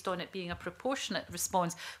case based on it being a proportionate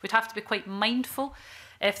response. We'd have to be quite mindful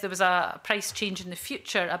if there was a price change in the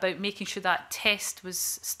future about making sure that test was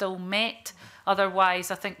still met.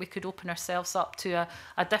 Otherwise, I think we could open ourselves up to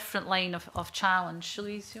a different line of challenge.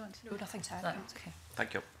 Louise, you want to? No, nothing to add. Okay.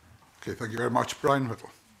 Thank you. Okay, thank you very much. Brian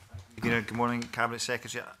Whittle. Good morning, Cabinet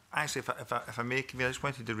Secretary. Actually, if I may, I just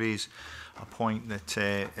wanted to raise a point that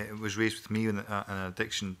it was raised with me in an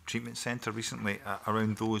addiction treatment centre recently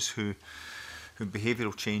around those who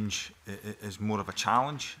behavioural change is more of a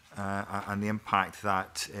challenge and the impact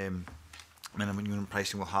that minimum unit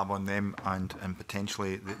pricing will have on them and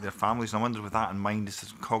potentially their families. And I wonder, with that in mind, is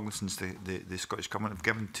the cognizance the Scottish Government have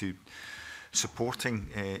given to supporting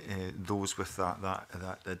those with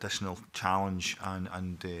that additional challenge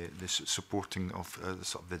and the supporting of the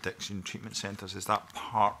sort of the addiction treatment centres? Is that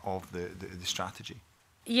part of the strategy?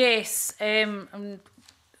 Yes.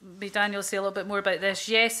 Maybe Daniel will say a little bit more about this.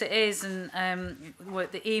 Yes, it is, and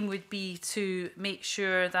what the aim would be to make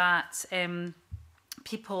sure that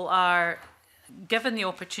people are given the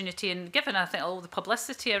opportunity, and given, I think, all the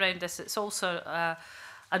publicity around this, it's also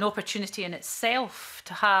an opportunity in itself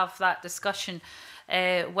to have that discussion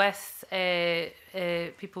with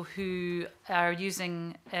people who are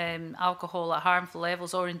using alcohol at harmful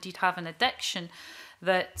levels or indeed have an addiction,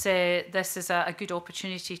 that this is a good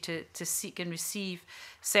opportunity to seek and receive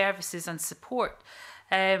services and support.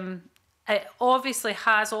 It obviously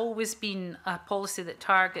has always been a policy that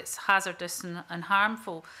targets hazardous and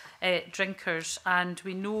harmful drinkers, and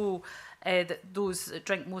we know that those that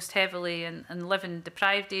drink most heavily and live in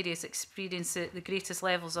deprived areas experience the greatest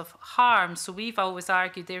levels of harm. So we've always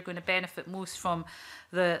argued they're going to benefit most from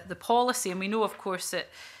the policy. And we know, of course, that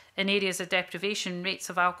in areas of deprivation, rates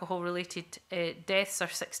of alcohol-related deaths are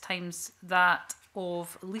 6 times that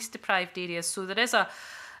of least deprived areas. So there is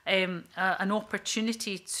an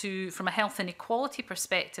opportunity to, from a health inequality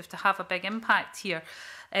perspective, to have a big impact here.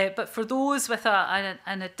 But for those with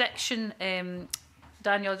an addiction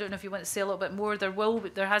Daniel, I don't know if you want to say a little bit more.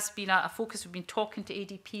 There has been a focus. We've been talking to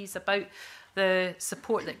ADPs about the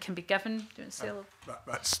support that can be given. Do you want to say a little?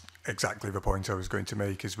 That's exactly the point I was going to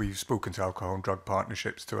make, is we've spoken to alcohol and drug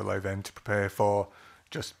partnerships to allow them to prepare for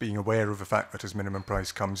just being aware of the fact that as minimum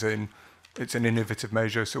price comes in, it's an innovative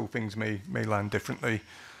measure, so things may land differently.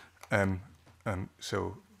 That's been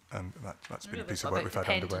a piece of work we've had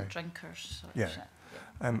underway. Drinkers. Yeah.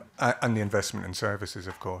 And the investment in services,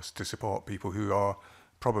 of course, to support people who are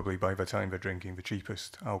probably, by the time they're drinking the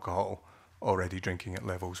cheapest alcohol, already drinking at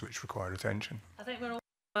levels which require attention. I think we're all,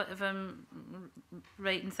 if I'm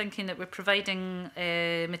right in thinking that we're providing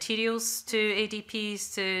materials to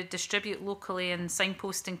ADPs to distribute locally and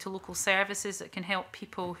signposting to local services that can help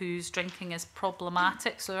people whose drinking is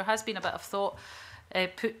problematic. So there has been a bit of thought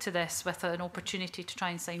put to this with an opportunity to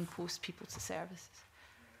try and signpost people to services.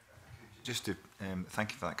 Just to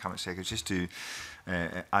thank you for that, Cabinet Secretary. Just to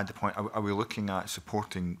add the point, are we looking at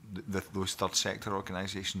supporting those third sector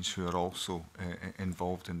organisations who are also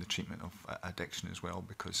involved in the treatment of addiction as well,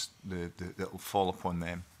 because it'll fall upon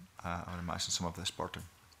them, I would imagine, some of this burden.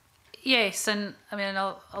 Yes, and I mean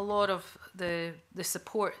a lot of the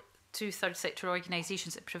support to third sector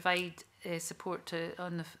organisations that provide support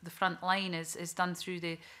on the front line is done through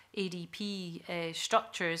the ADP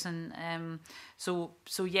structures, and so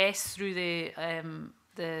yes, through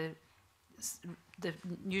the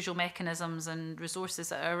usual mechanisms and resources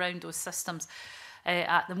that are around those systems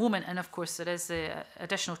at the moment, and of course there is the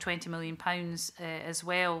additional £20 million as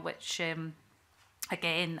well, which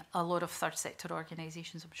again a lot of third sector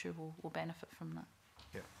organisations I'm sure will benefit from that.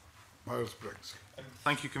 Miles Briggs.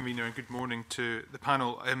 Thank you, Convener, and good morning to the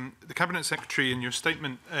panel. The Cabinet Secretary, in your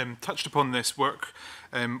statement, touched upon this work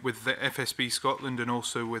with the FSB Scotland and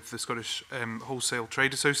also with the Scottish Wholesale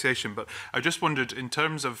Trade Association, but I just wondered, in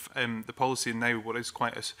terms of the policy now, what is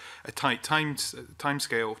quite a tight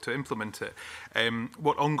timescale to implement it,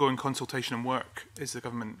 what ongoing consultation and work is the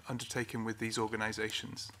government undertaking with these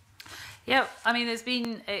organisations? Yeah, I mean, there's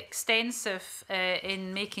been extensive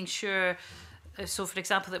in making sure. So, for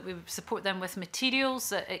example, that we support them with materials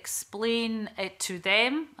that explain it to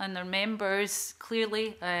them and their members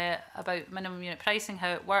clearly about minimum unit pricing,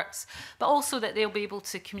 how it works, but also that they'll be able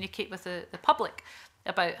to communicate with the public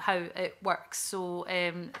about how it works. So,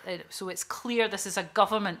 so it's clear this is a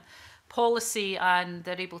government policy, and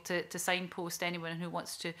they're able to signpost anyone who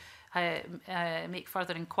wants to make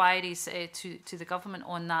further inquiries to the government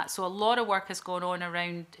on that. So a lot of work has gone on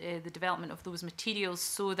around the development of those materials,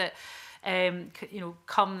 so that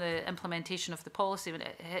come the implementation of the policy, when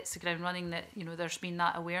it hits the ground running, that there's been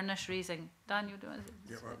that awareness raising. Daniel, do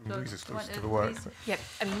you want to? Yeah,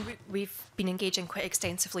 I mean, we've been engaging quite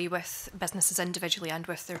extensively with businesses individually and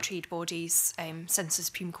with their trade bodies since the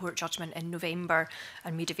Supreme Court judgment in November,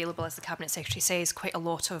 and made available, as the Cabinet Secretary says, quite a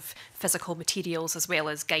lot of physical materials as well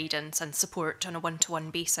as guidance and support on a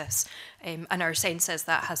one-to-one basis. And our sense is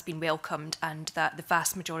that has been welcomed, and that the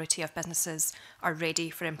vast majority of businesses are ready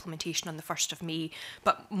for implementation on the 1st of May,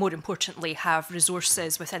 but more importantly have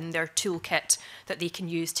resources within their toolkit that they can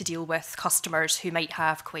use to deal with customers who might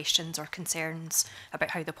have questions or concerns about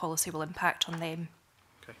how the policy will impact on them.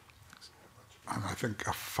 Okay. And I think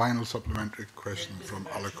a final supplementary question from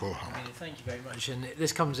Alec Cohan. Thank you very much. And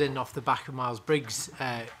this comes in off the back of Miles Briggs'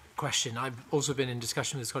 question. I've also been in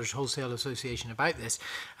discussion with the Scottish Wholesale Association about this,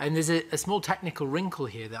 and there's a small technical wrinkle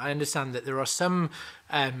here, that I understand that there are some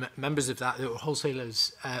members of that,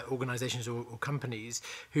 wholesalers, organisations or companies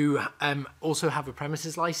who also have a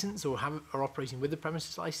premises licence or are operating with a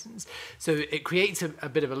premises licence. So it creates a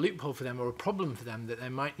bit of a loophole for them, or a problem for them, that they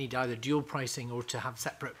might need either dual pricing or to have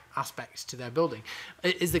separate aspects to their building.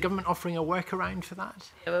 Is the government offering a workaround for that?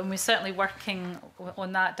 Yeah, and we're certainly working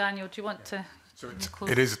on that. Daniel, do you want to? So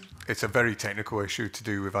it's a very technical issue to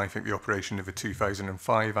do with, I think, the operation of the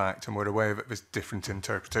 2005 Act, and we're aware that there's different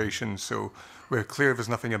interpretations. So we're clear there's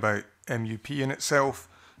nothing about MUP in itself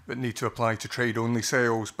that need to apply to trade-only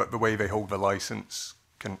sales, but the way they hold the licence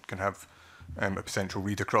can have a potential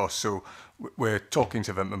read across. So we're talking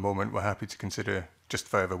to them at the moment. We're happy to consider just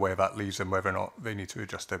further where that leaves them, whether or not they need to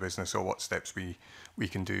adjust their business, or what steps we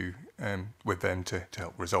can do with them to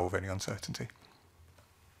help resolve any uncertainty.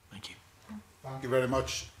 Thank you. Thank you very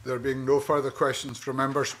much. There being no further questions from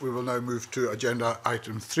members, we will now move to agenda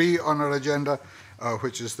item 3 on our agenda,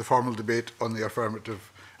 which is the formal debate on the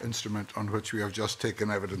affirmative instrument on which we have just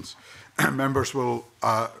taken evidence. Members will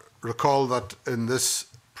recall that in this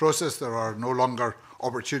process there are no longer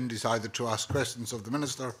opportunities either to ask questions of the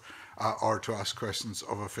Minister or to ask questions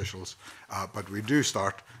of officials. But we do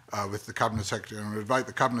start with the Cabinet Secretary, and we invite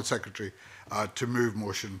the Cabinet Secretary to move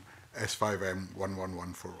motion S5M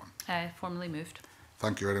 11141. Formally moved.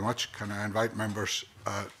 Thank you very much. Can I invite members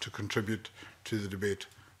to contribute to the debate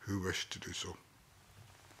who wish to do so?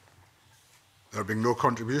 There being no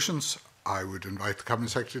contributions, I would invite the Cabinet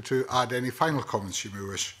Secretary to add any final comments she may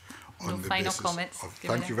wish on the basis of...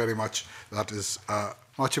 Thank you very much. That is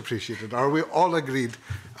much appreciated. Are we all agreed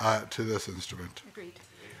to this instrument? Agreed.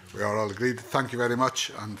 We are all agreed. Thank you very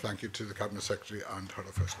much, and thank you to the Cabinet Secretary and her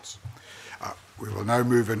officials. We will now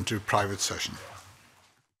move into private session.